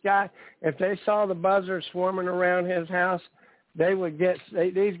found this guy, if they saw the buzzards swarming around his house,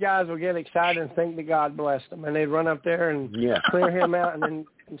 these guys will get excited and think that God blessed them. And they'd run up there and clear him out and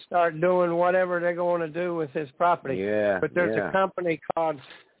start doing whatever they're going to do with his property. Yeah. But there's a company called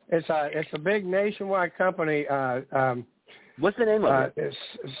it's a big nationwide company. What's the name of it?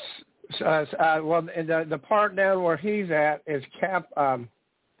 The part down where he's at is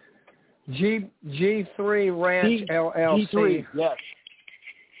G3 Ranch LLC. G3, yes.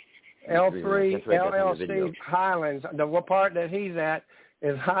 L3 LLC Highlands. The part that he's at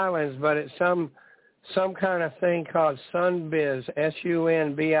is Highlands, but it's some kind of thing called Sunbiz,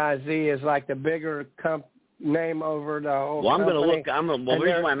 Sunbiz is like the bigger name over the whole company. The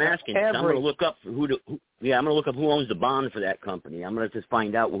reason why I'm asking is I'm going to look up I'm going to look up who owns the bond for that company. I'm going to just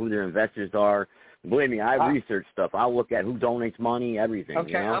find out who their investors are. Believe me, I research stuff. I'll look at who donates money, everything.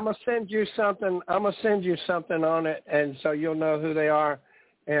 Okay, I'm going to send you something. I'm going to send you something on it, and so you'll know who they are.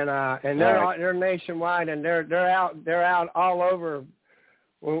 And they're nationwide, and they're out all over.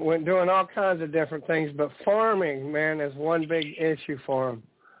 We're doing all kinds of different things, but farming, man, is one big issue for them.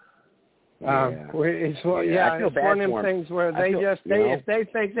 It's one of them things where if they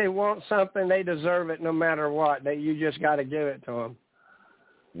think they want something, they deserve it no matter what. You just got to give it to them.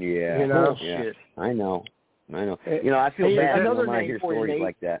 Yeah, bullshit. Yeah. I know. I feel bad when I hear stories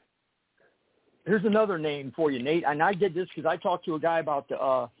like that. Here's another name for you, Nate. And I did this because I talked to a guy about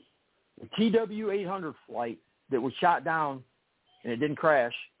the TW-800 flight that was shot down and it didn't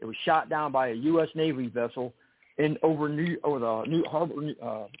crash. It was shot down by a U.S. Navy vessel over the New Harbor.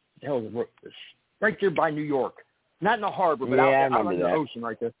 Right there by New York. Not in the harbor, but out in the ocean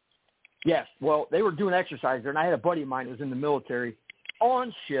right there. Yes. Well, they were doing exercise there, and I had a buddy of mine who was in the military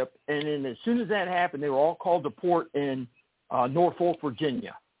on ship, and then as soon as that happened, they were all called to port in Norfolk,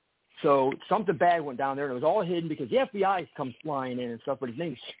 Virginia. So something bad went down there, and it was all hidden because the FBI comes flying in and stuff, but his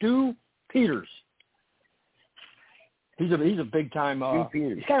name's Stu Peters. He's a big-time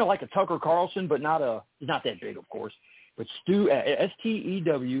he's kind of like a Tucker Carlson, but he's not that big, of course. But Stu,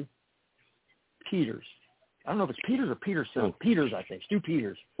 S-T-E-W, Peters. I don't know if it's Peters or Peterson. Peters, I think. Stu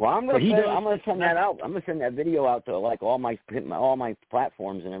Peters. Well, I'm gonna send that out. I'm gonna send that video out to like all my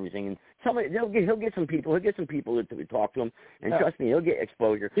platforms and everything. And he'll get some people. He'll get some people to talk to him. And trust me, he'll get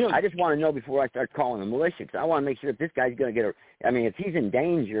exposure. I just want to know before I start calling the militia, because I want to make sure if this guy's gonna get if he's in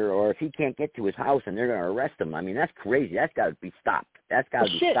danger or if he can't get to his house and they're gonna arrest him. I mean, that's crazy. That's got to be stopped. That's got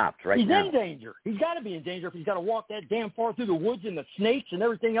to be stopped right now. He's in danger. He's got to be in danger if he's got to walk that damn far through the woods and the snakes and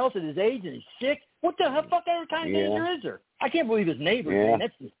everything else at his age, and he's sick. What the fuck other kind of danger is there? I can't believe his neighbors. Man.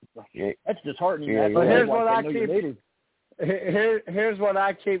 That's disheartening. But here's what I keep. Here's what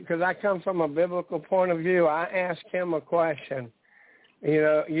I keep, because I come from a biblical point of view. I ask him a question.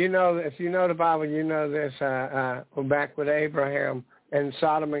 If you know the Bible, you know this. Back with Abraham and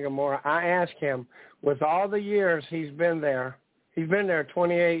Sodom and Gomorrah, I asked him, with all the years he's been there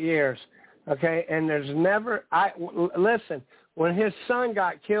 28 years, okay, and there's never, listen, when his son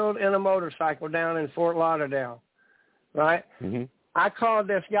got killed in a motorcycle down in Fort Lauderdale, right, I called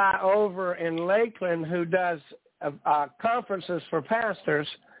this guy over in Lakeland who does conferences for pastors,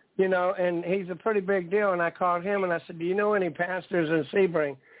 and he's a pretty big deal, and I called him and I said, do you know any pastors in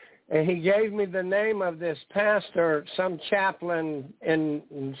Sebring? And he gave me the name of this pastor, some chaplain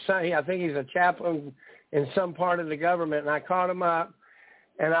I think he's a chaplain in some part of the government, and I called him up,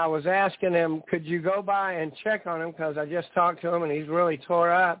 and I was asking him, could you go by and check on him, because I just talked to him, and he's really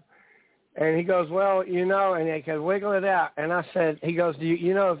tore up. And he goes, well, and he could wiggle it out. And I said, he goes,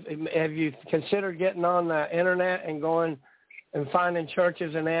 have you considered getting on the Internet and going and finding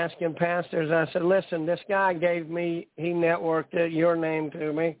churches and asking pastors? And I said, listen, this guy he networked your name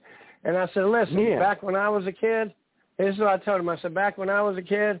to me. And I said, listen, back when I was a kid, this is what I told him. I said, back when I was a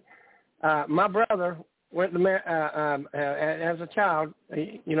kid, my brother went to as a child,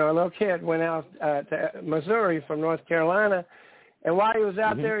 a little kid, went out to Missouri from North Carolina, and while he was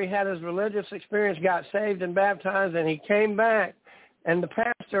out there, he had his religious experience, got saved and baptized, and he came back, and the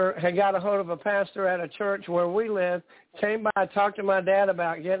pastor had got a hold of a pastor at a church where we live, came by, talked to my dad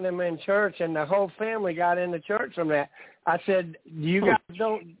about getting him in church, and the whole family got into church from that. I said, you guys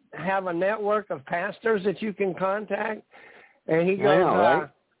don't have a network of pastors that you can contact? And he goes,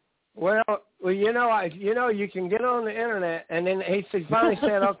 well, you can get on the Internet. And then he finally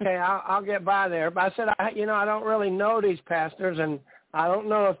said, okay, I'll get by there. But I said, I don't really know these pastors, and I don't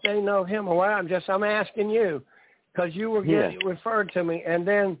know if they know him or what. I'm asking you, because you were getting referred to me. And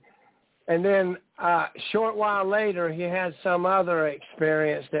then short while later, he had some other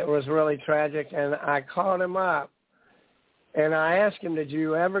experience that was really tragic, and I called him up. And I asked him, did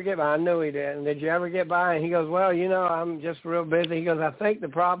you ever get by? I knew he did. And did you ever get by? And he goes, well, I'm just real busy. He goes, I think the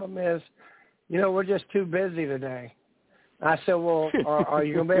problem is, we're just too busy today. I said, well, are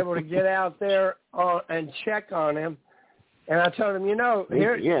you going to be able to get out there and check on him? And I told him,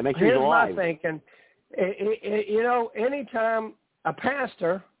 here's my thinking. Anytime a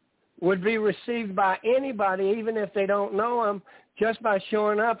pastor would be received by anybody, even if they don't know him, just by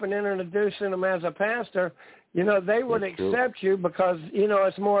showing up and introducing him as a pastor, they would accept you because,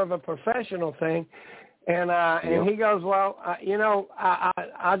 it's more of a professional thing. And he goes, well,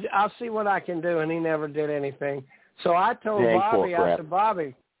 I'll see what I can do. And he never did anything. So I told Bobby, I said,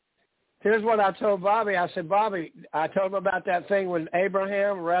 Bobby, here's what I told Bobby. I said, Bobby, I told him about that thing with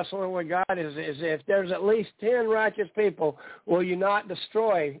Abraham wrestling with God is if there's at least 10 righteous people, will you not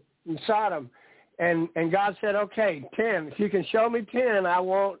destroy Sodom? And God said, okay, 10. If you can show me 10, I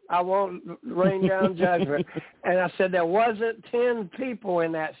won't rain down judgment. And I said, there wasn't 10 people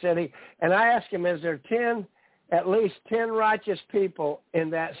in that city. And I asked him, is there at least 10 righteous people in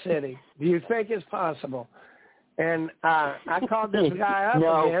that city? Do you think it's possible? And I called this guy up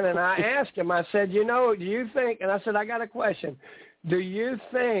again, and I asked him, I said, do you think, and I said, I got a question. Do you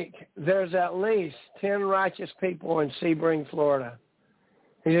think there's at least 10 righteous people in Sebring, Florida?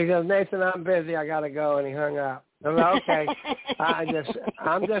 He goes, Nathan, I'm busy. I got to go. And he hung up. I'm like, okay.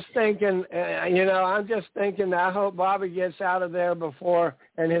 I'm just thinking, I hope Bobby gets out of there before,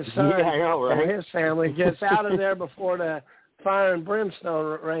 and his son and his family gets out of there before the fire and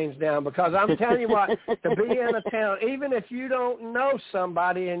brimstone rains down. Because I'm telling you what, to be in a town, even if you don't know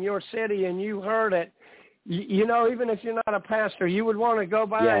somebody in your city and you heard it, you know, even if you're not a pastor, you would want to go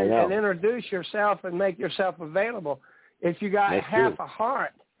by and introduce yourself and make yourself available if you got half a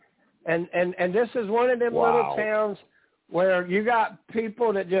heart. And this is one of them little towns where you got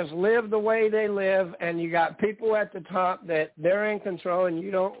people that just live the way they live, and you got people at the top that they're in control, and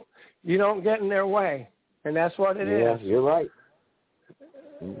you don't get in their way, and that's what it is. Yeah, you're right.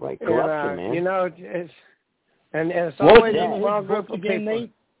 You're right. Corruption, man. You know, it's always a small group of people.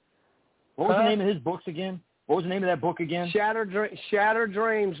 Nate? What was the name of his books again? What was the name of that book again? Shattered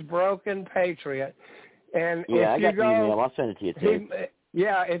Dreams, Broken Patriot. And yeah, if I you got the email. I'll send it to you too.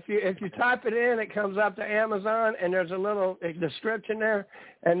 Yeah, if you type it in, it comes up to Amazon, and there's a little description there,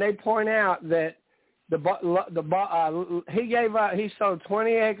 and they point out that he sold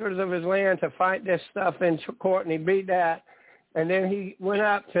 20 acres of his land to fight this stuff in court, and he beat that, and then he went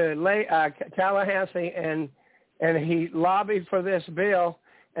up to Tallahassee and he lobbied for this bill,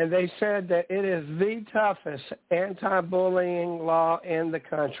 and they said that it is the toughest anti-bullying law in the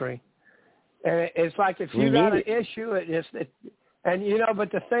country, and it's like if you got an issue, and, you know,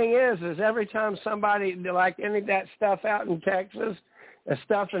 but the thing is every time somebody, like any of that stuff out in Texas, the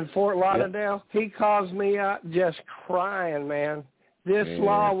stuff in Fort Lauderdale, he calls me up just crying, man. This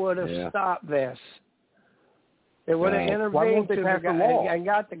law would have stopped this. It would have intervened to the guy and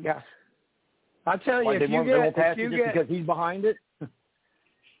got the guy. I tell you, if you get because he's behind it.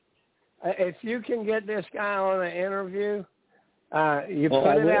 If you can get this guy on an interview, you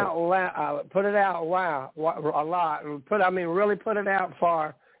put it out loud. Put it out loud a lot. Really put it out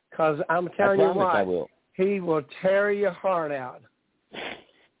far, because I'm telling you what, he will tear your heart out.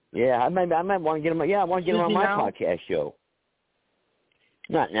 Yeah, I might want to get him. Yeah, I want to get him on my podcast show.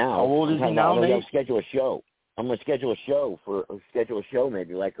 Not now. How old is he now, Nate? I'll schedule a show. I'm going to schedule a show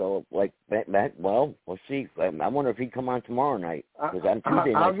maybe well, we'll see. I wonder if he'd come on tomorrow night, because on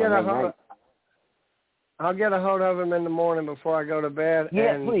Tuesday night. I'll get a hold of him in the morning before I go to bed.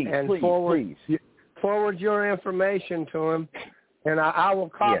 Yeah, please. Forward your information to him, and I will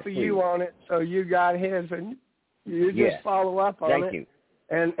copy you on it, so you got his, and you just follow up on it. Thank you.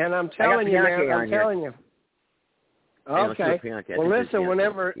 And I'm telling you, man, I'm telling you. Okay. Well, listen.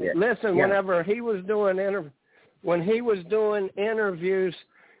 Whenever he was doing interviews,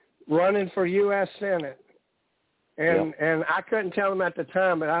 running for U.S. Senate, and I couldn't tell him at the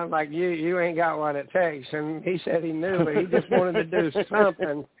time, but I was like, you ain't got what it takes. And he said he knew, but he just wanted to do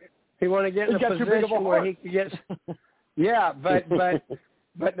something. He wanted to get in a position where he could get. Yeah, but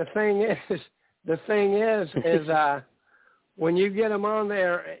the thing is, when you get him on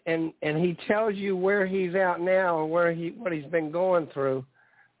there and he tells you where he's at now and what he's been going through.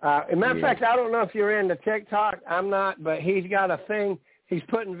 As a matter of fact, I don't know if you're into TikTok. I'm not, but he's got a thing. He's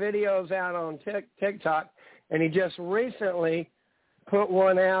putting videos out on TikTok, and he just recently put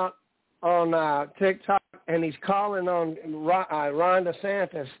one out on TikTok, and he's calling on Ron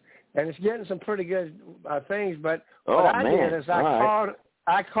DeSantis, and it's getting some pretty good things. But what I did is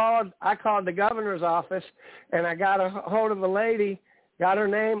I called the governor's office, and I got a hold of a lady, got her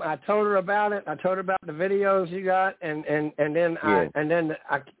name. I told her about it. I told her about the videos you got, and then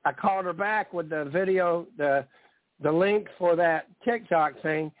I called her back with the video, the link for that TikTok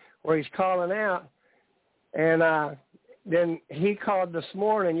thing where he's calling out, and then he called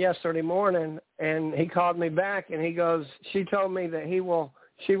yesterday morning, and he called me back, and he goes, she told me that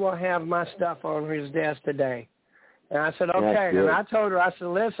she will have my stuff on his desk today. And I said, okay. And I told her, I said,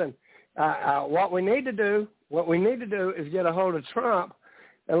 listen, what we need to do is get a hold of Trump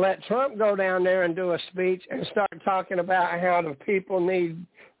and let Trump go down there and do a speech and start talking about how the people need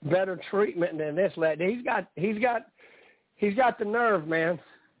better treatment than this lady. He's got the nerve, man.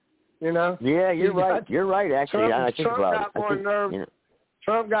 You know? Yeah, you're right. You're right, actually.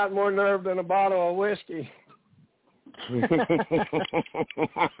 Trump got more nerve than a bottle of whiskey. Hey,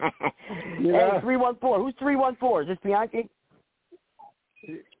 314. Who's 314? Is this Bianchi?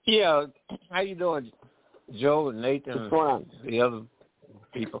 Yeah. How you doing, Joe and Nathan? What's going on? The other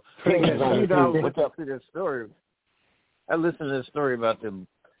people. What's up? To this story. I listened to this story about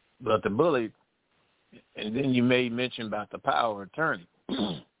the bully, and then you made mention about the power of attorney.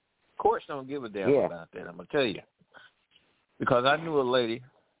 Courts don't give a damn about that. I'm gonna tell you, because I knew a lady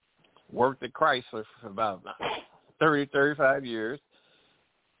worked at Chrysler for about 35 years,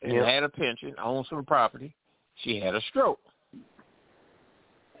 and had a pension, owned some property. She had a stroke.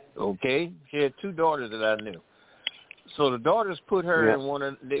 Okay? She had two daughters that I knew. So the daughters put her in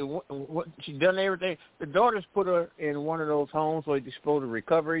she done everything. The daughters put her in one of those homes where you're supposed to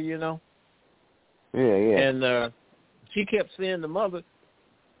recover, you know? Yeah. And she kept seeing the mother,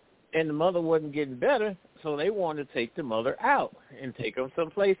 and the mother wasn't getting better, so they wanted to take the mother out and take her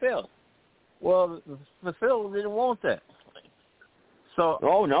someplace else. Well, the facility didn't want that. So,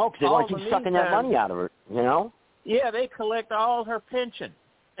 oh, no, because they want to keep sucking that money out of her, you know? Yeah, they collect all her pension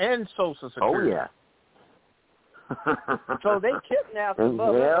and Social Security. Oh, yeah. So they kidnapped the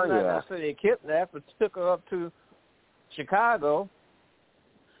mother. Yeah. So they kidnapped her, took her up to Chicago,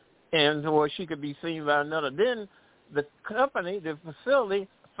 and where she could be seen by another. Then the company, the facility,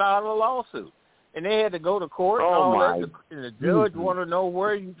 filed a lawsuit, and they had to go to court. And all that. And the judge wanted to know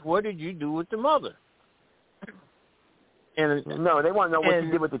what did you do with the mother? And no, they want to know what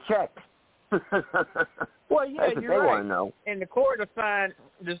you did with the check. Well, yeah, that's what you're they right. want to know. And the court assigned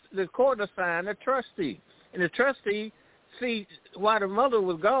a trustee, and the trustee, see, while the mother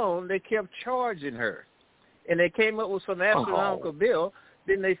was gone, they kept charging her, and they came up with some astronomical bill.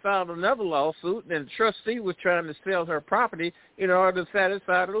 Then they filed another lawsuit, and the trustee was trying to sell her property in order to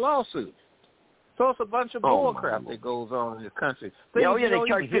satisfy the lawsuit. So it's a bunch of bull crap that goes on in the country. They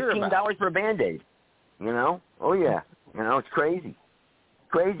charge $15 for a Band-Aid. You know? Oh, yeah. You know, it's crazy.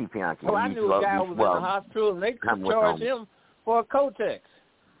 Crazy, Bianchi. Well, I knew a guy who was in the hospital, and they charged him for a Kotex.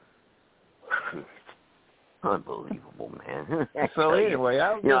 Unbelievable, man. So anyway,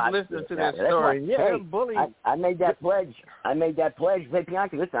 I was just listening to that story. Yeah, bully. I made that pledge. Hey,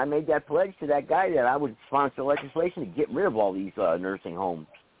 Bianchi, listen, I made that pledge to that guy that I would sponsor legislation to get rid of all these nursing homes.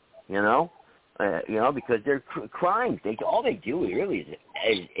 You know, because they're crimes. All they do really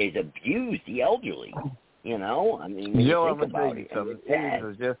is abuse the elderly. You know, I mean, when you think about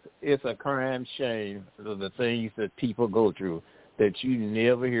it, it's a crime shame of the things that people go through that you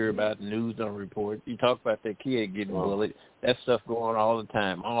never hear about. The news don't report. You talk about that kid getting bullied. That stuff going on all the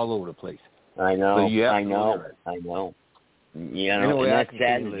time, all over the place. I know. So I know. Yeah, anyway, and that's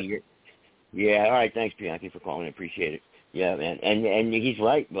sad. Yeah, all right. Thanks, Bianchi, for calling. I appreciate it. Yeah, man, and he's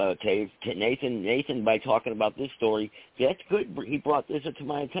right, Cave. Nathan, by talking about this story, that's good. He brought this to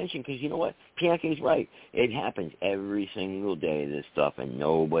my attention because you know what? Bianchi's right. It happens every single day, this stuff, and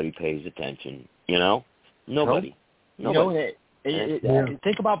nobody pays attention. You know, nobody. You know,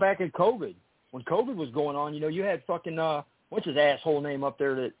 think about back in COVID when COVID was going on. You know, you had fucking what's his asshole name up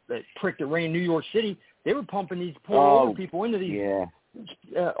there that prick that ran New York City. They were pumping these poor older people into these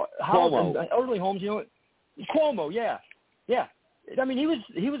houses, elderly homes. You know, Cuomo, yeah. Yeah, I mean, he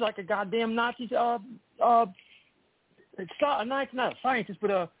was like a goddamn Nazi, not a scientist,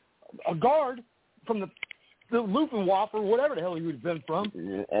 but a guard from the Luftwaffe or whatever the hell he would have been from.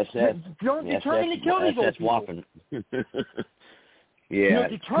 SS. Determined to kill these old people. Yeah,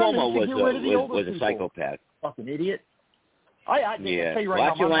 Cuomo was a psychopath. Fucking idiot. I tell you right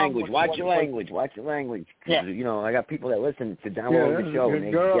Watch now, your language. Yeah. You know, I got people that listen to download the show.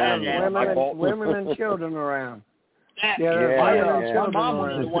 And women and children around. My mom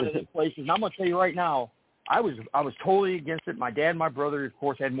went into one of those places, and I'm going to tell you right now, I was totally against it. My dad and my brother, of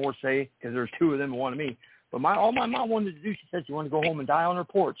course, had more say because there was two of them who wanted me. But all my mom wanted to do, she said she wanted to go home and die on her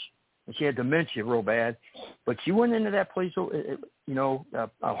porch. And she had dementia real bad. But she went into that place, a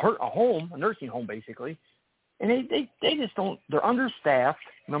home, a nursing home basically, and they just don't, they're understaffed,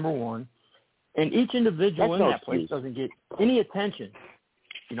 number one, and each individual in that place doesn't get any attention.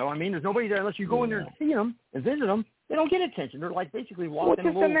 You know what I mean? There's nobody there unless you go in there and see them and visit them. They don't get attention. They're like basically walking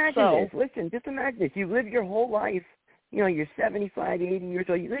in a little cell. Listen, just imagine this. You live your whole life. You know, you're 75, 80 years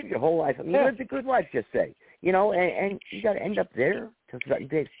old. You live your whole life. I mean, you lived a good life, just say. You know, and you got to end up there to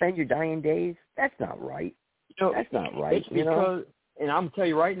spend your dying days. That's not right. You know, that's not right. It's because, and I'm going to tell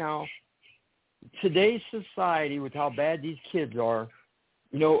you right now, today's society with how bad these kids are,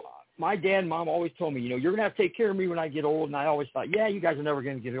 you know, my dad and mom always told me, you know, you're going to have to take care of me when I get old. And I always thought, yeah, you guys are never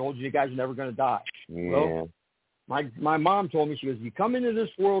going to get old. You guys are never going to die. Yeah. Well, my mom told me, she goes, you come into this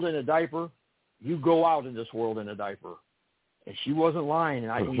world in a diaper, you go out in this world in a diaper. And she wasn't lying.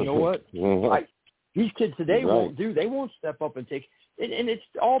 And you know what? These kids today won't do. They won't step up and take. And it's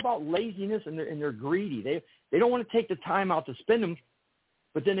all about laziness, and they're greedy. They don't want to take the time out to spend them,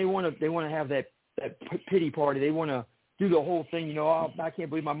 but then they want to have that pity party. They want to do the whole thing. You know, oh, I can't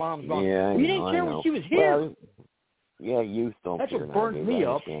believe my mom's gone. Yeah, we didn't care when she was here. Well, youth don't. That's what burns me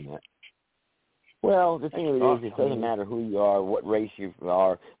up. Well, the thing is, it doesn't matter who you are, what race you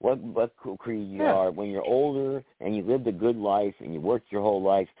are, what creed you are. When you're older and you lived a good life and you worked your whole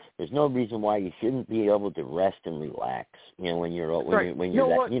life, there's no reason why you shouldn't be able to rest and relax. You know, when you're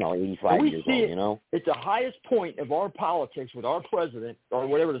 85 years old. You know, it's the highest point of our politics with our president or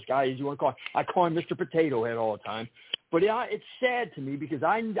whatever this guy is you want to call him. I call him Mr. Potato Head all the time. But it's sad to me because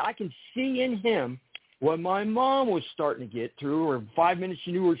I can see in him what my mom was starting to get through. Or 5 minutes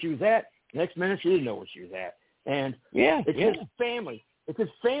she knew where she was at. Next minute, she didn't know where she was at. And it's his family. It's his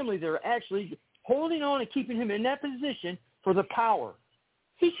family that are actually holding on and keeping him in that position for the power.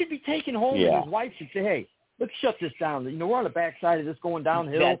 He should be taken home and his wife should say, hey, let's shut this down. You know, we're on the backside of this going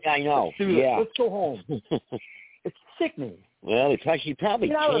downhill. I know. Let's go home. It's sickening. Well, it's like she probably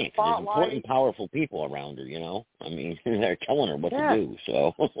can't. There's important, powerful people around her, you know. I mean, they're telling her what to do.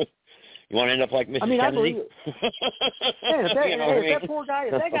 So you want to end up like Mrs. Kennedy? I believe it. If that poor guy,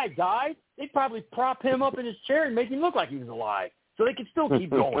 if that guy died, they'd probably prop him up in his chair and make him look like he was alive, so they could still keep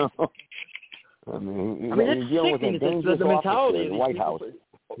going. I mean, it's sickening. The mentality of the White House.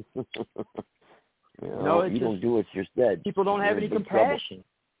 You don't do what you're said. People don't have any compassion.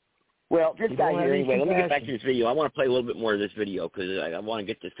 Well, this guy here, anyway, let me get back to this video. I want to play a little bit more of this video because I want to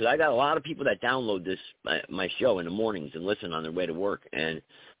get this, because I got a lot of people that download this, my show in the mornings and listen on their way to work, and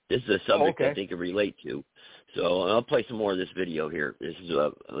this is a subject that they can relate to. So I'll play some more of this video here. This is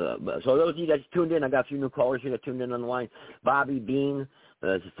so those of you that tuned in, I got a few new callers here that tuned in on the line. Bobby Bean,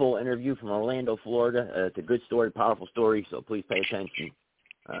 it's a full interview from Orlando, Florida. It's a good story, powerful story, so please pay attention.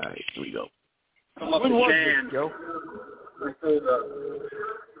 All right, here we go. Come up with Jan. Joe?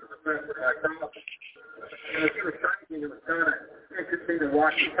 And she was talking, it was kind of interesting to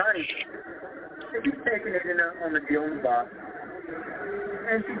watch the time. And she's taking it in on the dealing box.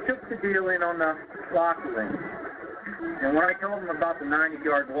 And she took the deal in on the locker room. And when I told him about the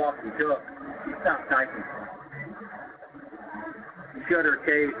 90-yard walk we took, she stopped typing. She shut her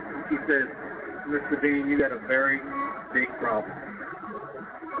case and she says, Mr. Bean, you got a very big problem.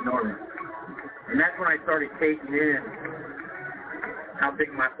 Enormous. And that's when I started taking in how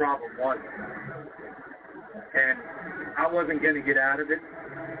big my problem was. And I wasn't going to get out of it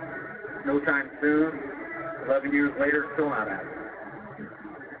no time soon. 11 years later, still not out of it.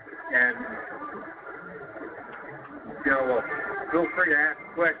 And, you know, feel free to ask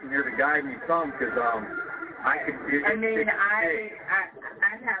a question here to guide me some, because I could do it. I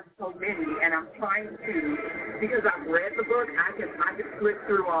have so many, and I'm trying to, because I've read the book, I can flip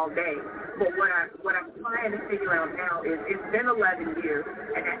through all day. But what I'm trying to figure out now is, it's been 11 years,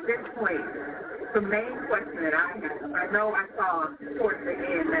 and at this point, the main question that I have, I know I saw towards the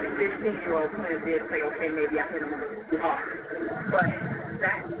end that a 15-year-old player did say, okay, maybe I hit him too hard. But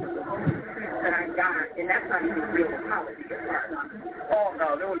that's the only sense that I got, and that's not even real apology as far as I'm concerned. Oh,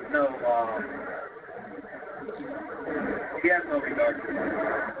 no, there was no, he has no regard to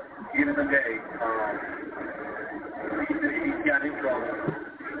it. Even the day, he got in trouble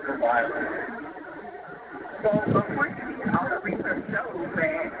for violence. So, unfortunately, all the research shows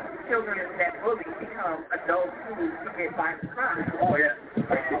that children that bully become adults who commit violent crimes. Oh, yeah.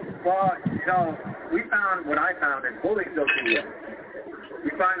 Well, you know, we found, what I found is bullies go through it. We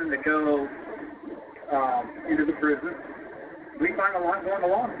find them to go into the prison. We find a lot going to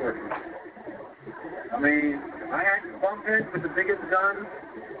law enforcement. I mean, I had bumped heads with the biggest guns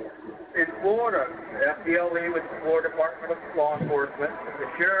in Florida, the FDLE with the Florida Department of Law Enforcement,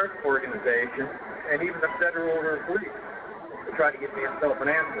 the Sheriff's Organization, and even the Federal Police to try to get me himself an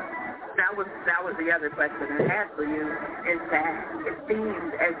answer. That was the other question I had for you, is that it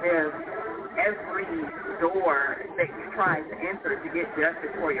seems as if every door that you tried to enter to get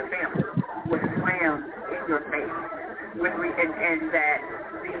justice for your family was slammed in your face, and that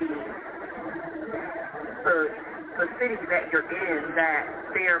the city that you're in,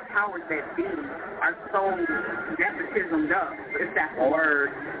 that their powers that be are so nepotismed up, if that's a word,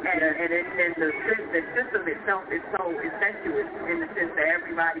 and the system itself is so incestuous in the sense that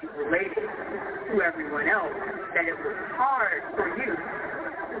everybody's related to everyone else, that it was hard for you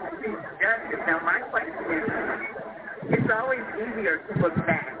to seek justice. Now, my question is, it's always easier to look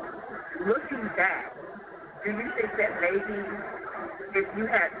back. Looking back, do you think that maybe if you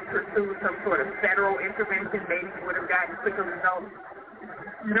had pursued some sort of federal intervention, maybe you would have gotten quicker results?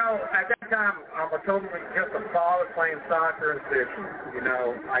 You know, at that time, I was totally just a father playing soccer and fishing. You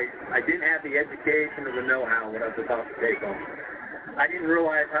know, I didn't have the education or the know-how what I was about to take on. I didn't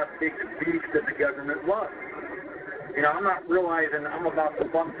realize how big the beast that the government was. You know, I'm not realizing I'm about to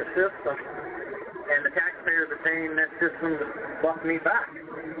buck the system, and the taxpayers are paying that system to buck me back.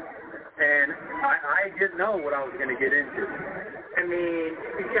 And I didn't know what I was going to get into. I mean,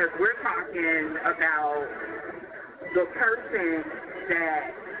 because we're talking about the person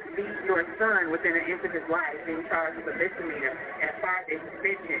that beat your son within an inch of his life being charged with a misdemeanor at 5 days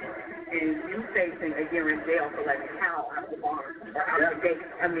suspension, and you facing a year in jail for letting cow out of the barn or out of the gate.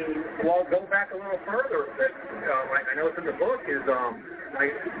 I mean, well, go back a little further. Like I know it's in the book, is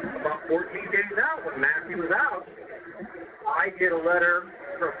like about 14 days out when Matthew was out, I get a letter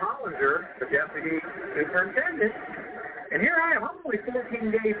from Hollinger, the deputy superintendent, And here I am. I'm only 14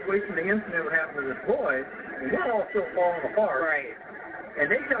 days away from the incident that happened to this boy, and we're all still falling apart. Right.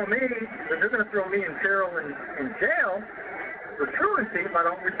 And they tell me that they're going to throw me and Cheryl in jail for truancy if I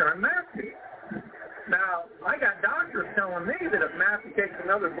don't return Matthew. Now, I got doctors telling me that if Matthew takes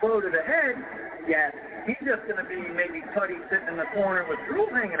another blow to the head, yes, he's just going to be maybe putty sitting in the corner with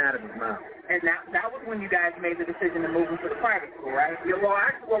drool hanging out of his mouth. And that was when you guys made the decision to move him to the private school, right? Yeah, well,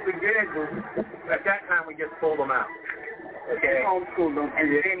 actually what we did was, at that time, we just pulled him out. Okay. Homeschooled him,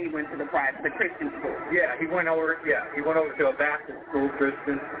 and then he went to the Christian school. Yeah, he went over to a Baptist school,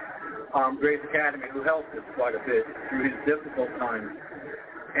 Christian, Grace Academy, who helped us quite a bit through his difficult times.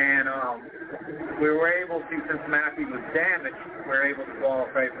 And we were able to, since Matthew was damaged, we were able to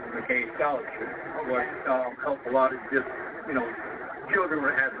qualify for the McKay Scholarship, which helped a lot of just, children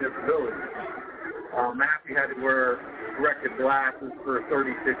that have disabilities. Matthew had to wear corrective glasses for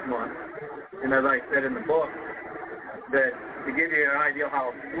 36 months. And as I said in the book, that to give you an idea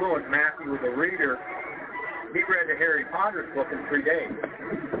how fluent Matthew was a reader, he read the Harry Potter book in 3 days.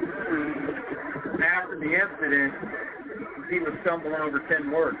 After the incident, he was stumbling over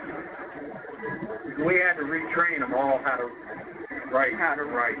 10 words. We had to retrain them all how to write, how to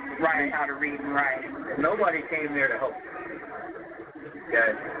read and write. Nobody came there to help.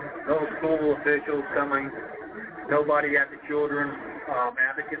 Okay. No school officials coming. Nobody at the children's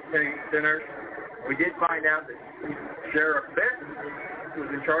advocate centers. We did find out that Sheriff Benton, who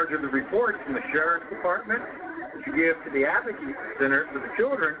was in charge of the reports from the Sheriff's Department, to give to the advocate center for the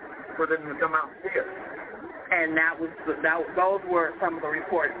children for them to come out and see us. And those were some of the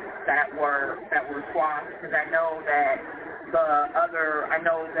reports that were squashed, because I know that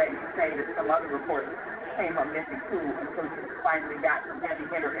you say that some other reports came up missing too, until you finally got some heavy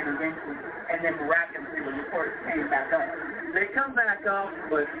hitter intervention, and then miraculously the reports came back up. They come back up,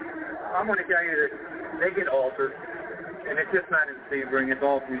 but I'm going to tell you that they get altered, and it's just not in Sebring, it's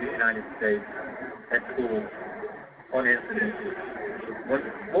all through the United States at schools on incidents. When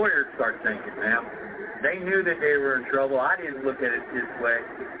lawyers start thinking, man, they knew that they were in trouble. I didn't look at it this way.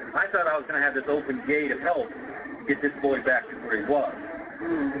 I thought I was going to have this open gate of help to get this boy back to where he was.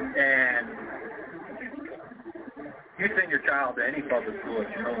 And you send your child to any public school at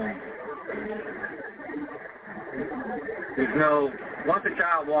your own. Once a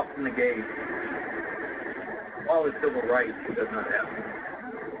child walks in the gate, all his civil rights does not happen.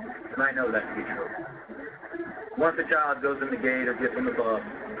 And I know that to be true. Once a child goes in the gate or gets on the bus,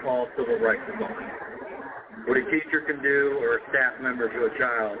 all civil rights are gone. What a teacher can do or a staff member to a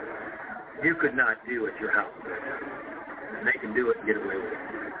child, you could not do at your house. And they can do it and get away with it.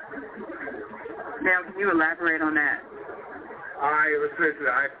 Now, can you elaborate on that?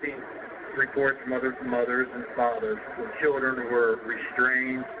 I've seen reports from other mothers and fathers of children who were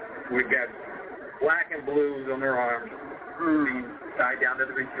restrained. We've got black and blues on their arms, being tied down to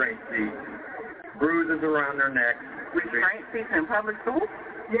the restraint seat, bruises around their necks. Restraint seats in public school?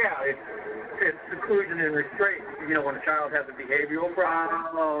 Yeah, it's seclusion and restraint. When a child has a behavioral problem.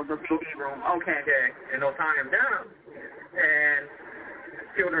 Oh, the behavioral. Okay. And they'll tie them down. And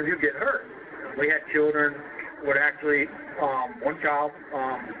children do get hurt. We had children would actually, one child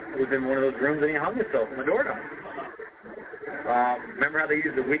was in one of those rooms and he hung himself on the doorknob. Remember how they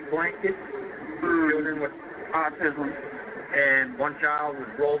used the weak blanket? Children with autism. And one child was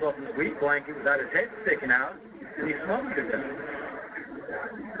rolled up in the weak blanket without his head sticking out, and he smoked to death.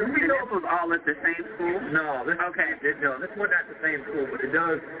 Did you know it was all at the same school? No, this wasn't at the same school, but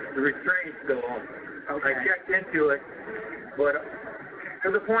the restraints go on. Okay. I checked into it, but to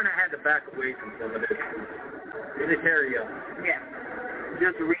the point I had to back away from some of this. It'll tear you up. Yeah.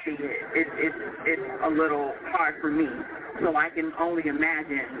 Just reading it, it's a little hard for me. So I can only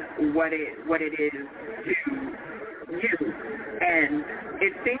imagine what it is to you. And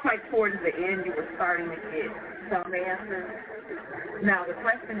it seems like towards the end you were starting to get some answers. Now the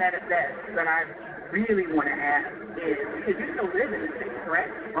question that I really want to ask is, because you still live in the city,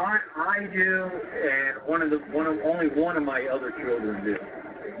 correct? I do, and only one of my other children do.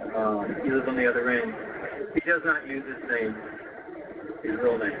 He lives on the other end. He does not use his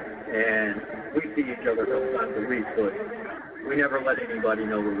real name, and we see each other sometimes a week, but we never let anybody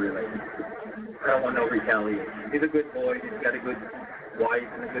know we're related. I don't want no retaliation. He's a good boy. He's got a good wife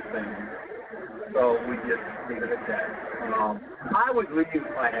and a good family. So we just leave it at that. I would leave if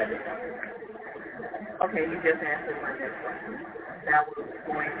I had it. Okay, you just answered my next question. That was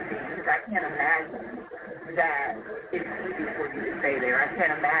going to be, because I can't imagine that it's easy for you to stay there. I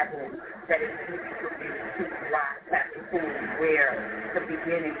can't imagine that it's easy for you to rise at the school where the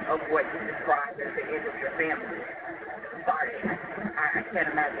beginning of what you described as the end of your family started. I can't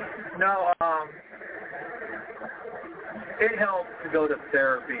imagine. No, it helps to go to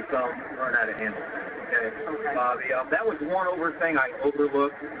therapy so I don't run out of handle. Okay. That was one thing I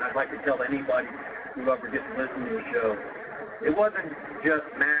overlooked, and I'd like to tell anybody whoever just listened to the show. It wasn't just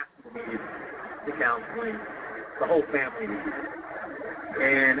Matt who needed the counseling. The whole family needed it.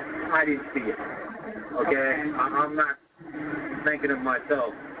 And I didn't see it. Okay? I'm not thinking of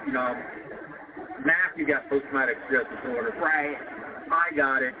myself. You know, Matthew got post-traumatic stress disorder. Right. I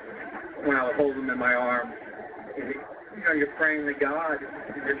got it when I was holding him in my arms. You know, you're praying to God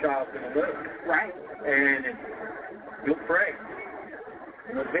your child's going to live. Right. And you'll pray.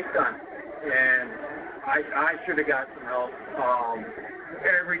 It was big time. And I should have got some help.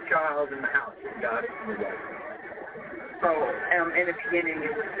 Every child in the house got it. So, in the beginning,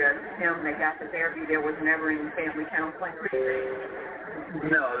 it was just him that got the therapy. There was never any family counseling?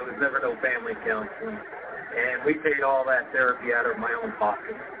 No, there was never no family counseling. And we paid all that therapy out of my own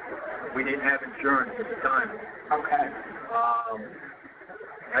pocket. We didn't have insurance at the time. Okay.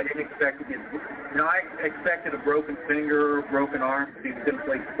 I didn't expect to get, I expected a broken finger or broken arm because he was going to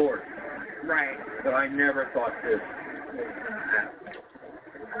play sports. Right. But I never thought this was going to happen.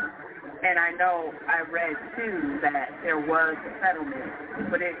 And I know I read, too, that there was a settlement,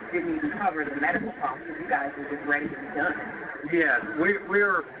 but it didn't even cover the medical costs. You guys were just ready to be done. Yes, we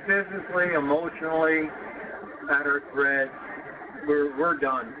were physically, emotionally at our thread. We're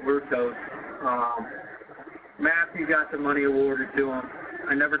done. We're toast. Matthew got the money awarded to him.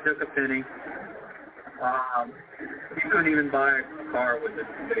 I never took a penny. He couldn't even buy a car with it,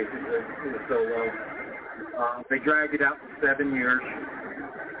 basically. It was so low. They dragged it out for 7 years.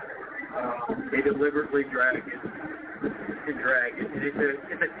 They deliberately drag it and drag it. And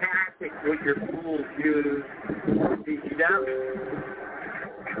it's a tactic which your fools use to beat you down.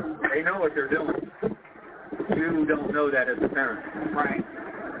 They know what they're doing. You don't know that as a parent. Right.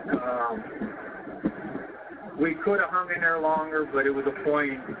 We could have hung in there longer, but it was a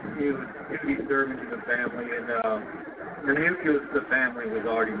point he was to be serving to the family, and the nucleus of the family was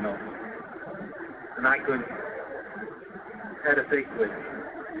already melted. And I couldn't, had a fake with it.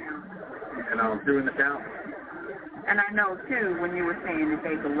 And I was doing the towel. And I know, too, when you were saying that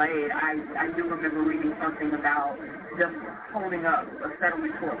they delayed, I do remember reading something about just holding up a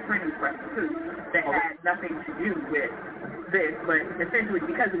settlement for a printing press, too, that had nothing to do with this, but essentially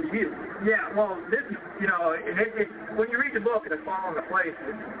because it was you. Yeah, well, this, you know, when you read the book, it'll fall into place.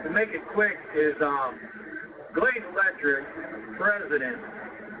 To make it quick is Glaze Electric president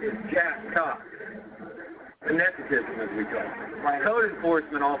is Jack Cox. The nepotism, as we call it. Right. Code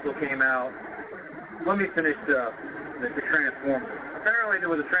enforcement also came out. Let me finish the transformer. Apparently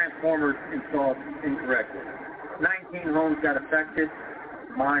there was a transformer installed incorrectly. 19 homes got affected.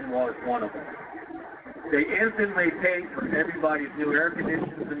 Mine was one of them. They instantly paid for everybody's new air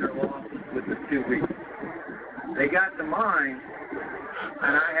conditioners in their losses within 2 weeks. They got to mine,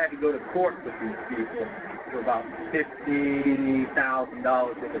 and I had to go to court with these people for about $50,000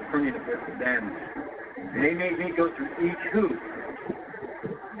 worth of printing equipment damage. And they made me go through each hoop.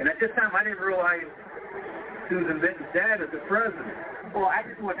 And at this time, I didn't realize Susan Benton's dad is the president. Well, I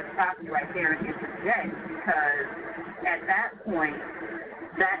just wanted to stop you right there and interject, because at that point,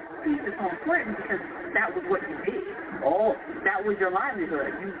 that piece is so important because that was what you did. Oh. That was your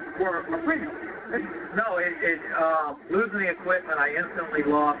livelihood. You were a printer. No, losing the equipment, I instantly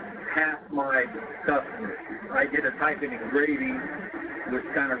lost half my customers. I did a type in engraving, which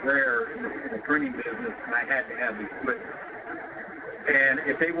is kind of rare in the printing business, and I had to have the equipment. And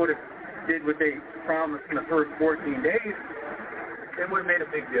if they would have did what they promised in the first 14 days, it would have made a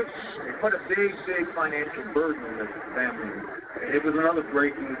big difference. They put a big, big financial burden on this family. It was another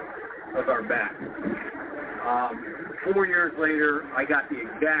breaking of our back. 4 years later, I got the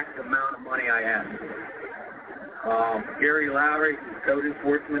exact amount of money I asked for. Gary Lowry, code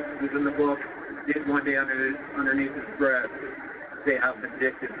enforcement, who's in the book, did one day underneath his breath say how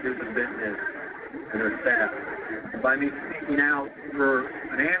vindictive Susan Benton is and her staff. By me speaking out for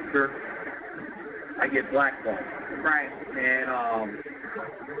an answer, I get blackballed. Right. And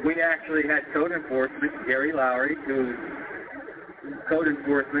we actually had code enforcement, Gary Lowry, who's code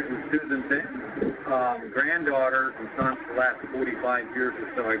enforcement with Susan Benton's granddaughter and son for the last 45 years or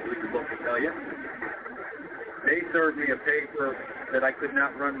so, I believe the book will tell you. They served me a paper that I could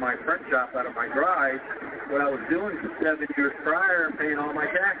not run my print shop out of my garage, what I was doing for 7 years prior and paying all my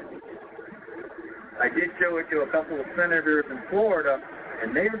taxes. I did show it to a couple of senators in Florida,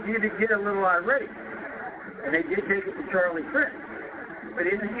 and they did get a little irate. And they did take it to Charlie Crist. But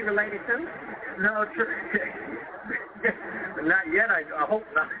isn't he related too? No, not yet. I hope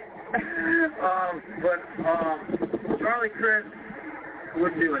not. But Charlie Crist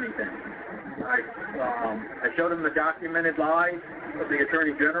wouldn't do anything. I showed him the documented lies of the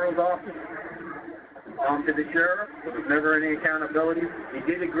Attorney General's office to the sheriff. There was never any accountability. He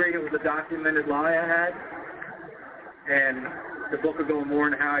did agree it was a documented lie I had. And the book will go more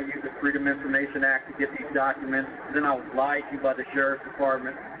on how I use the Freedom of Information Act to get these documents. Then I was lied to by the Sheriff's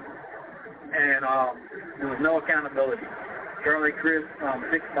Department. And there was no accountability. Charlie Crist,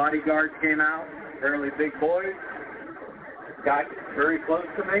 6 bodyguards came out, fairly big boys, got very close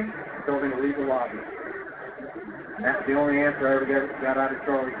to me, told me to leave the lobby. That's the only answer I ever got out of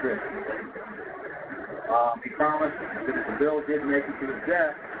Charlie Crist. He promised that if the bill did make it to his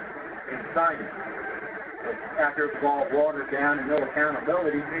desk, he'd sign it. But after it was all watered down and no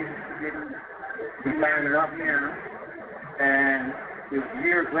accountability, he signed it up here. And it was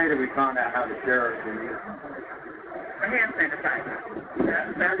years later we found out how the sheriff was using a hand sanitizer.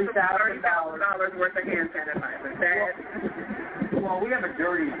 $30,000 worth of hand sanitizer. Well, we have a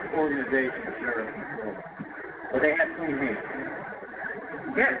dirty organization, Sheriff. But they had clean hands.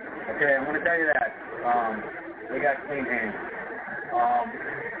 Yes. Okay, I want to tell you that. They got clean hands.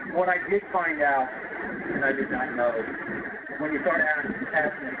 What I did find out, and I did not know, when you start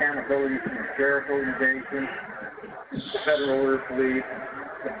asking accountability from the sheriff organization, the federal order police,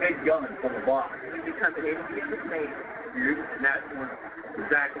 the big guns from the box. You become an idiot in the state. And that's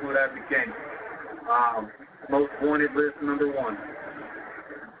exactly what I became. Most wanted list #1.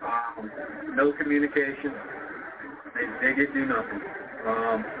 No communication. They didn't do nothing.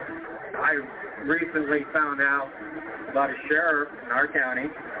 I recently found out about a sheriff in our county,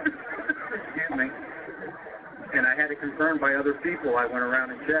 excuse me, and I had it confirmed by other people. I went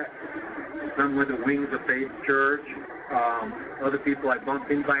around and checked. Some with the Wings of Faith Church, other people I bumped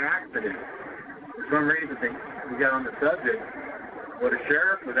into by accident. For some reason, we got on the subject. Well, the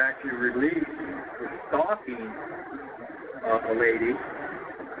sheriff was actually released for stalking a lady,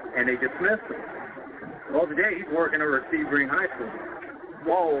 and they dismissed him. Well, today he's working over at Sebring High School.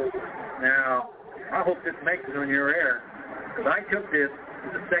 Whoa. Now, I hope this makes it on your air, because I took this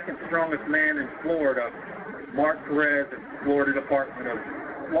to the second strongest man in Florida, Mark Perez at Florida Department of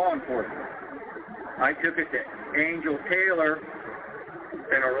Law Enforcement. I took it to Angel Taylor,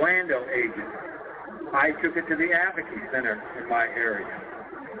 an Orlando agent. I took it to the Advocacy Center in my area.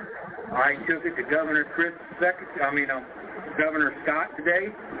 I took it to Governor Governor Scott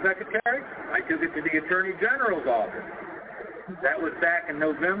today, secretary. I took it to the Attorney General's office. That was back in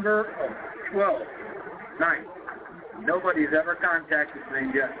November of 9. Nobody's ever contacted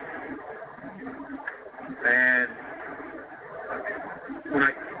me yet. And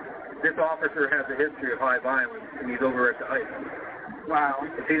this officer has a history of high violence, and he's over at the ICE. Wow.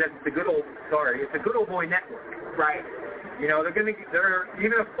 See, it's a good old boy network. Right. You know, they're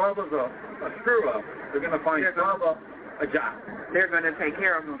even if Bubba's a screw up, they're gonna find Bubba a job. They're gonna take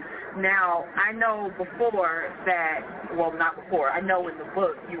care of him. Now, I know before that, well, not before, I know in the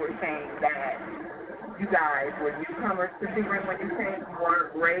book you were saying that you guys were newcomers to Sebring when you say you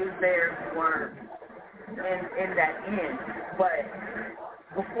weren't raised there, you weren't in that inn. But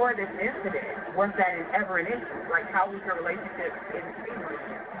before this incident, was that ever an issue? Like, how was your relationship in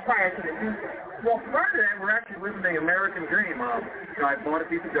Sebring prior to this incident? Well, prior to that, we're actually living the American dream. I bought a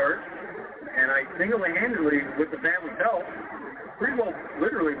piece of dirt, and I single-handedly, with the family's help, pretty well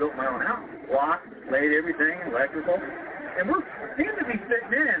literally built my own house. Blocked, laid everything, electrical, and we seem to be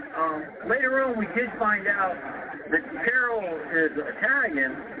fitting in. Later on, we did find out that Carol is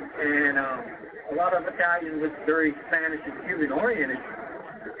Italian, and a lot of Italian was very Spanish and Cuban-oriented.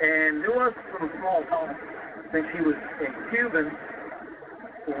 And there was some small talk that she was a Cuban.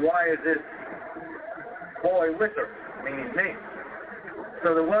 Why is this boy with her? Meaning me.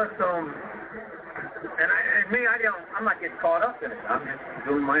 So there was some, I'm not getting caught up in it. I'm just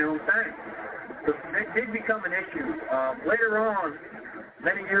doing my own thing. So it did become an issue. Later on,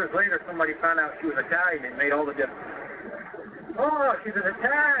 many years later, somebody found out she was Italian. It made all the difference. Oh, she's an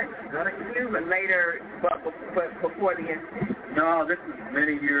Italian, not a Cuban. Later, but before the incident. No, this was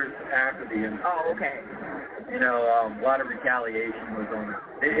many years after the incident. Oh, okay. You know, a lot of retaliation was on it.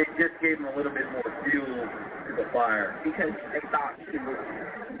 It just gave them a little bit more fuel to the fire. Because they thought she was...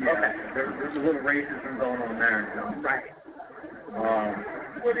 Yeah, okay. There's a little racism going on there. You know? Right.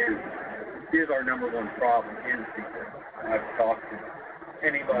 What is our number one problem in Sebring? I've talked to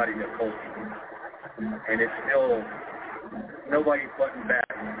anybody that culture, and it's still... Nobody's butting back.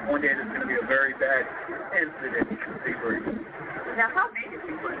 One day there's going to be a very bad incident in Sebring. Now, how big is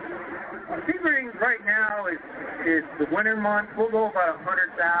Sebring? Sebring right now is the winter months. We'll go about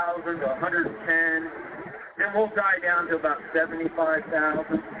 100,000 to 110. Then we'll die down to about 75,000.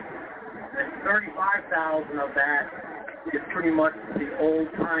 And 35,000 of that is pretty much the old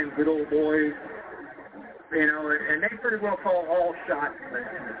time good old boys, you know, and they pretty well call all shots in the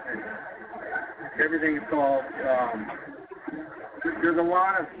city. Everything is called, there's a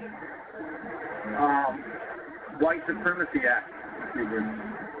lot of white supremacy acts.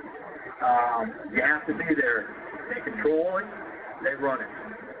 You have to be there. They control it, they run it.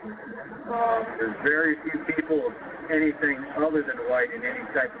 There's very few people of anything other than white in any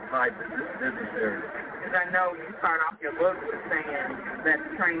type of high business area. Because I know you start off your book with saying that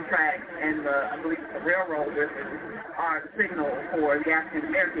the train tracks and I believe the railroad are a signal for the African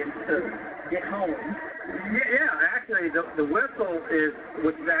Americans to get home. Yeah, actually, the whistle is,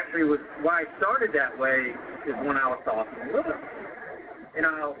 which actually was why it started that way, is when I was talking to Lewis. You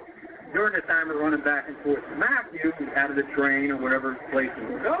know, during the time of running back and forth to Matthew, out of the train or whatever place we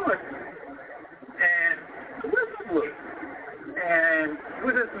were going, and the whistle blew. And it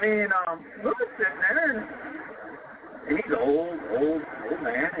was just me and Lewis sitting there, and he's an old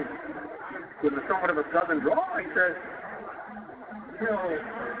man, and with somewhat of a southern drawl, he says,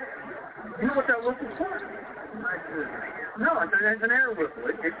 you know what that whistle's for? I said, no, it's an air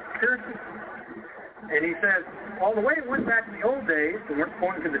whistle. It's seriously. And he says, all the way it went back to the old days, and we're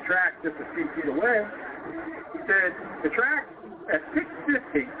pointing to the track just a few feet away, he said, the track at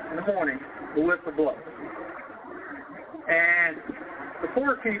 6:50 in the morning, the whistle blows. And the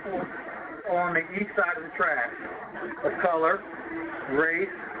poor people on the east side of the track, of color, race,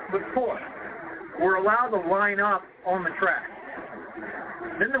 but poor, were allowed to line up on the track.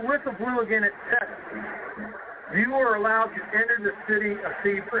 Then the whistle blew again at 7. You were allowed to enter the city of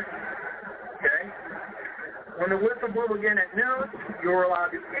Sebring. Okay? When the whistle blew again at noon, you were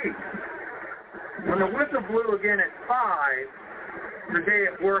allowed to eat. When the whistle blew again at 5, your day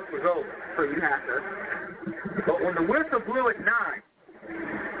at work was over, so you had to. But when the whistle blew at 9,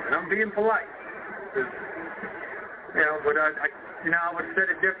 and I'm being polite, you know, but I would have said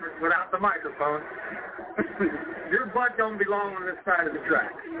it different without the microphone. Your butt don't belong on this side of the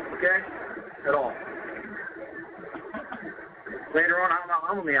track, okay? At all. Later on,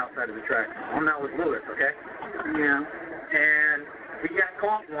 I'm on the outside of the track. I'm not with Lewis, okay? Yeah. And he got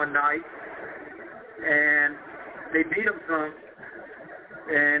caught one night, and they beat him some,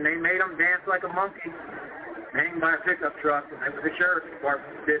 and they made him dance like a monkey, hanging by a pickup truck, and it was the sheriff's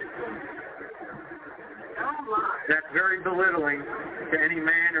department that did it to him. That's very belittling to any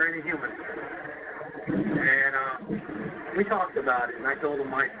man or any human. And we talked about it, and I told him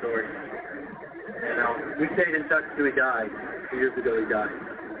my story. And we stayed in touch until he died. 2 years ago he died.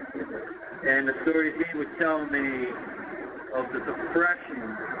 And the stories he would tell me of the suppression,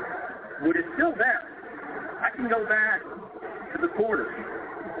 what is still there. I can go back to the quarters,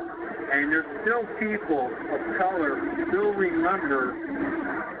 and there's still people of color who still remember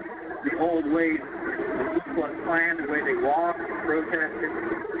the old ways, the Ku Klux Klan, the way they walked, protested.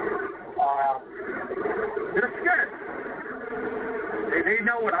 They're scared. They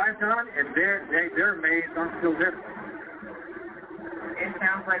know what I've done, and they're amazed I'm still different. It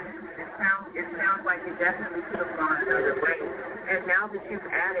sounds like you definitely could have gone another way. And now that you've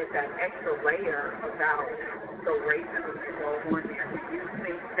added that extra layer about the racism and so on, do you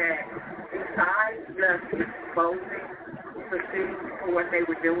think that besides just exposing the city for what they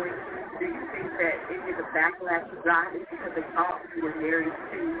were doing, do you think that it is a backlash you got because they thought you were married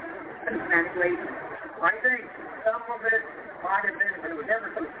to Hispanic ladies? I think some of it might have been, but it was ever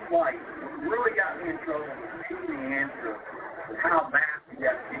so slight. It really got me in trouble with the answer of how math you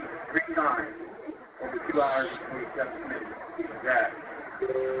got to 3 times over 2 hours and 27 minutes. Exactly.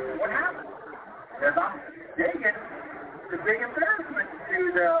 What happened? Because I'm digging the big embarrassment to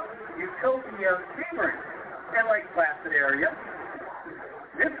the utopia of Sebring in Lake Placid area.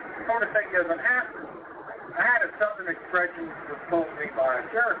 This sort of thing doesn't happen. I had a southern expression that was told to me by a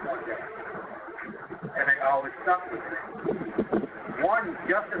sheriff one day, and it always stuck with me. One,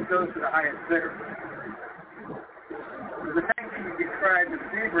 justice goes to the highest bidder. The thing you described as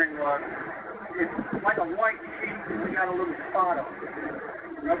Sebring was, it's like a white sheet and we got a little spot on it.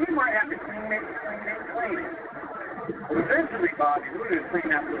 Now we might have to clean it. But eventually, Bobby, we're going to clean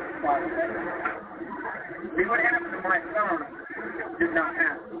that little spot of it. See, what happened to my son did not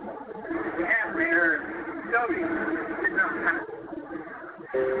happen. What happened to her Cody did not happen.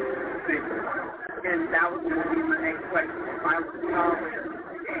 See? And that was going to be my next question. If I was to call it,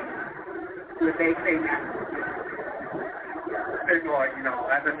 would they say that? People, you know,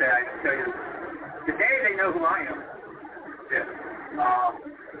 as I say, I can tell you, today they know who I am. Yeah.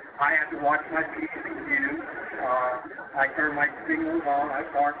 I have to watch my P's and Q's. I turn my signals on. I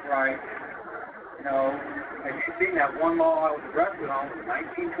park right. You know, as you've seen that one law I was arrested on,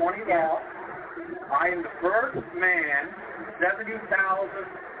 1920 law, I am the first man, 70,000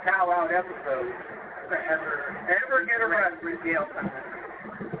 cow-out episodes, to ever get arrested with jail time.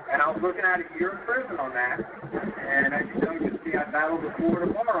 And I was looking at a year in prison on that. And as you know, you can see I battled the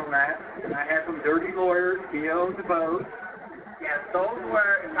Florida bar on that. And I had some dirty lawyers, POs, and both. Yeah, those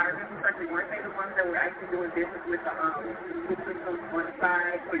were, if I remember correctly, weren't they the ones that were actually doing business with the school system on the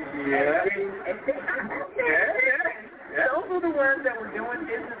side? Yeah. Those were the ones that were doing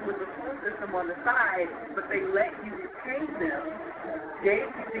business with the school system on the side, but they let you retain them, gave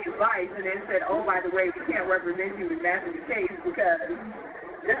you the advice, and then said, oh, by the way, we can't represent you in that case because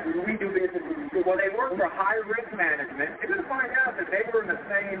we do business with you. Well, they work for high risk management. You're going to find out that they were in the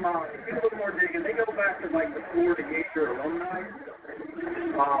same, if you do a little more digging, they go back to like the Florida Gator alumni.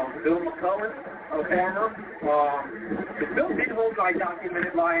 Bill McCullough, a former. Bill did hold I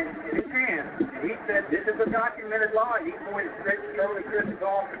documented lie in his hand. And he said, this is a documented lie. He pointed straight to Charlie Chris's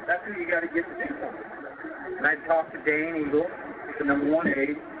office. That's who you got to get to do for. And I talked to Dane Eagle, the number 1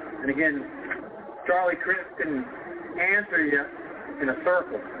 aide. And again, Charlie Chris can answer you in a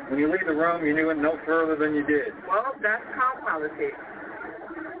circle. When you leave the room, you knew it no further than you did. Well, that's called politics.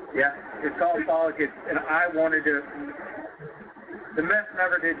 Yeah, it's called politics. And I wanted to... The mess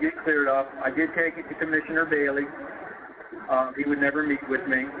never did get cleared up. I did take it to Commissioner Bailey. He would never meet with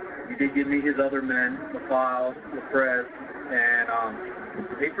me. He did give me his other men, the files, the press, and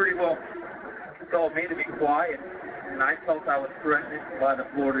they pretty well told me to be quiet. And I felt I was threatened by the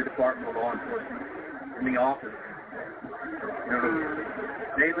Florida Department of Law Enforcement in the office. You know,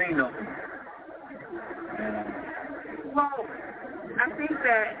 they leaned on me. Well, I think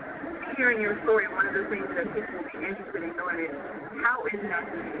that hearing your story, one of the things that people will be interested in knowing is how is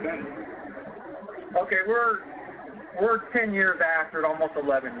Matthew today? Okay, we're 10 years after it, almost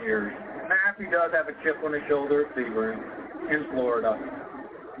 11 years. Matthew does have a chip on his shoulder at Sebring in Florida.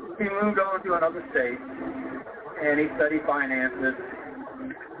 He moved on to another state, and he studied finances,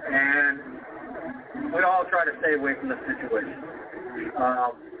 and we all try to stay away from the situation.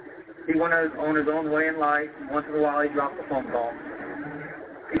 He went on his own way in life. Once in a while, he dropped a phone call.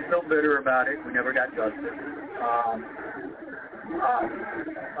 He's still bitter about it. We never got justice.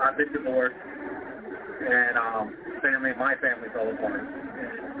 I've been divorced, and my family fell apart. And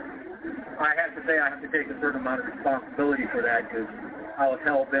I have to say I have to take a certain amount of responsibility for that because I was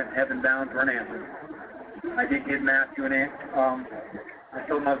hell-bent, heaven-bound for an answer. I did give Matthew an answer. I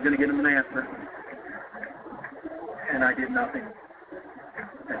told him I was going to get him an answer, and I did nothing.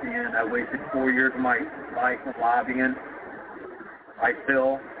 At the end, I wasted 4 years of my life of lobbying. I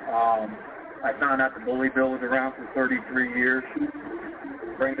found out the bully bill was around for 33 years.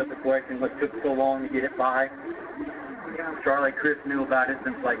 Brings up the question, what took so long to get it by? Charlie Chris knew about it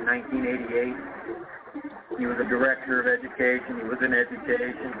since like 1988. He was a director of education. He was in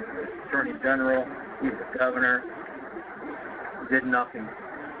education. He was attorney general. He was the governor. He did nothing.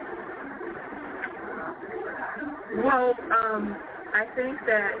 Well, I think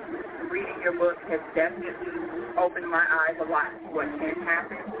that reading your book has definitely opened my eyes a lot to what can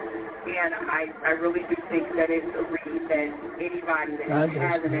happen. And I really do think that it's a read that anybody that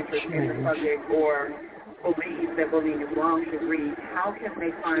has an interest in the subject or believes that bullying is wrong should read. How can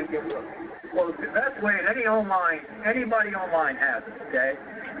they find your book? Well, the best way, anybody online has it, okay,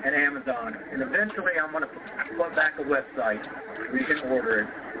 and Amazon. And eventually I'm going to put back a website where you can order it.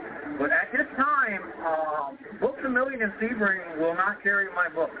 But at this time, Books A Million in Sebring will not carry my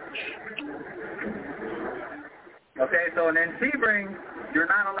book. Okay, so in Sebring, you're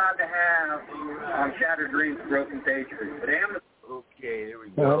not allowed to have Shattered Dreams, Broken Patriots. But Amazon. Okay, there we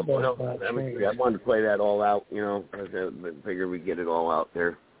go. I wanted to play that all out, I figured we'd get it all out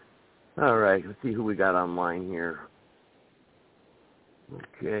there. All right, let's see who we got online here.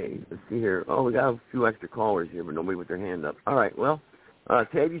 Okay, let's see here. Oh, we got a few extra callers here, but nobody with their hand up. All right, well,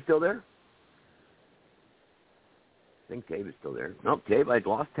 Tabe, you still there? I think Tabe is still there. Nope, Tabe, I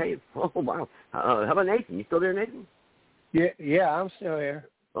lost Tabe. Oh, wow. How about Nathan? You still there, Nathan? Yeah, I'm still here.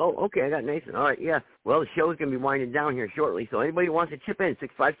 Oh, okay, I got Nathan. All right, yeah. Well, the show is going to be winding down here shortly, so anybody who wants to chip in,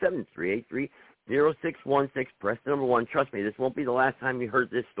 657-383-0616, press the number 1. Trust me, this won't be the last time you heard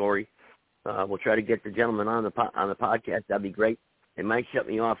this story. We'll try to get the gentleman on the podcast. That'd be great. It might shut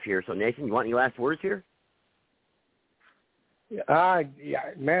me off here. So, Nathan, you want any last words here? Yeah,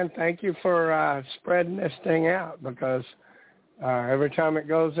 man, thank you for spreading this thing out because every time it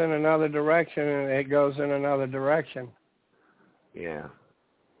goes in another direction, it goes in another direction. Yeah,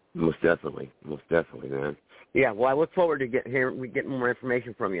 most definitely, man. Yeah, well, I look forward to getting more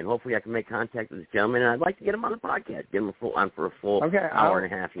information from you, and hopefully I can make contact with this gentleman. And I'd like to get him on the podcast, get him for a full hour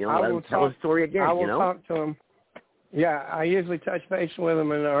and a half. Let him tell his story again. I will talk to him. Yeah, I usually touch base with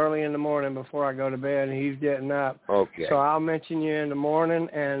him early in the morning before I go to bed, and he's getting up. Okay. So I'll mention you in the morning,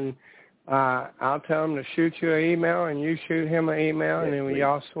 and I'll tell him to shoot you an email, and you shoot him an email, and then we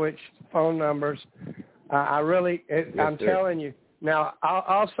all switch phone numbers. I'm telling you. Now,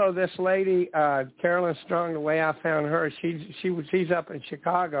 also this lady, Carolyn Strong, the way I found her, she's up in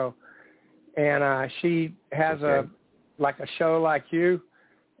Chicago, and she has a show like you.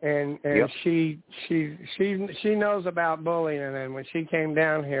 And she knows about bullying, and when she came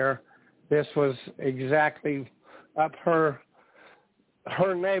down here, this was exactly up her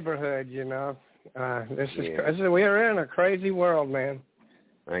neighborhood. You know, we are in a crazy world, man.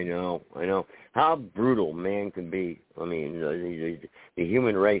 I know. How brutal man can be. I mean, the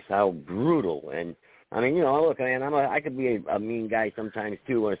human race, how brutal. And I mean, you know, look, man, I could be a mean guy sometimes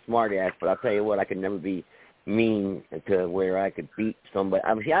too, and a smart ass, but I'll tell you what, I could never be mean to where I could beat somebody.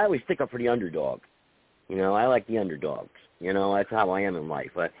 I mean, I always stick up for the underdog. You know, I like the underdogs. You know, that's how I am in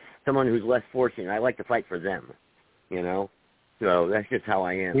life. Someone who's less fortunate, I like to fight for them. You know, so that's just how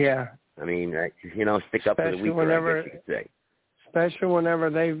I am. Yeah. I mean, stick up for the weaker, I guess you could say. Especially whenever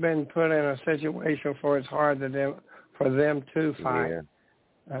they've been put in a situation where it's hard for them to fight.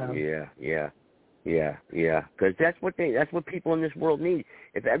 Yeah. Because that's what people in this world need.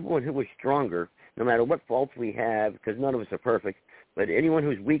 If everyone who was stronger, no matter what faults we have, because none of us are perfect, but anyone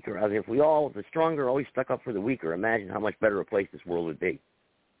who's weaker, I mean, if the stronger always stuck up for the weaker, imagine how much better a place this world would be.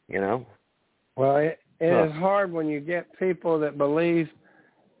 You know? Well, it is hard when you get people that believe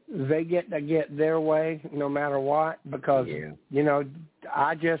they get to get their way no matter what, because you know,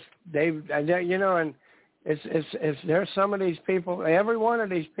 and it's there's some of these people. Every one of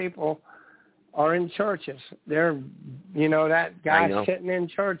these people are in churches. They're, you know, that guy's sitting in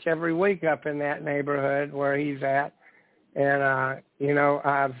church every week up in that neighborhood where he's at, and you know,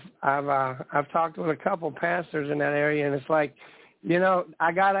 I've talked with a couple pastors in that area, and it's like, you know,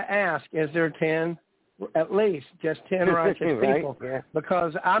 I gotta ask, is there 10? At least just 10 righteous people. Yeah.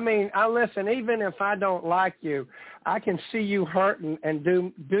 Because, I mean, listen, even if I don't like you, I can see you hurting and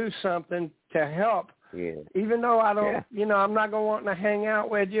do something to help. Yeah. Even though I don't, you know, I'm not going to want to hang out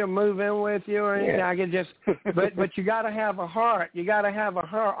with you, move in with you or anything. I can just, but you got to have a heart. You got to have a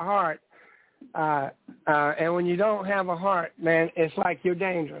heart. And when you don't have a heart, man, it's like you're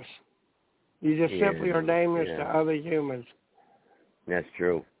dangerous. You just simply are dangerous to other humans. That's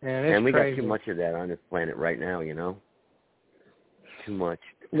true. And we crazy. got too much of that on this planet right now, you know? Too much.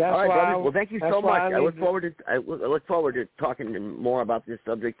 That's all right, why brothers. Well, thank you so much. I look forward to talking more about this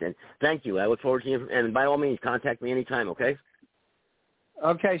subject, and thank you. I look forward to you. And by all means, contact me anytime, okay?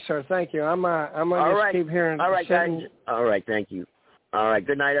 Okay, sir. Thank you. I'm going to keep hearing. All right, guys. All right, thank you. All right,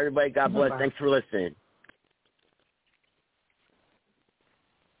 good night, everybody. God bless. Bye-bye. Thanks for listening.